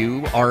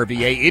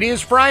WRVA. It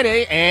is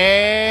Friday,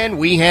 and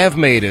we have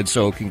made it,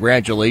 so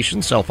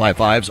congratulations, self-high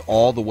fives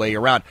all the way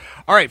around.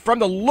 All right, from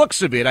the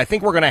looks of it, I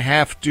think we're going to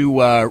have to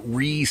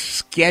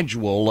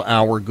reschedule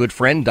our good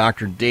friend,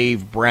 Dr.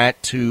 Dave Bratt,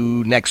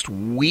 to next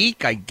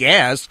week, I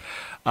guess.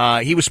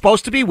 He was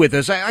supposed to be with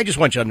us. I just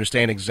want you to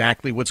understand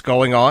exactly what's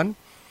going on.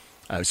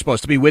 He was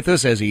supposed to be with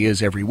us, as he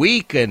is every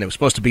week, and it was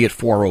supposed to be at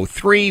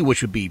 4:03,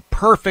 which would be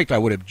perfect. I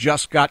would have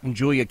just gotten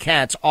Julia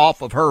Katz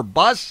off of her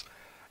bus,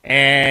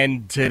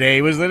 and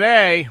today was the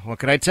day. What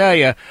can I tell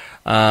you?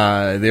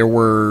 There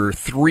were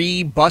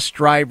 3 bus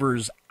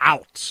drivers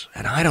out,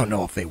 and I don't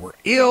know if they were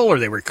ill or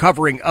they were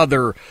covering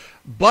other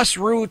bus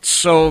routes,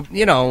 so,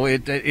 you know,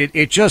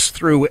 it just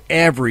threw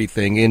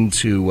everything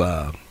into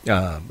a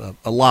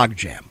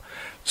logjam.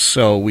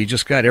 So we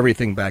just got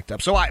everything backed up.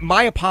 So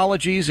my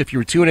apologies if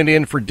you're tuning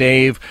in for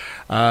Dave.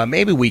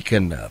 Maybe we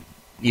can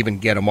even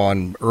get him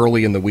on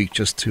early in the week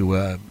just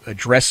to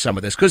address some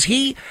of this, because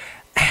he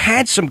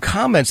had some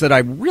comments that I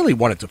really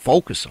wanted to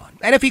focus on.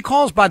 And if he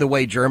calls, by the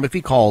way, Jerm, if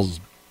he calls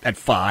at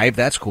 5,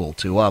 that's cool,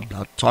 too. I'll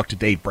talk to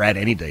Dave Bratt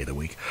any day of the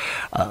week.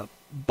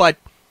 But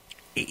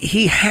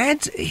he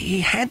had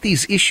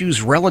these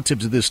issues relative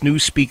to this new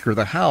Speaker of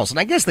the House. And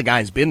I guess the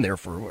guy's been there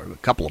for a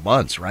couple of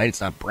months, right?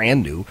 It's not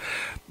brand new.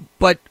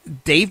 But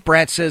Dave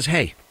Bratt says,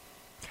 hey,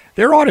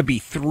 there ought to be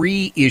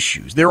 3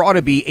 issues. There ought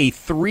to be a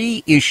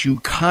 3-issue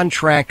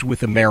contract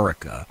with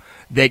America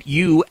that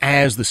you,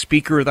 as the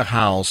Speaker of the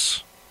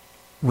House,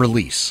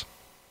 release.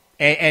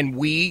 And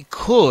we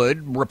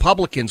could,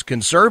 Republicans,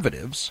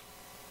 conservatives,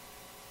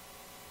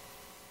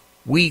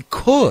 we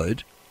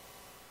could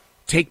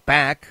take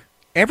back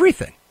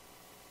everything,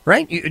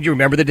 right? You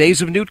remember the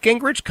days of Newt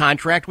Gingrich,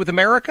 contract with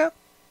America?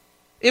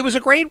 It was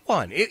a great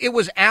one. It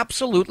was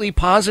absolutely,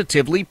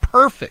 positively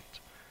perfect.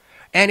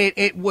 And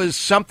it was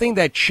something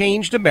that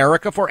changed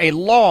America for a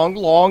long,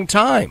 long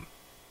time.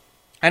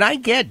 And I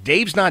get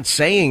Dave's not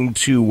saying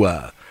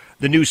to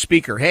the new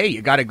speaker, hey,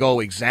 you got to go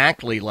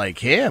exactly like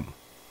him.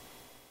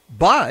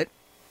 But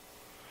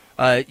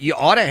you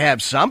ought to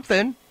have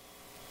something.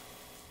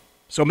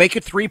 So make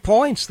it 3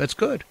 points. That's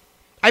good.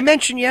 I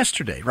mentioned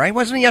yesterday, right?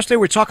 Wasn't it yesterday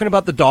we were talking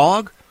about the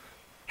dog?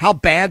 How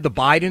bad the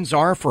Bidens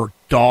are for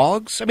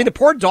dogs? I mean, the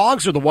poor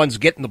dogs are the ones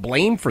getting the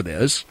blame for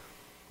this.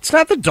 It's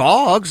not the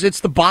dogs.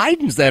 It's the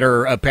Bidens that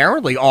are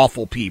apparently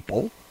awful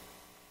people.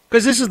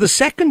 Because this is the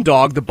second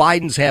dog the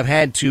Bidens have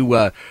had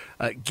to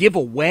give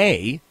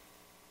away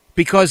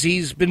because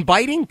he's been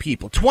biting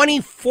people.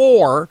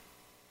 24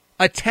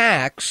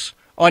 attacks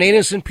on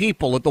innocent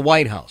people at the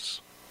White House.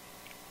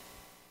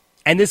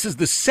 And this is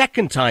the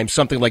second time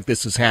something like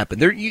this has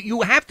happened.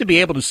 You have to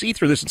be able to see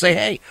through this and say,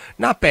 hey,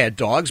 not bad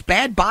dogs,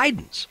 bad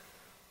Bidens.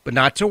 But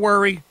not to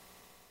worry.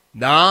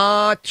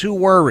 Not to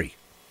worry.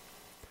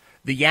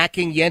 The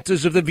yakking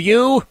yentas of The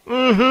View,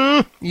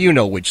 you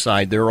know which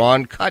side they're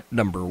on. Cut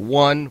number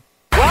 1.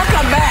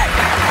 Welcome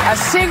back. A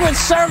Secret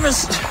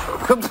Service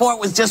report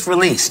was just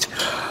released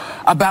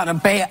about a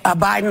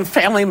Biden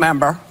family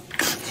member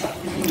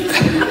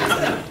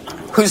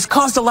who's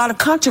caused a lot of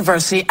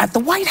controversy at the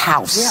White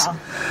House. Yeah.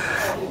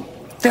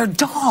 Their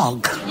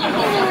dog.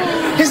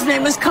 His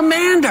name is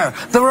Commander.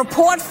 The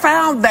report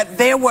found that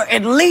there were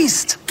at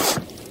least,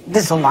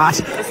 this is a lot.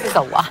 This is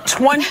a lot.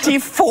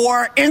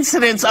 24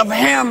 incidents of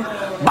him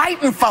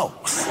biting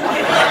folks.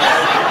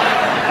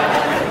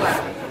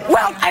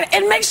 Well,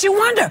 it makes you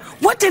wonder,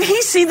 what did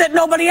he see that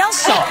nobody else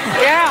saw?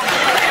 Yeah,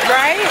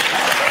 right?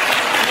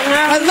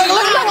 Look.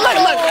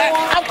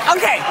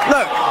 Okay,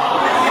 look.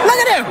 Look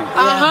at him.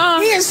 Uh-huh.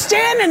 He is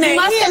standing there. You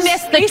must have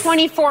missed the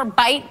 24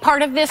 bite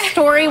part of this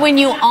story when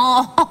you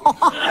all...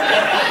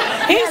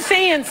 He's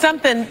saying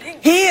something.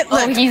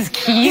 He's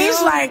cute.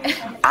 He's like,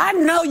 I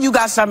know you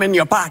got something in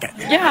your pocket.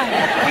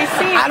 Yeah, we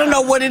see. I don't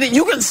know what it is.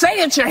 You can say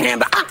it's your hand,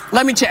 but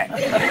let me check.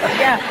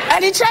 Yeah.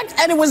 And he checked,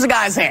 and it was the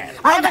guy's hand.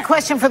 I have a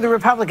question for the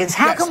Republicans.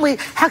 How can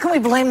we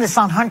blame this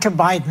on Hunter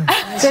Biden?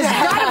 There's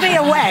got to be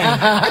a way.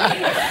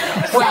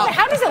 Well,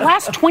 how does it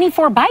last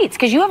 24 bites?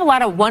 Because you have a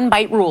lot of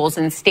one-bite rules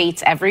in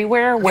states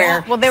everywhere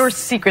where... Well, they were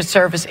Secret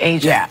Service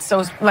agents. Yeah.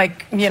 So it's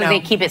like, you know... they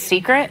keep it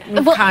secret?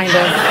 Kind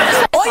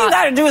of. All you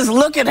got to do is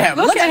look at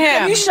him. Look at him.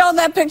 Can you show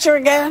that picture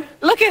again?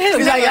 Look at his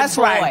He's like, that's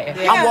right.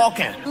 Yeah. I'm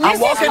walking. I'm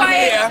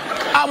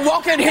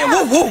walking here.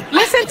 Woo, woo.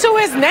 Listen to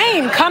his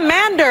name,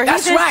 Commander.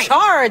 That's He's in right.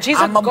 charge.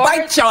 I'm a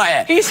bite your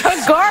ass. He's a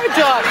guard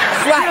dog.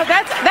 Right. You know,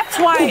 that's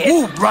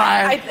why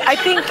Brian. I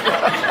think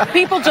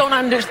people don't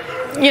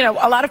understand. You know,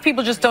 a lot of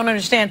people just don't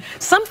understand.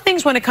 Some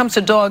things when it comes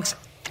to dogs,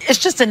 it's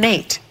just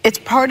innate. It's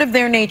part of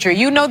their nature.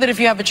 You know that if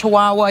you have a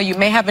Chihuahua, you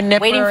may have a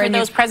nipper. Waiting for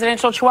those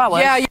presidential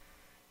Chihuahuas. Yeah.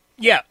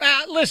 Yeah,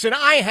 listen,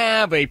 I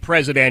have a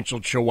presidential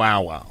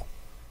Chihuahua.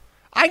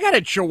 I got a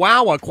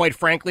Chihuahua, quite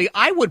frankly,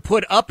 I would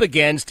put up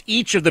against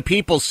each of the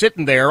people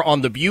sitting there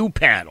on the view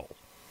panel.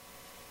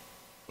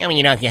 I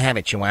mean, if you have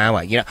a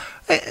Chihuahua,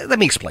 let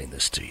me explain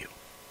this to you.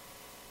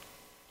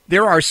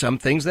 There are some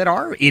things that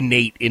are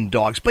innate in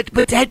dogs, but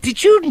Dad,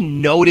 did you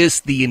notice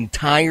the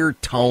entire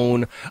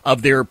tone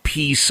of their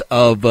piece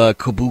of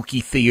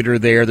kabuki theater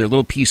there, their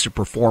little piece of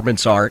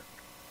performance art?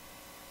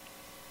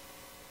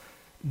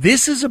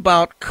 This is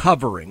about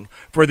covering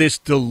for this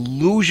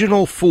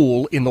delusional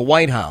fool in the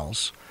White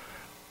House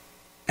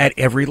at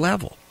every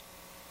level.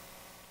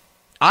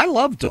 I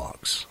love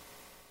dogs.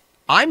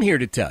 I'm here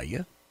to tell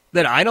you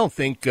that I don't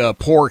think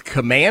poor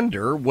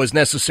Commander was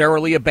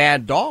necessarily a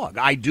bad dog.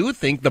 I do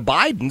think the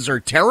Bidens are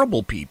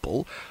terrible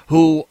people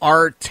who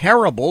are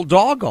terrible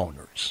dog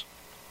owners.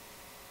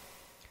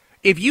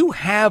 If you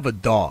have a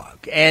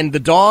dog and the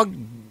dog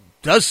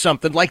does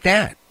something like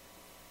that,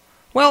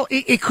 well,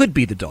 it could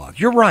be the dog.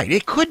 You're right.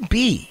 It could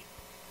be.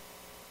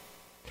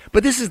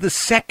 But this is the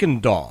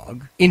second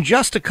dog in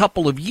just a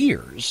couple of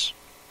years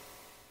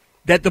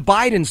that the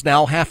Bidens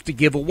now have to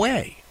give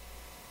away.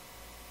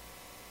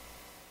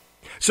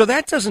 So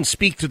that doesn't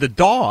speak to the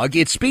dog.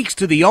 It speaks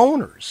to the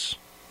owners.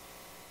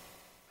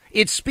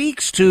 It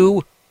speaks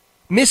to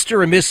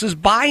Mr. and Mrs.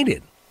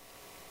 Biden.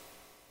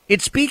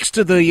 It speaks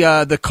to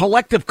the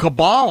collective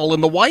cabal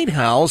in the White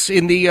House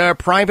in the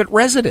private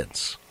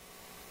residence.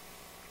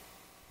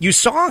 You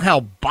saw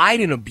how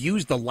Biden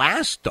abused the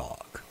last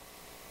dog.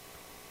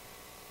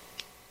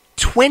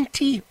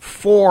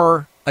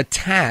 24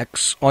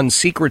 attacks on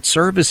Secret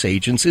Service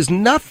agents is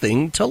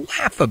nothing to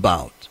laugh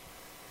about.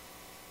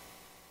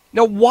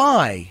 Now,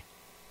 why?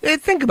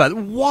 Think about it.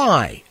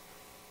 Why?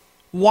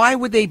 Why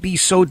would they be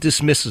so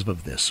dismissive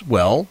of this?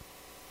 Well,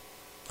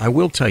 I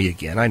will tell you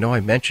again. I know I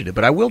mentioned it,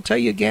 but I will tell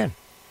you again.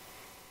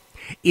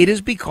 It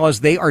is because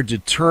they are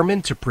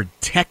determined to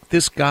protect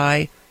this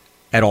guy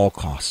at all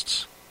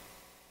costs.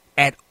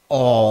 At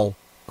all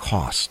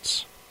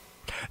costs.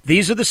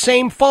 These are the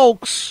same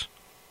folks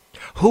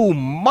who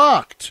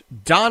mocked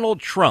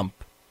Donald Trump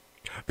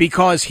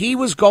because he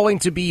was going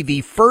to be the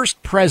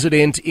first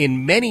president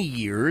in many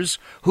years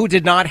who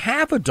did not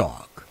have a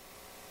dog.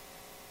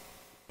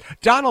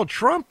 Donald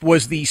Trump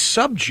was the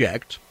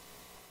subject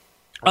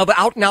of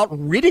out-and-out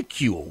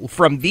ridicule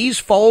from these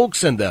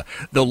folks and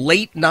the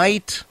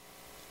late-night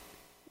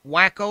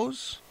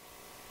wackos,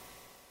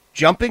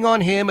 jumping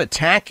on him,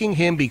 attacking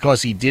him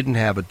because he didn't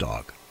have a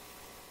dog.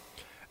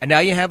 And now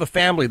you have a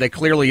family that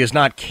clearly is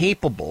not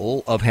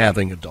capable of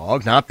having a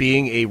dog, not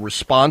being a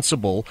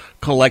responsible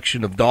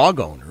collection of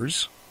dog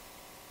owners.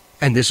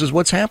 And this is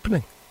what's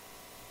happening.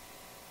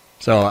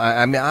 So,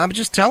 I'm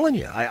just telling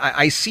you,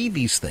 I see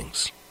these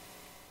things.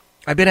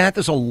 I've been at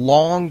this a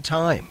long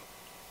time.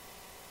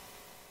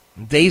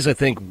 Days, I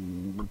think,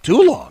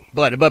 too long,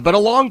 but a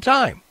long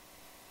time.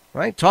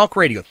 Right? Talk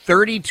radio,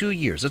 32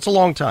 years. That's a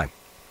long time.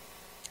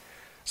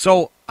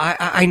 So,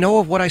 I know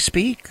of what I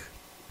speak.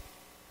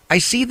 I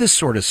see this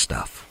sort of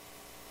stuff.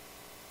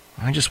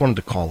 I just wanted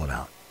to call it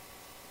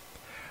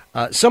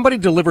out. Somebody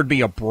delivered me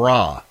a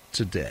bra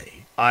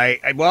today. I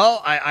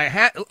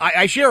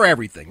share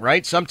everything,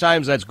 right?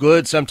 Sometimes that's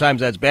good, sometimes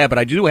that's bad, but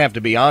I do have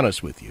to be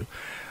honest with you.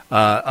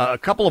 A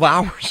couple of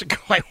hours ago,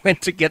 I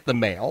went to get the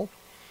mail,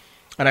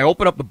 and I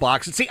opened up the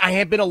box. And see, I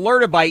had been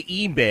alerted by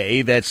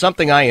eBay that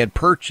something I had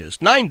purchased,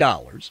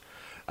 $9,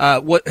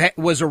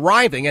 was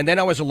arriving, and then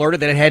I was alerted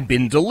that it had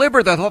been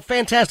delivered. I thought,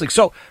 fantastic.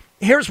 So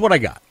here's what I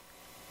got.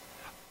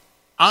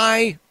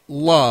 I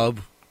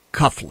love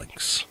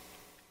cufflinks.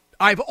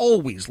 I've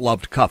always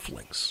loved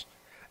cufflinks.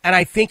 And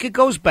I think it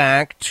goes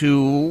back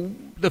to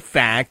the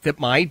fact that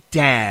my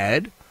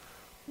dad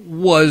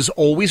was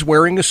always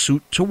wearing a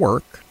suit to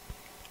work,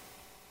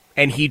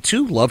 and he,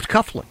 too, loved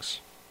cufflinks.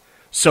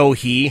 So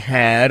he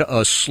had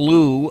a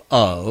slew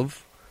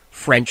of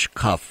French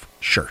cuff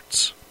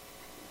shirts.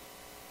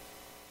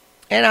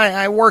 And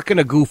I work in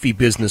a goofy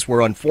business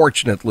where,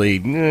 unfortunately,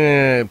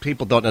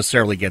 people don't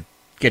necessarily get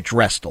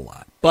dressed a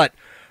lot. But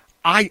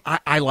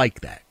I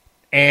like that.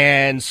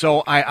 And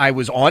so I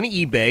was on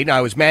eBay, and I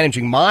was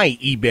managing my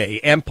eBay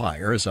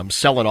empire as I'm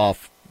selling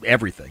off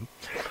everything.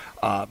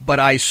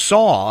 But I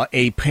saw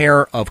a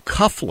pair of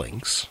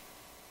cufflinks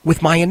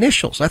with my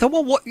initials. I thought,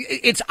 well,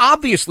 it's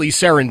obviously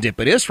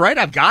serendipitous, right?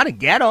 I've got to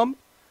get them.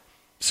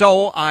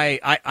 So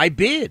I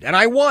bid, and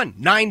I won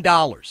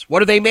 $9.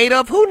 What are they made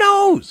of? Who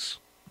knows?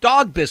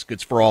 Dog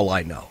biscuits, for all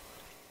I know.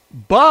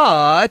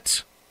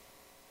 But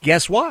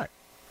guess what?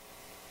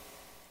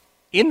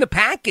 In the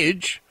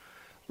package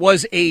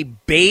was a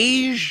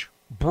beige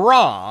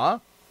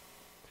bra,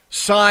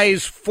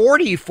 size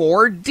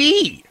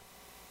 44D.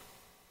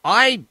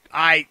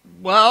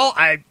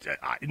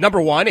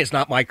 Number one, it's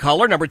not my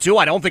color. Number two,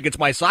 I don't think it's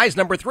my size.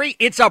 Number three,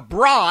 it's a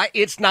bra.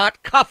 It's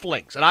not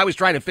cufflinks. And I was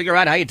trying to figure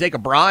out how you take a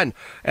bra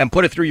and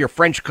put it through your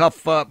French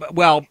cuff.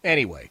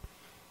 Anyway,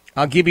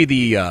 I'll give you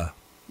the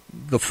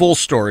full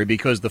story,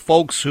 because the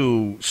folks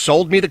who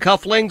sold me the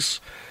cufflinks,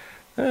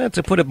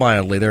 to put it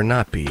mildly, they're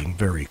not being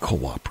very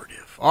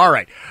cooperative. All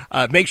right.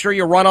 Make sure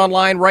you run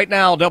online right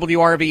now,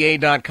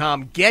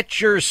 WRVA.com.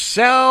 Get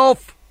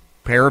yourself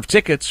a pair of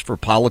tickets for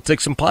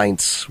Politics and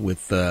Pints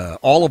with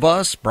all of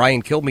us.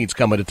 Brian Kilmeade's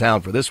coming to town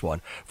for this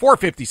one.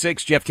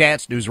 456, Jeff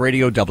Katz, News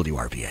Radio,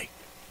 WRVA.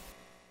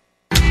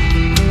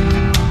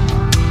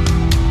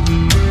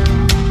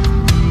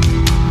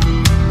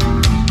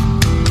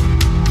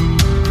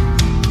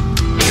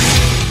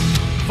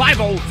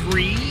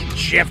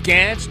 Jeff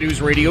Katz,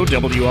 News Radio,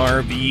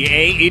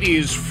 WRVA. It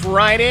is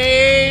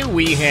Friday.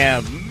 We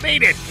have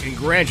made it.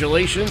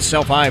 Congratulations.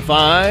 Self-high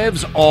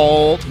fives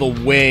all the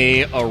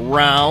way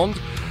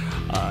around.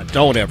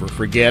 Don't ever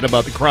forget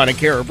about the Chronic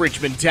Care of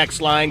Richmond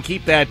text line.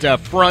 Keep that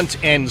front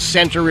and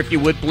center, if you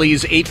would,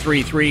 please.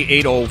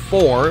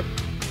 833-804-1140.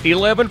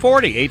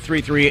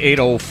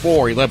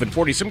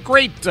 833-804-1140. Some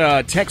great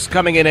texts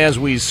coming in as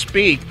we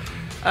speak.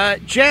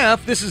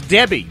 Jeff, this is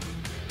Debbie.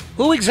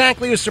 Who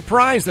exactly is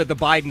surprised that the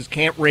Bidens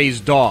can't raise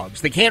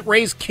dogs? They can't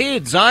raise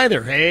kids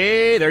either.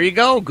 Hey, there you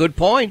go. Good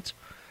point.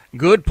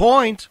 Good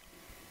point.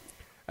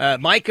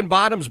 Mike in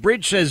Bottoms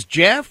Bridge says,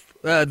 Jeff,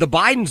 the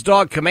Biden's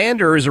dog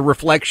Commander is a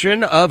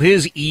reflection of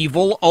his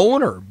evil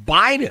owner,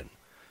 Biden.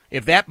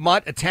 If that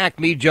mutt attacked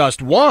me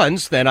just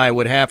once, then I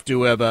would have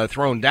to have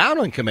thrown down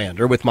on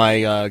Commander with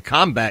my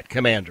combat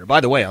commander.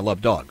 By the way, I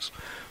love dogs.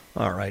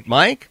 All right,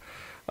 Mike.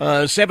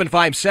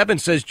 757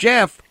 says,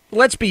 Jeff,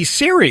 let's be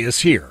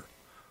serious here.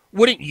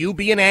 Wouldn't you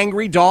be an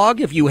angry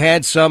dog if you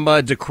had some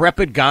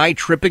decrepit guy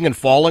tripping and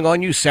falling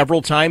on you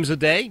several times a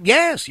day?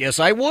 Yes,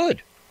 I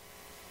would.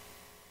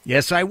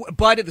 Yes, I would.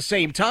 But at the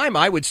same time,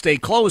 I would stay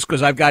close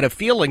because I've got a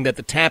feeling that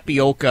the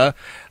tapioca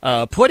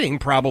pudding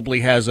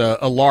probably has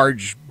a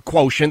large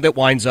quotient that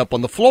winds up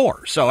on the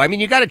floor. So, I mean,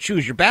 you got to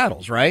choose your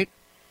battles, right?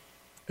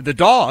 The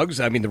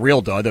dogs, I mean, the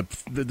real dog,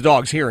 the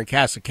dogs here in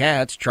Casa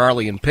Cats,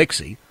 Charlie and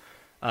Pixie,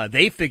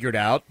 they figured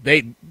out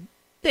They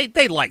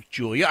like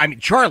Julia. I mean,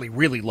 Charlie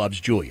really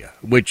loves Julia,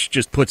 which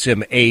just puts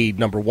him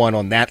number one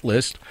on that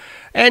list.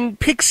 And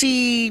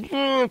Pixie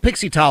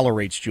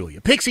tolerates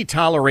Julia. Pixie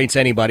tolerates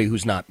anybody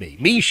who's not me.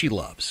 Me, she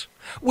loves.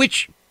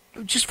 Which,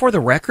 just for the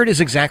record, is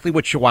exactly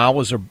what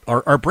Chihuahuas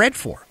are bred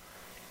for.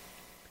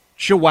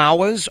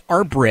 Chihuahuas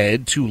are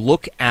bred to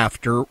look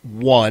after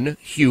one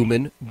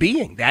human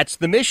being. That's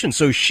the mission.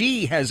 So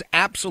she has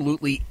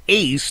absolutely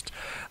aced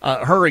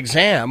her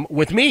exam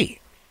with me.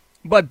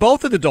 But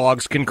both of the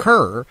dogs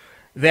concur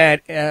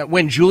that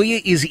when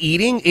Julia is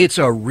eating, it's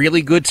a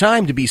really good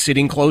time to be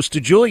sitting close to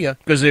Julia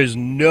because there's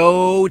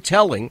no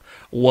telling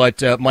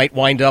what might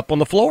wind up on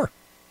the floor.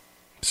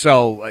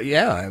 So,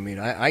 yeah, I mean,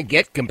 I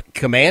get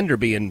Commander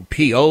being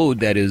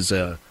PO'd that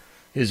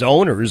his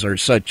owners are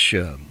such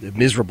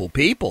miserable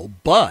people,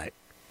 but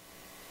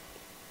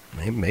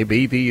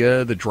maybe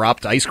the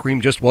dropped ice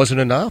cream just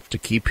wasn't enough to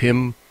keep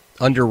him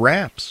under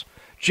wraps.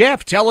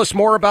 Jeff, tell us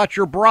more about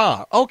your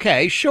bra.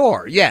 Okay,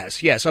 sure.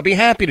 Yes. I'll be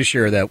happy to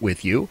share that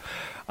with you.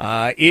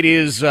 It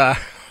is,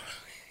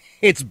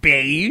 it's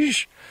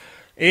beige.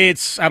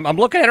 I'm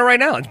looking at it right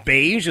now. It's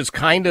beige. It's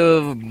kind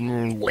of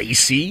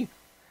lacy.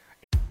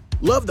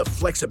 Love the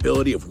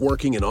flexibility of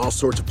working in all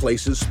sorts of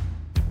places?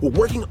 Well,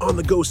 working on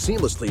the go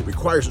seamlessly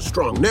requires a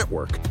strong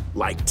network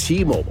like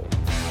T-Mobile.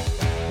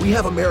 We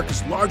have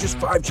America's largest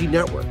 5G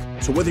network,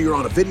 so whether you're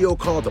on a video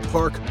call at the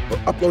park or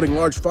uploading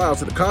large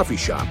files at a coffee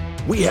shop,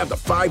 we have the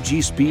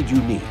 5G speed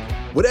you need.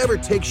 Whatever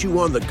takes you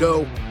on the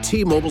go,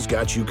 T-Mobile's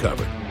got you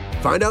covered.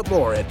 Find out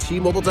more at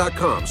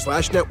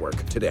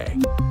T-Mobile.com/network today.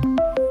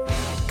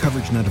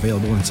 Coverage not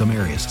available in some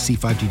areas. See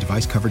 5G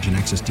device coverage and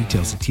access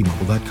details at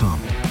T-Mobile.com.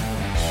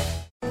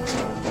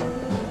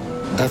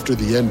 After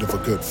the end of a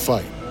good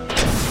fight,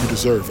 you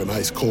deserve an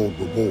ice-cold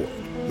reward.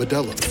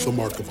 Modelo, the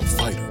mark of a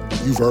fighter.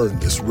 You've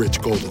earned this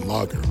rich golden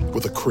lager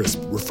with a crisp,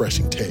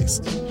 refreshing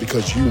taste.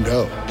 Because you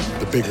know,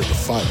 the bigger the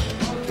fight,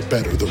 the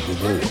better the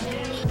reward.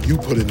 You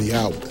put in the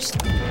hours,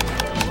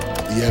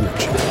 the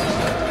energy,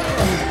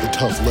 the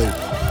tough labor.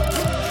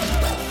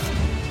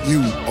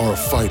 You are a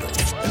fighter,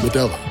 and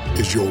Modelo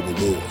is your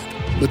reward.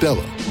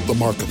 Modelo, the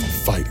mark of a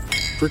fighter.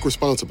 Drink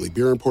responsibly.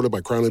 Beer imported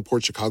by Crown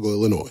Imports, Chicago,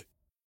 Illinois.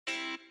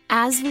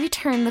 As we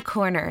turn the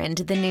corner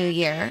into the new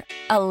year,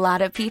 a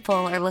lot of people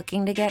are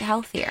looking to get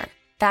healthier.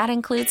 That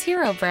includes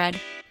Hero Bread,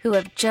 who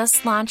have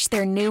just launched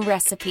their new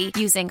recipe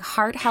using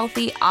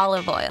heart-healthy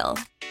olive oil.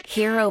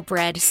 Hero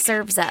Bread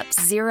serves up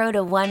 0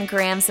 to 1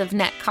 grams of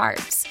net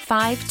carbs,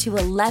 5 to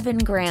 11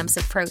 grams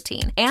of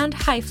protein, and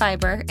high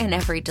fiber in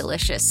every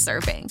delicious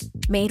serving.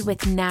 Made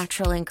with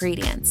natural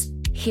ingredients,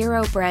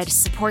 Hero Bread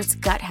supports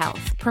gut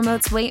health,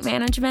 promotes weight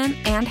management,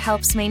 and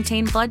helps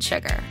maintain blood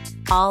sugar.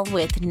 All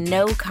with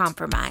no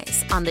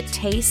compromise on the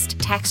taste,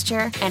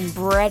 texture, and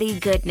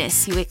bready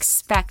goodness you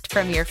expect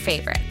from your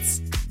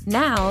favorites.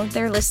 Now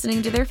they're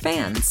listening to their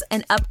fans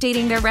and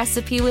updating their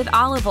recipe with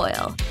olive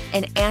oil,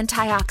 an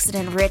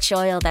antioxidant-rich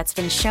oil that's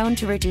been shown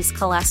to reduce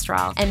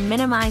cholesterol and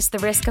minimize the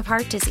risk of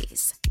heart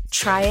disease.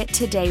 Try it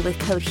today with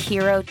code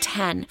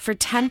HERO10 for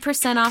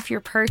 10% off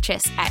your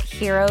purchase at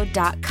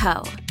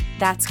hero.co.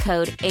 That's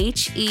code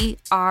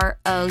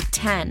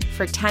HERO10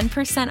 for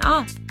 10%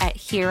 off at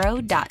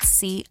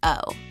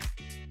hero.co.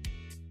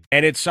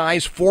 And it's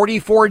size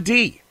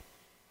 44D.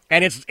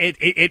 And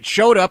it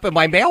showed up in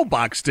my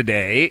mailbox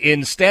today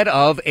instead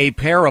of a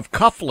pair of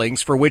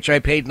cufflinks for which I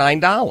paid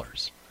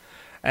 $9.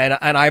 And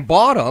I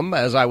bought them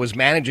as I was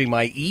managing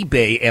my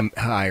eBay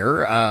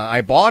empire.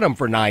 I bought them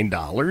for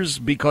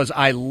 $9 because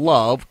I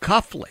love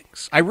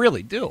cufflinks. I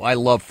really do. I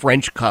love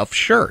French cuff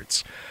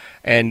shirts.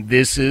 And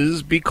this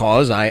is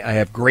because I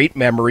have great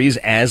memories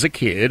as a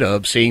kid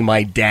of seeing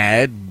my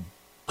dad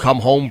come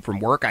home from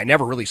work. I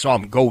never really saw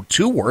him go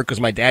to work because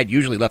my dad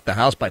usually left the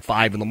house by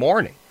 5 in the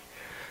morning.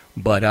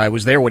 But I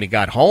was there when he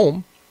got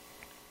home.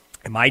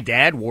 And my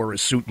dad wore a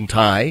suit and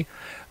tie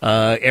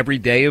every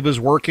day of his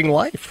working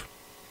life.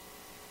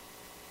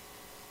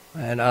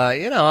 And,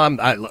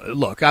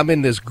 look, I'm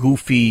in this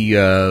goofy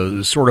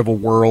sort of a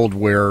world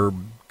where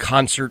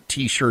concert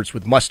T-shirts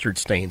with mustard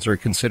stains are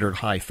considered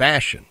high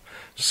fashion.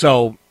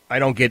 So I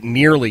don't get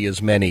nearly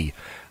as many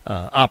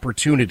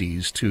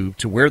opportunities to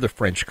wear the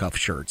French cuff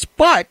shirts.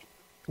 But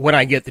when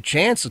I get the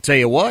chance, I'll tell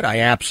you what, I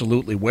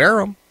absolutely wear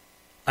them.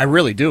 I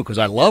really do because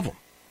I love them.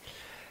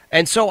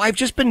 And so I've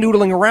just been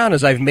noodling around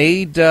as I've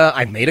made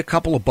a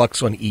couple of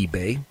bucks on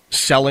eBay,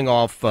 selling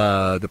off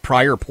the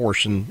prior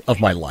portion of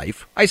my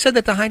life. I said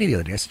that to Heidi the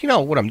other day. I said, you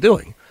know what I'm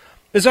doing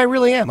is I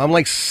really am. I'm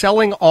like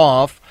selling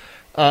off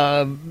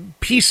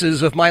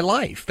pieces of my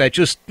life that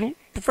just,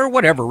 for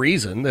whatever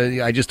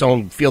reason, I just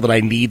don't feel that I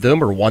need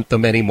them or want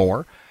them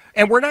anymore.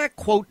 And we're not,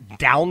 quote,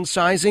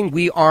 downsizing.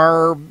 We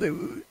are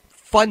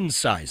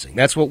fun-sizing.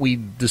 That's what we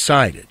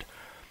decided.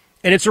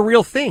 And it's a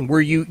real thing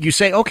where you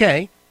say,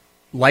 okay,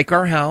 like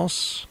our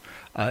house,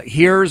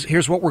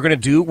 here's what we're going to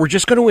do. We're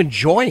just going to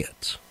enjoy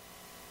it.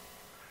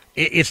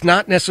 It's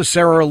not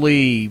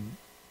necessarily,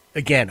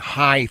 again,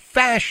 high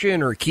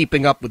fashion or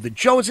keeping up with the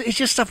Joneses. It's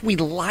just stuff we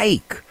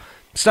like,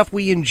 stuff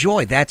we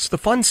enjoy. That's the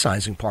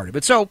fun-sizing part of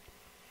it. So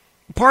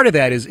part of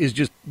that is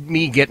just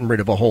me getting rid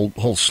of a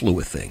whole slew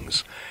of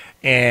things.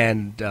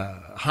 And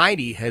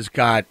Heidi has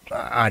got,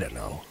 I don't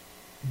know,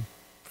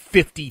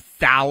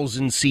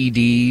 50,000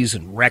 CDs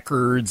and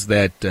records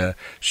that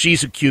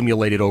she's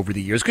accumulated over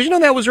the years because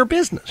that was her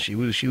business. She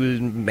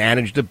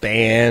managed a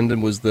band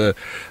and was the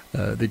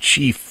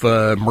chief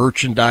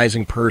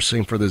merchandising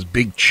person for this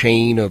big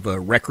chain of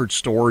record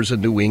stores in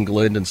New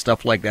England and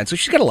stuff like that. So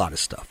she's got a lot of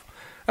stuff.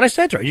 And I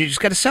said to her, "You just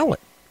got to sell it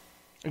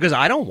because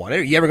I don't want it.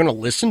 Are you ever going to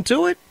listen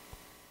to it?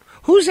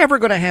 Who's ever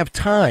going to have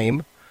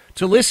time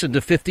to listen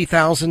to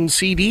 50,000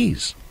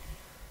 CDs?"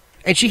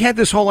 And she had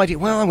this whole idea,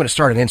 well, I'm going to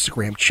start an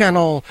Instagram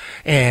channel,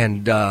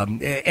 and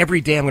every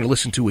day I'm going to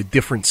listen to a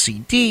different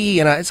CD.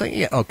 And it's like,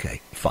 yeah,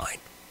 okay, fine.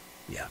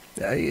 Yeah.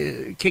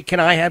 Can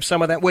I have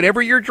some of that?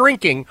 Whatever you're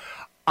drinking,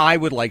 I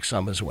would like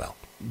some as well,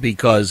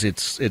 because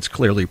it's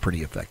clearly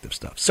pretty effective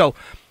stuff. So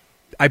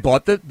I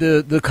bought the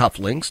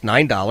cufflinks,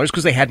 $9,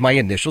 because they had my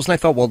initials, and I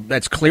thought, well,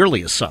 that's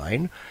clearly a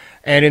sign.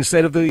 And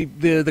instead of the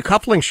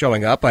cufflinks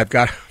showing up, I've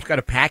got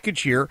a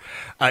package here.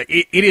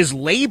 It is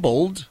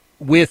labeled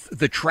with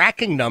the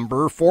tracking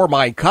number for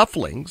my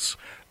cufflinks,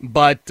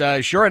 but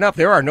sure enough,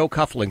 there are no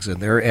cufflinks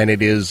in there, and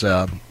it's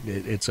a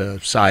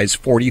size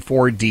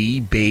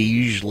 44D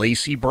beige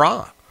lacy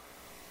bra.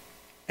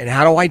 And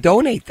how do I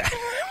donate that?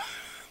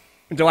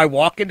 Do I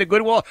walk into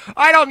Goodwill?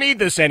 I don't need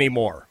this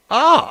anymore.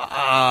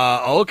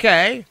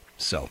 Okay.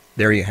 So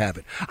there you have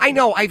it. I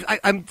know.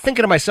 I'm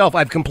thinking to myself,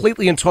 I've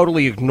completely and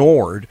totally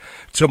ignored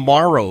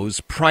tomorrow's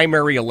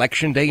primary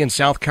election day in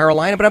South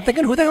Carolina, but I'm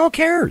thinking, who the hell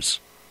cares?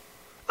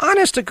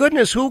 Honest to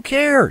goodness, who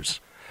cares?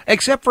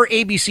 Except for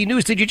ABC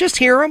News. Did you just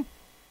hear him?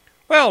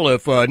 Well,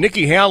 if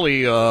Nikki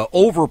Haley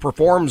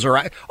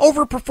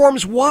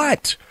overperforms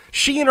what?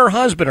 She and her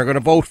husband are going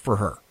to vote for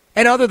her.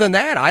 And other than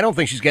that, I don't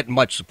think she's getting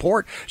much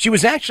support. She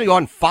was actually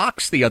on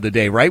Fox the other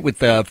day, right, with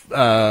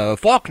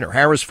Faulkner,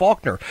 Harris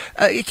Faulkner.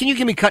 Can you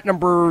give me cut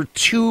number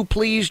 2,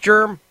 please,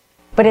 Germ?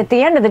 But at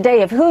the end of the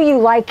day, if who you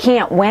like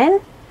can't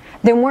win,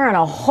 then we're in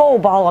a whole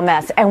ball of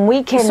mess, and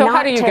we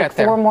cannot take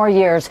 4 more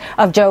years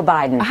of Joe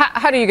Biden.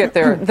 How do you get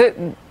there?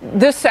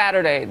 This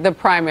Saturday, the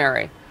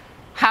primary.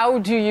 How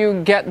do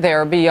you get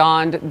there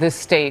beyond this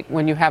state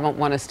when you haven't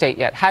won a state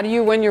yet? How do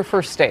you win your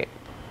first state?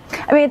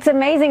 I mean, it's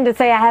amazing to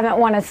say I haven't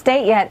won a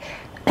state yet.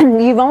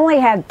 You've only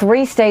had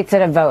 3 states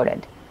that have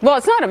voted. Well,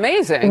 it's not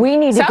amazing. We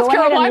need to go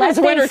ahead and let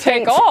South Carolina's winner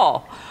take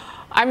all.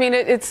 I mean,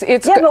 it's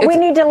but we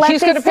need to let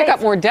she's going to pick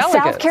up more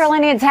delegates. South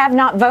Carolinians have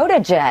not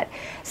voted yet.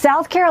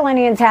 South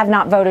Carolinians have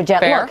not voted yet.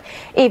 Fair.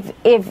 Look,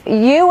 if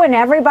you and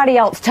everybody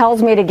else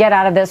tells me to get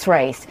out of this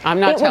race, I'm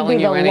not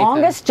telling you it would be the anything.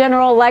 longest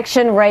general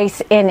election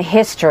race in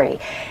history.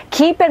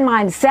 Keep in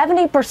mind,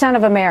 70%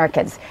 of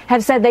Americans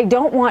have said they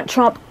don't want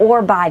Trump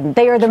or Biden.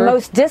 They are the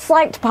most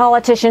disliked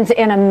politicians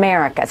in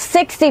America.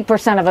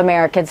 60% of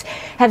Americans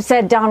have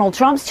said Donald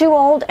Trump's too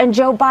old and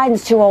Joe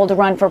Biden's too old to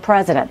run for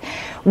president.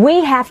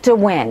 We have to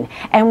win,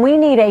 and we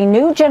need a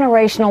new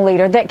generational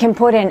leader that can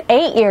put in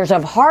 8 years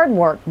of hard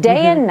work,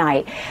 day and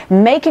night,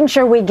 making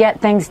sure we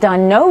get things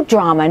done. No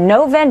drama,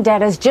 no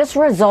vendettas, just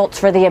results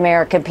for the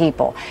American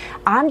people.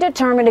 I'm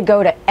determined to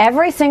go to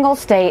every single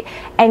state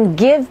and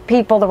give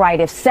people the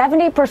right. If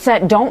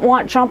 70% don't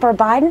want Trump or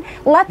Biden,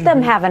 let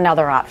them have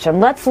another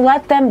option. Let's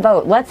let them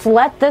vote. Let's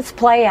let this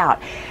play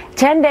out.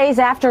 10 days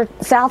after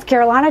South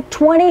Carolina,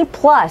 20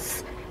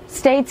 plus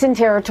states and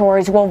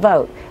territories will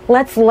vote.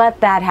 Let's let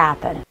that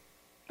happen.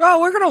 Oh,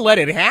 we're going to let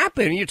it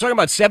happen. You're talking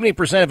about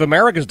 70% of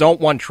Americans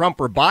don't want Trump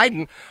or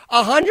Biden.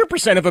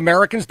 100% of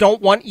Americans don't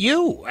want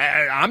you.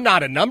 I'm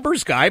not a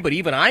numbers guy, but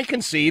even I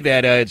can see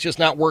that it's just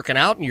not working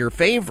out in your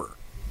favor.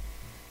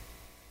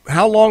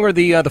 How long are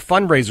the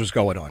fundraisers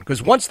going on?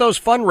 Because once those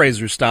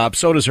fundraisers stop,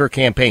 so does her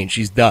campaign.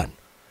 She's done.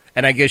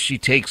 And I guess she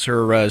takes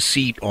her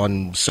seat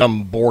on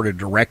some board of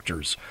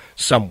directors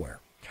somewhere.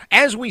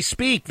 As we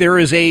speak, there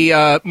is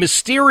a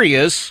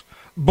mysterious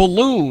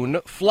balloon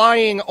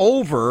flying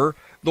over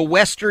the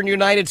western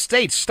United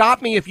States. Stop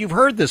me if you've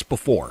heard this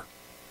before.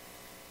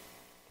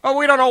 Oh,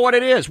 we don't know what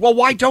it is. Well,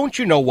 why don't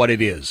you know what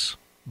it is,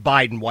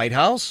 Biden White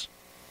House?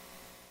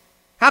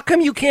 How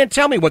come you can't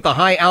tell me what the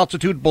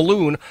high-altitude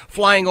balloon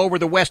flying over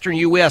the western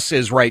U.S.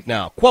 is right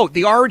now? Quote,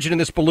 the origin of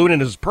this balloon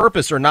and its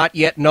purpose are not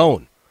yet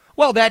known.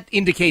 Well, that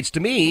indicates to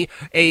me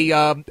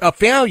a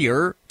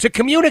failure to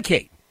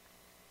communicate.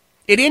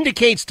 It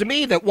indicates to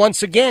me that,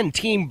 once again,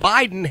 Team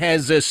Biden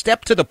has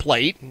stepped to the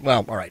plate.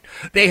 Well, all right.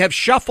 They have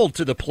shuffled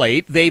to the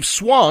plate, they've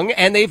swung,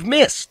 and they've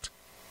missed.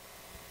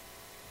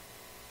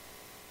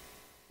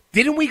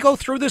 Didn't we go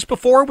through this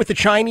before with the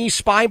Chinese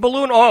spy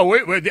balloon? Oh,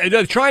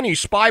 the Chinese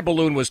spy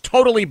balloon was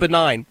totally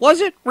benign. Was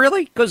it?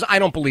 Really? Because I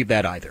don't believe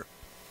that either.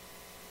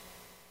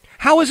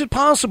 How is it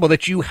possible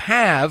that you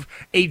have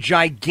a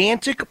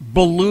gigantic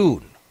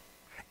balloon,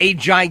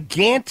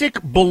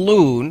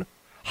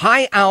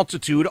 high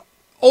altitude,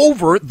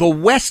 over the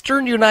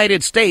western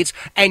United States,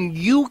 and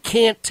you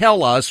can't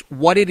tell us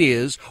what it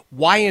is,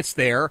 why it's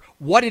there,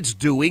 what it's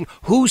doing,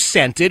 who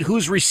sent it,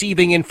 who's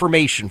receiving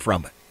information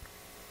from it?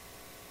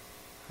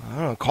 I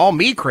don't know, call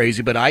me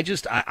crazy, but I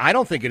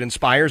don't think it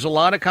inspires a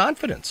lot of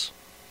confidence.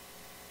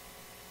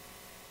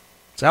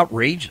 It's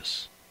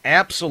outrageous.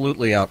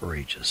 Absolutely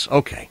outrageous.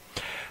 Okay.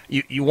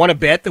 You want to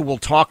bet that we'll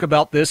talk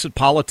about this at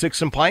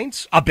Politics and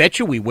Pints? I'll bet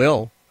you we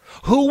will.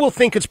 Who will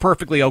think it's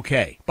perfectly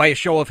okay? By a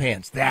show of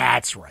hands.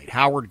 That's right.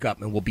 Howard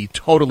Gutman will be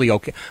totally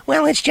okay.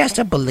 Well, it's just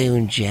a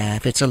balloon,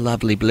 Jeff. It's a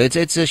lovely blue.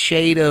 It's a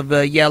shade of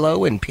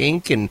yellow and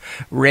pink and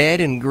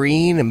red and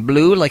green and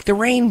blue, like the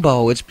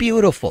rainbow. It's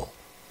beautiful.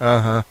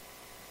 Uh-huh.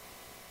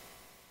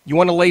 You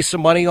want to lay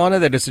some money on it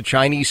that it's a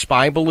Chinese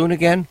spy balloon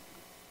again?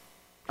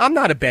 I'm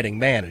not a betting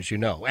man, as you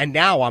know. And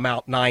now I'm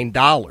out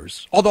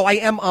 $9. Although I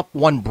am up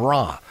one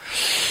bra.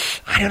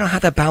 I don't know how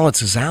that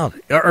balances out.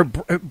 Are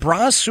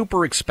bras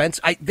super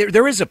expensive?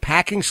 There is a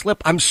packing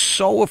slip. I'm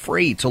so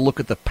afraid to look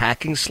at the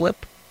packing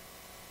slip,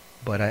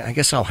 but I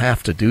guess I'll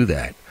have to do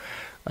that.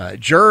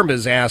 Germ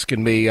is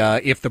asking me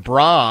if the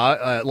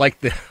bra, like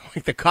the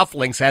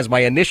cufflinks, has my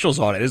initials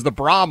on it. Is the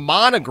bra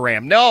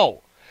monogram?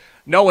 No,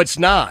 it's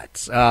not.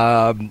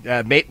 Still,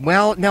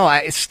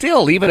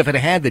 even if it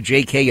had the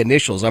JK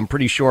initials, I'm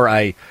pretty sure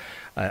I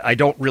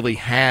don't really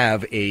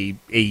have a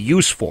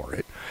use for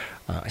it.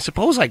 I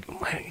suppose,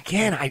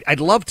 I'd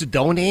love to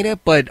donate it,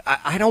 but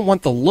I don't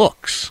want the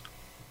looks.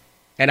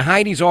 And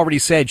Heidi's already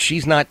said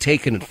she's not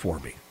taking it for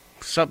me.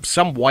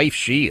 Some wife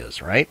she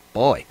is, right?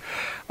 Boy.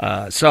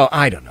 So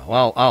I don't know.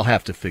 I'll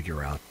have to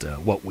figure out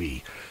what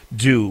we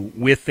do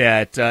with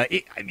that.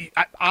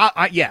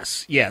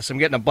 Yes. I'm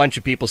getting a bunch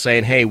of people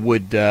saying, hey,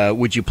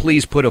 would you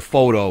please put a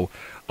photo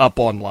up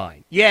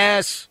online?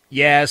 Yes,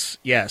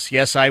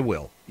 I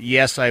will.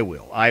 Yes, I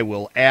will. I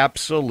will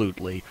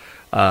absolutely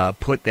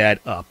put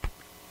that up.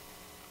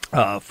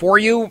 For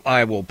you,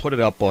 I will put it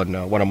up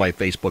on one of my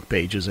Facebook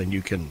pages, and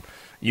you can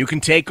You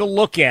can take a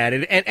look at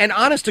it. And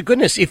honest to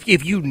goodness, if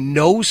you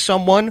know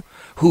someone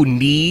who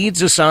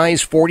needs a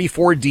size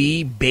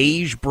 44D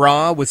beige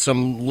bra with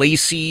some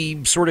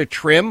lacy sort of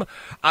trim,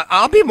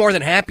 I'll be more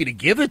than happy to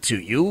give it to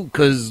you,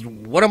 because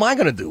what am I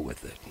going to do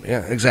with it?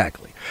 Yeah,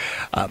 exactly.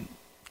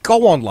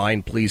 Go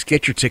online, please.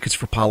 Get your tickets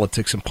for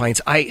Politics and Pints.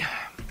 I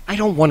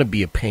don't want to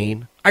be a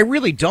pain. I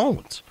really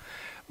don't.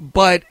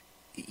 But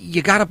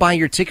you got to buy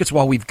your tickets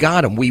while we've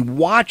got them. We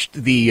watched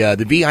the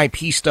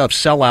VIP stuff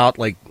sell out,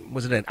 like, I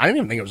didn't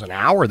even think it was an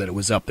hour that it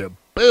was up there.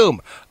 Boom,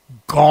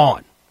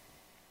 gone.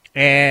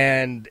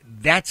 And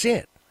that's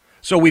it.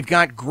 So we've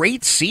got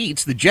great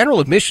seats. The general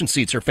admission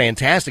seats are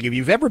fantastic. If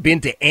you've ever been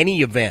to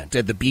any event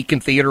at the Beacon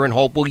Theater in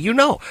Hopewell, you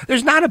know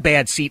there's not a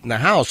bad seat in the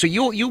house. So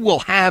you will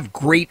have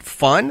great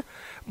fun,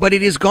 but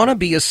it is going to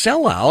be a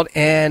sellout,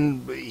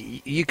 and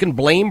you can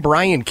blame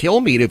Brian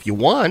Kilmeade if you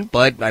want,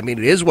 but, I mean,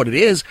 it is what it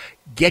is.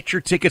 Get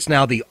your tickets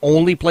now. The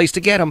only place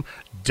to get them,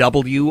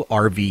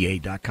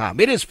 WRVA.com.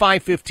 It is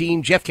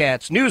 5:15. Jeff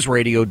Katz, News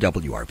Radio,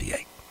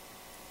 WRVA.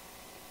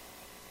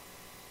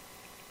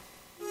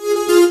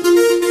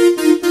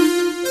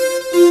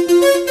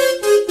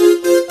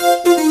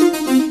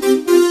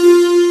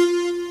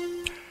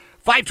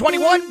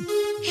 $5:21.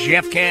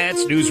 Jeff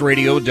Katz, News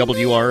Radio,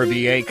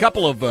 WRVA.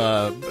 Couple of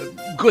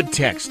good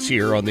texts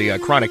here on the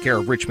Chronic Care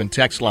of Richmond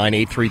text line,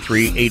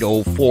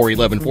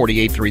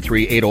 833-804-1140,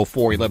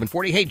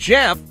 833-804-1140. Hey,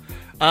 Jeff,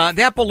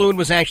 that balloon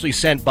was actually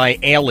sent by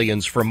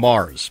aliens from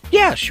Mars.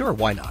 Yeah, sure,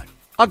 why not?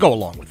 I'll go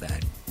along with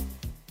that.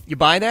 You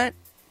buy that?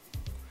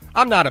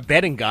 I'm not a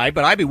betting guy,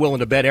 but I'd be willing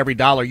to bet every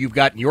dollar you've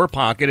got in your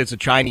pocket it's a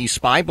Chinese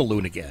spy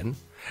balloon again.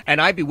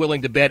 And I'd be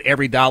willing to bet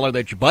every dollar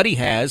that your buddy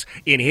has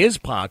in his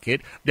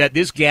pocket that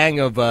this gang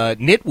of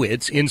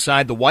nitwits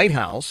inside the White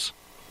House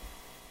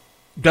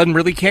doesn't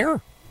really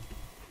care.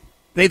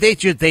 They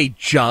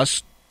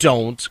just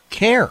don't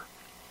care.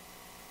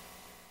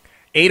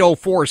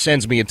 804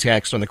 sends me a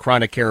text on the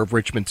Chronic Care of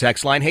Richmond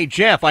text line. Hey,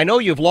 Jeff, I know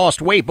you've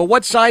lost weight, but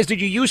what size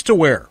did you used to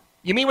wear?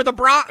 You mean with a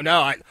bra?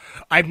 No,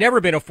 I've never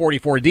been a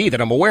 44D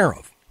that I'm aware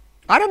of.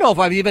 I don't know if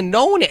I've even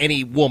known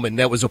any woman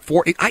that was a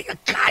 40.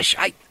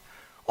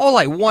 All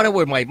I wanted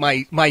were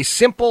my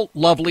simple,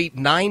 lovely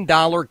 $9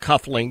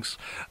 cufflinks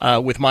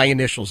with my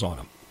initials on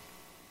them.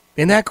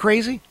 Isn't that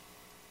crazy?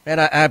 And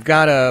I've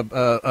got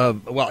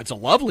well, it's a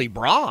lovely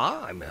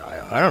bra. I mean,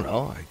 I don't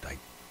know.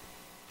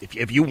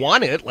 If you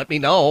want it, let me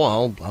know.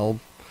 I'll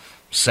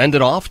send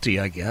it off to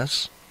you, I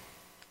guess.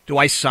 Do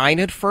I sign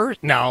it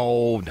first?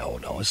 No.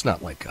 It's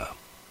not like a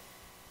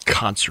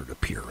concert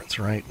appearance,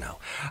 right? No.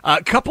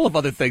 A couple of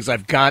other things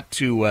I've got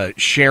to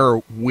share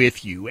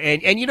with you.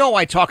 And you know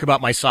I talk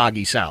about my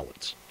soggy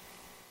salads.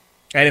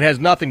 And it has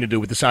nothing to do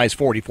with the size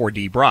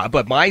 44D bra.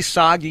 But my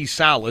soggy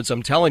salads,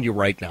 I'm telling you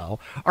right now,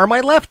 are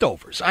my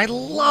leftovers. I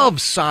love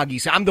soggy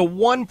salads. I'm the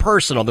one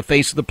person on the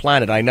face of the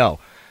planet I know.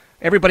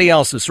 Everybody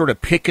else is sort of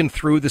picking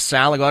through the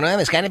salad going,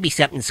 there's got to be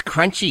something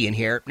crunchy in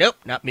here. Nope,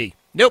 not me.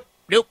 Nope.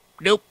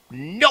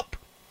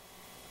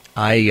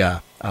 I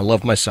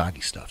love my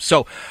soggy stuff.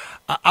 So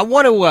I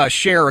want to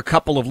share a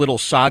couple of little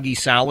soggy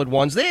salad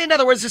ones. In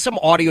other words, there's some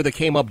audio that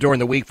came up during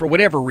the week. For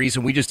whatever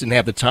reason, we just didn't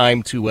have the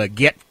time to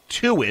get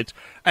to it.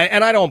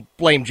 And I don't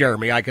blame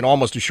Jeremy. I can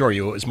almost assure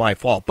you it was my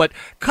fault. But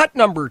cut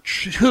number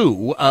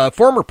 2,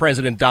 former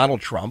President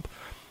Donald Trump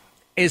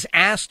is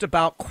asked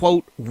about,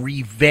 quote,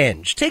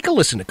 revenge. Take a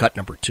listen to cut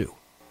number 2.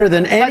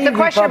 Than any the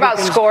question about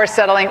score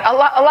settling, a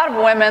lot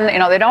of women,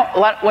 a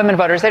lot of women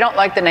voters, they don't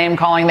like the name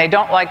calling, they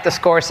don't like the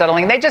score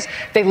settling,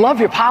 they love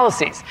your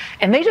policies,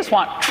 and they just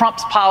want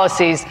Trump's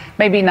policies,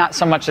 maybe not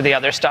so much of the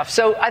other stuff.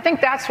 So I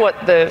think that's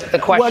what the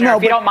question,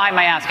 if you don't mind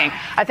my asking,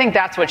 I think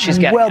that's what she's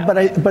getting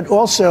at. But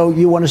also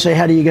you want to say,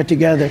 how do you get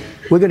together?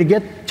 We're going to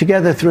get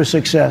together through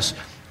success.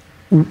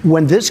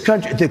 When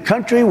the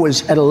country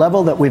was at a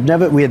level that we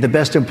had the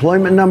best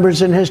employment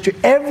numbers in history,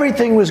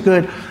 everything was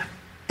good.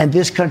 And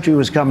this country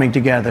was coming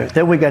together.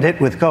 Then we got hit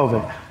with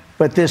COVID,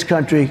 but this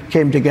country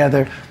came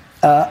together.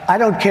 I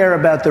don't care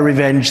about the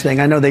revenge thing.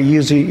 I know they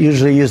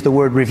usually use the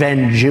word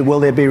revenge. Will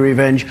there be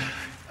revenge?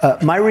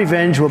 My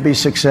revenge will be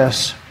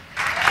success.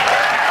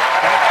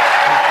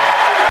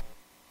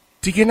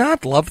 Do you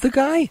not love the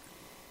guy?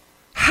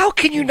 How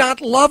can you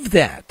not love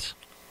that?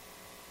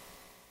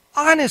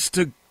 Honest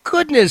to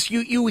goodness,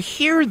 you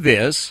hear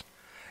this,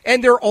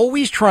 and they're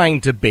always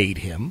trying to bait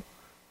him.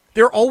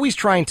 They're always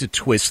trying to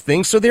twist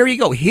things. So there you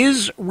go.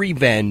 His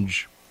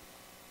revenge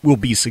will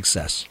be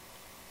success.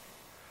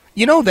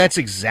 You know, that's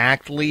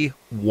exactly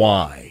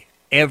why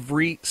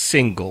every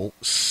single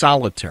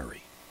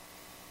solitary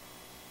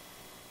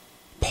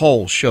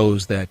poll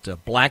shows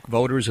that black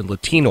voters and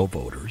Latino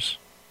voters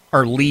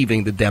are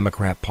leaving the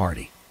Democrat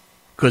Party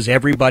because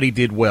everybody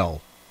did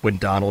well when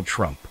Donald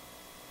Trump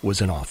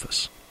was in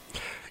office.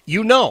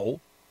 You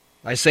know,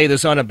 I say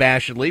this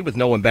unabashedly with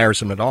no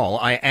embarrassment at all.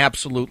 I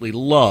absolutely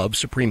love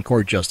Supreme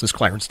Court Justice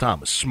Clarence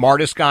Thomas.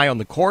 Smartest guy on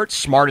the court,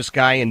 smartest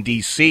guy in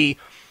D.C.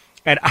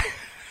 And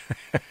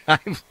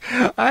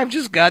I've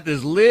just got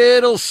this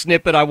little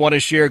snippet I want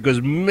to share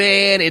because,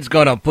 man, it's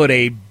going to put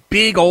a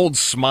big old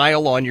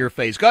smile on your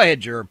face. Go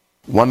ahead, Jer.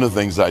 One of the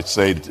things I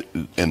say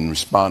in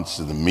response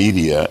to the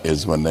media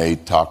is when they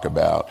talk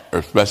about, or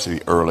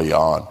especially early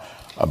on,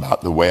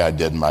 about the way I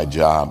did my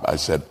job, I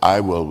said, I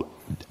will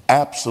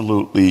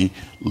absolutely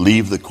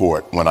leave the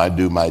court when I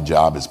do my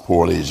job as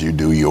poorly as you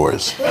do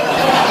yours.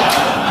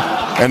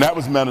 And that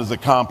was meant as a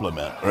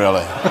compliment,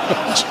 really.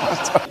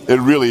 It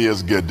really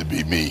is good to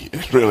be me.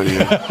 It really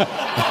is.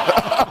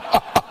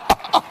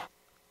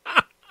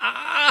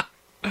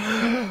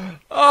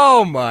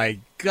 Oh, my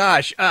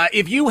gosh.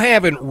 If you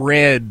haven't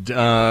read,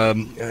 I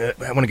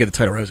want to get the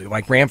title right,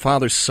 My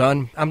Grandfather's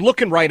Son. I'm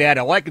looking right at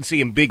it. All I can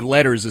see in big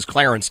letters is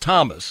Clarence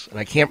Thomas. And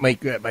I can't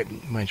make, I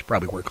should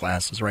probably wear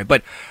glasses, right?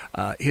 But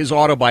his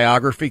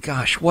autobiography,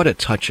 gosh, what a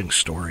touching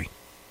story.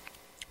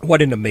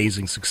 What an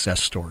amazing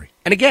success story.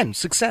 And again,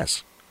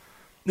 success.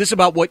 This is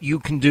about what you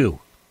can do.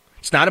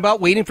 It's not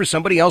about waiting for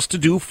somebody else to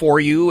do for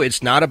you.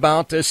 It's not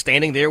about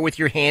standing there with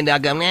your hand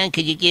out going, man,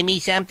 could you give me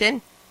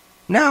something?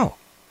 No.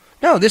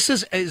 No, this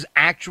is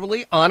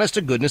actually honest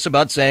to goodness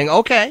about saying,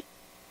 okay,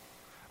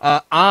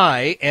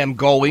 I am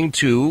going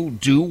to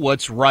do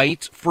what's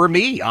right for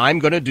me. I'm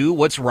going to do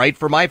what's right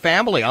for my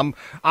family. I'm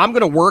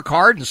going to work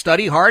hard and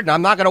study hard, and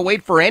I'm not going to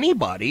wait for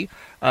anybody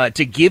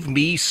to give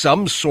me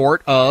some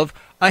sort of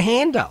a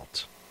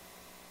handout.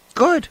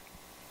 Good.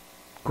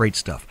 Great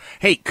stuff.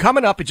 Hey,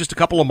 coming up in just a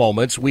couple of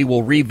moments, we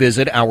will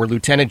revisit our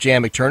Lieutenant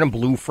Jan McTernan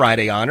Blue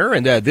Friday Honor.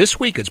 And this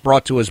week it's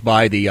brought to us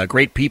by the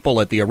great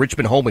people at the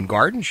Richmond Home and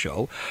Garden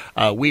Show.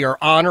 We are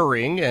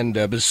honoring and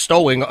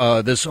bestowing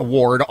this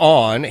award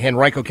on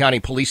Henrico County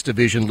Police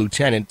Division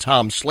Lieutenant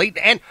Tom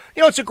Slayton. And,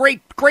 you know, it's a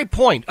great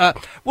point.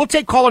 We'll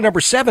take caller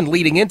number 7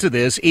 leading into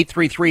this,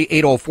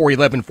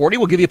 833-804-1140.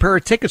 We'll give you a pair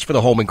of tickets for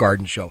the Home and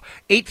Garden Show.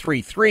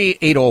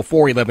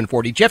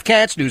 833-804-1140. Jeff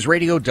Katz, News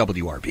Radio,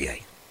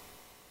 WRVA.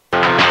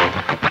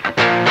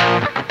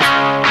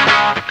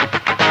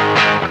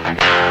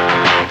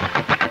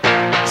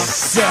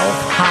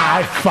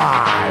 Self-high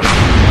five.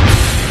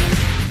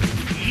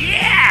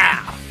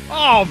 Yeah!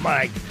 Oh,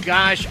 my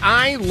gosh.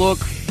 I look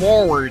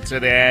forward to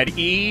that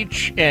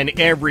each and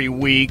every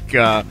week.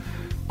 Of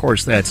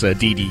course, that's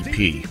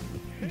DDP,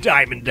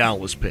 Diamond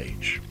Dallas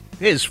Page.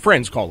 His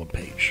friends call him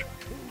Page.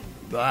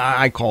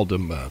 I called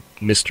him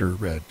Mr.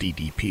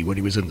 DDP when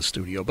he was in the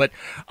studio, but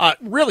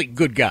really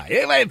good guy.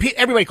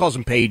 Everybody calls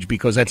him Page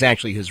because that's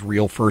actually his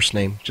real first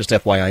name. Just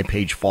FYI,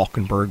 Page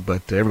Falkenberg,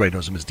 but everybody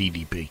knows him as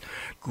DDP.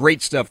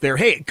 Great stuff there.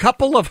 Hey, a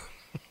couple of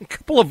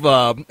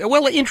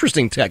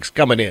interesting texts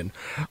coming in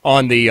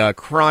on the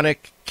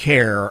Chronic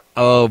Care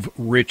of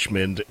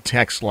Richmond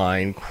text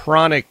line.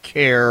 Chronic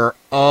Care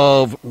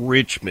of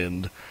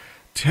Richmond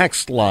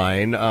text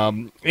line.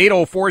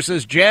 804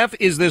 says, Jeff,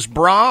 is this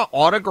bra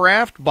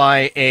autographed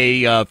by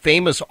a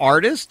famous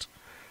artist?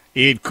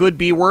 It could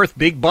be worth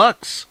big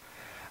bucks.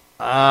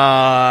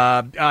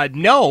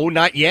 No,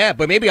 not yet,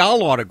 but maybe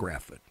I'll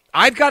autograph it.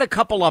 I've got a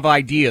couple of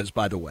ideas,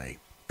 by the way.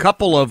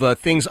 Couple of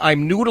things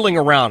I'm noodling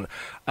around.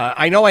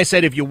 I know I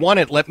said if you want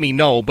it, let me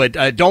know, but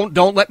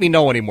don't let me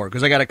know anymore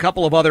because I got a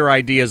couple of other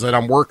ideas that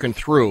I'm working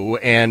through,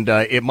 and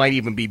it might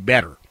even be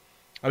better.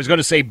 I was going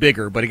to say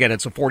bigger, but again,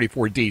 it's a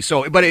 44D.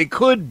 So, but it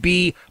could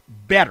be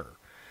better,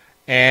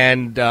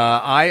 and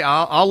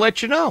I'll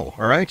let you know.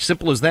 All right,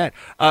 simple as that.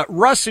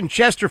 Russ in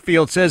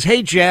Chesterfield says,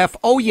 "Hey Jeff,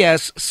 oh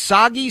yes,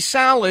 soggy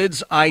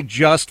salads. I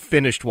just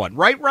finished one.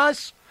 Right,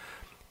 Russ?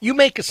 You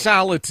make a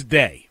salad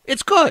today.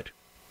 It's good.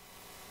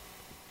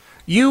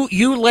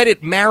 You let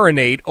it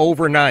marinate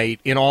overnight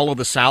in all of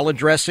the salad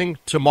dressing.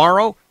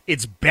 Tomorrow,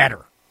 it's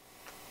better.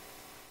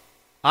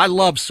 I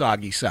love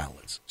soggy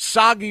salads.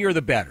 Soggier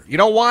the better. You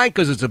know why?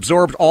 Because it's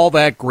absorbed all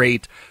that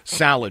great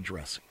salad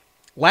dressing.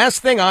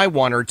 Last thing I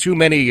want are too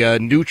many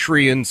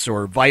nutrients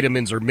or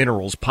vitamins or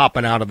minerals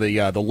popping out of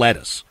the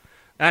lettuce.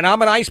 And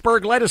I'm an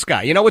iceberg lettuce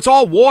guy. You know, it's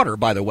all water,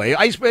 by the way.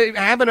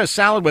 Having a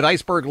salad with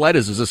iceberg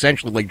lettuce is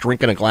essentially like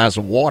drinking a glass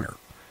of water.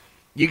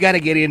 You got to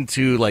get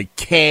into, like,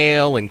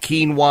 kale and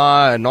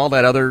quinoa and all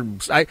that other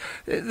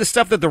the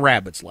stuff that the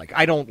rabbits like.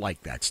 I don't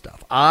like that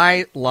stuff.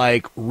 I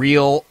like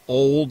real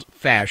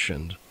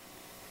old-fashioned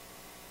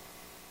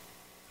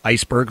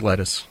iceberg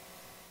lettuce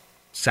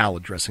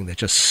salad dressing that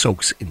just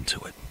soaks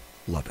into it.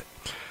 Love it.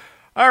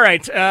 All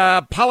right,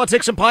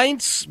 Politics and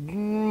Pints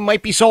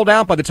might be sold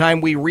out by the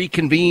time we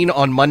reconvene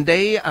on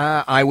Monday.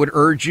 I would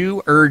urge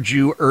you,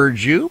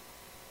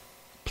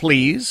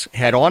 please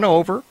head on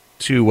over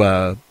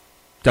to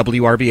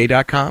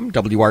WRVA.com,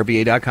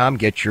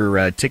 get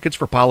your tickets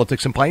for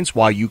Politics and Pints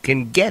while you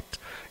can get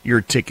your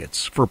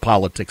tickets for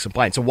Politics and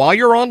Pints. And while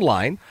you're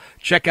online,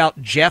 check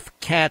out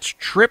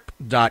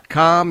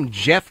JeffKatzTrip.com,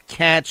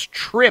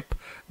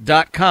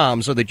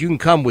 JeffKatzTrip.com, so that you can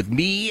come with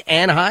me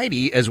and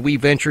Heidi as we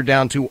venture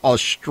down to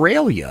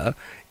Australia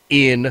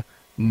in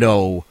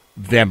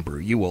November.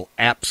 You will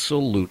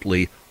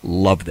absolutely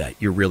love that.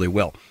 You really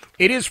will.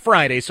 It is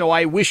Friday, so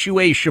I wish you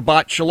a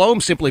Shabbat Shalom.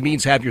 Simply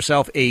means have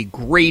yourself a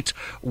great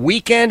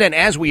weekend. And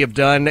as we have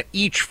done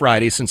each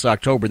Friday since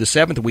October the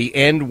 7th, we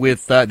end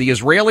with the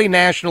Israeli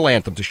national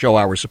anthem to show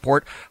our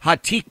support,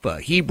 Hatikva,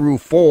 Hebrew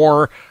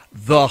for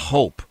the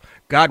hope.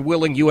 God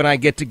willing, you and I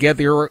get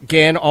together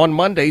again on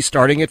Monday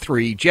starting at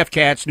 3. Jeff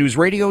Katz, News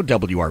Radio,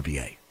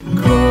 WRVA.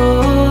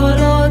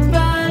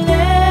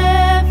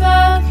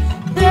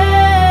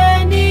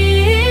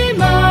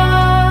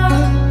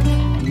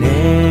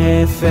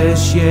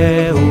 נפש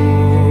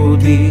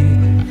יהודי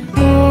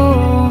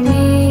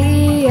הומיה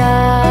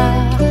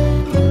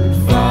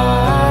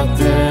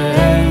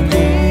ותן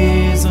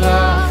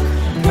מזרח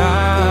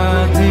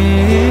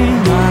קדימה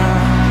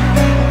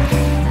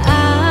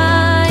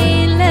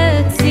עין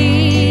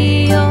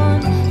לציון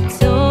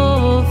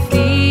צופיה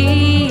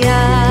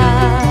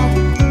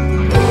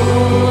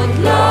עוד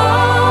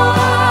לא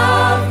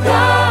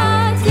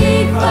אבדה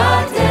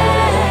תקוותנו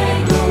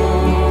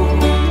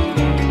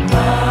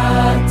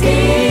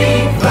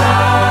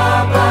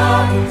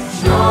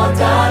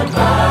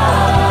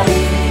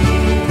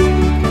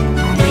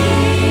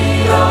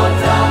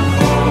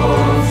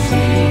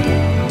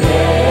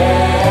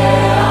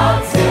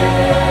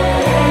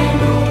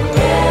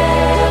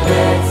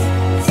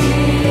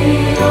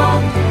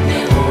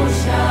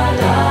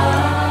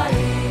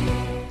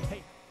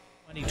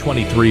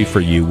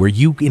for you. Were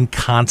you in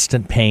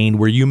constant pain?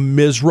 Were you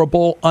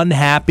miserable,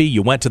 unhappy?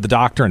 You went to the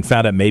doctor and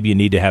found out maybe you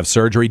need to have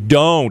surgery?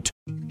 Don't!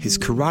 His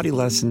karate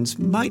lessons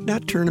might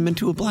not turn him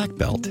into a black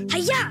belt.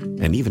 Hi-ya!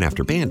 And even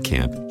after band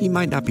camp, he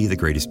might not be the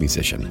greatest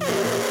musician.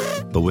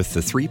 But with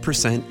the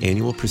 3%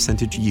 annual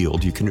percentage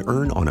yield you can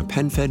earn on a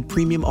PenFed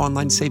premium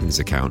online savings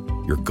account,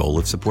 your goal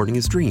of supporting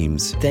his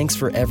dreams... Thanks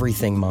for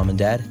everything, Mom and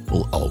Dad.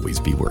 ...will always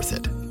be worth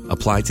it.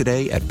 Apply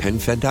today at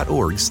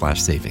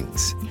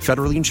PenFed.org/savings.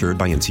 Federally insured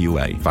by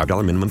NCUA.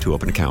 $5 minimum to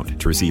open account.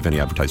 To receive any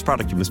advertised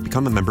product, you must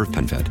become a member of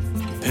PenFed.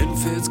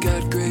 PenFed's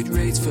got great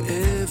rates for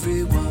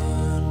everyone.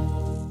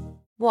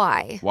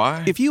 Why?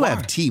 Why? If you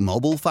have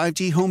T-Mobile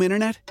 5G home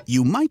internet,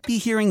 you might be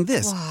hearing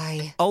this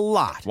Why? A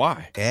lot.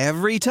 Why?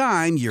 Every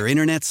time your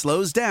internet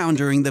slows down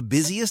during the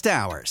busiest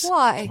hours.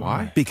 Why?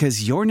 Why?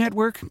 Because your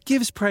network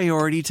gives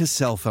priority to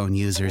cell phone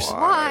users.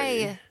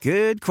 Why?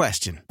 Good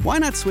question. Why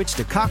not switch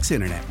to Cox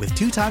Internet with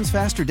 2 times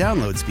faster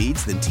download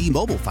speeds than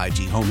T-Mobile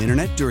 5G home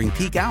internet during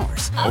peak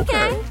hours?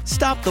 Okay.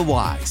 Stop the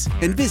whys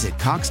and visit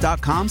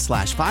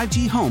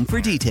cox.com/5G home for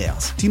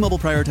details. T-Mobile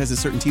prioritizes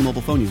certain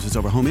T-Mobile phone users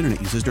over home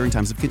internet users during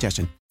times of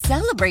congestion.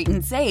 Celebrate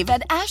and save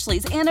at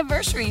Ashley's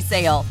Anniversary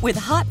Sale. With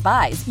Hot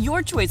Buys,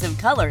 your choice of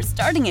colors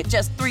starting at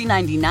just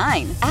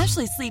 $3.99.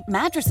 Ashley Sleep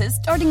mattresses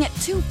starting at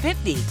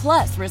 $2.50.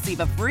 Plus, receive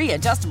a free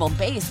adjustable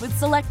base with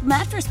select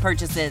mattress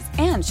purchases.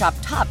 And shop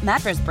top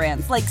mattress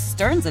brands like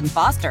Stearns &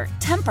 Foster,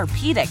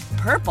 Tempur-Pedic,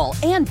 Purple,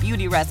 and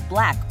Beautyrest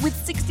Black with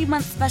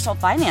 60-month special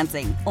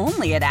financing.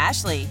 Only at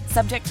Ashley.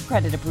 Subject to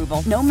credit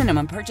approval. No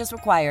minimum purchase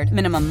required.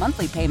 Minimum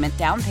monthly payment,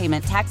 down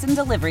payment, tax, and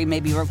delivery may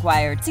be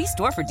required. See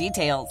store for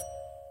details.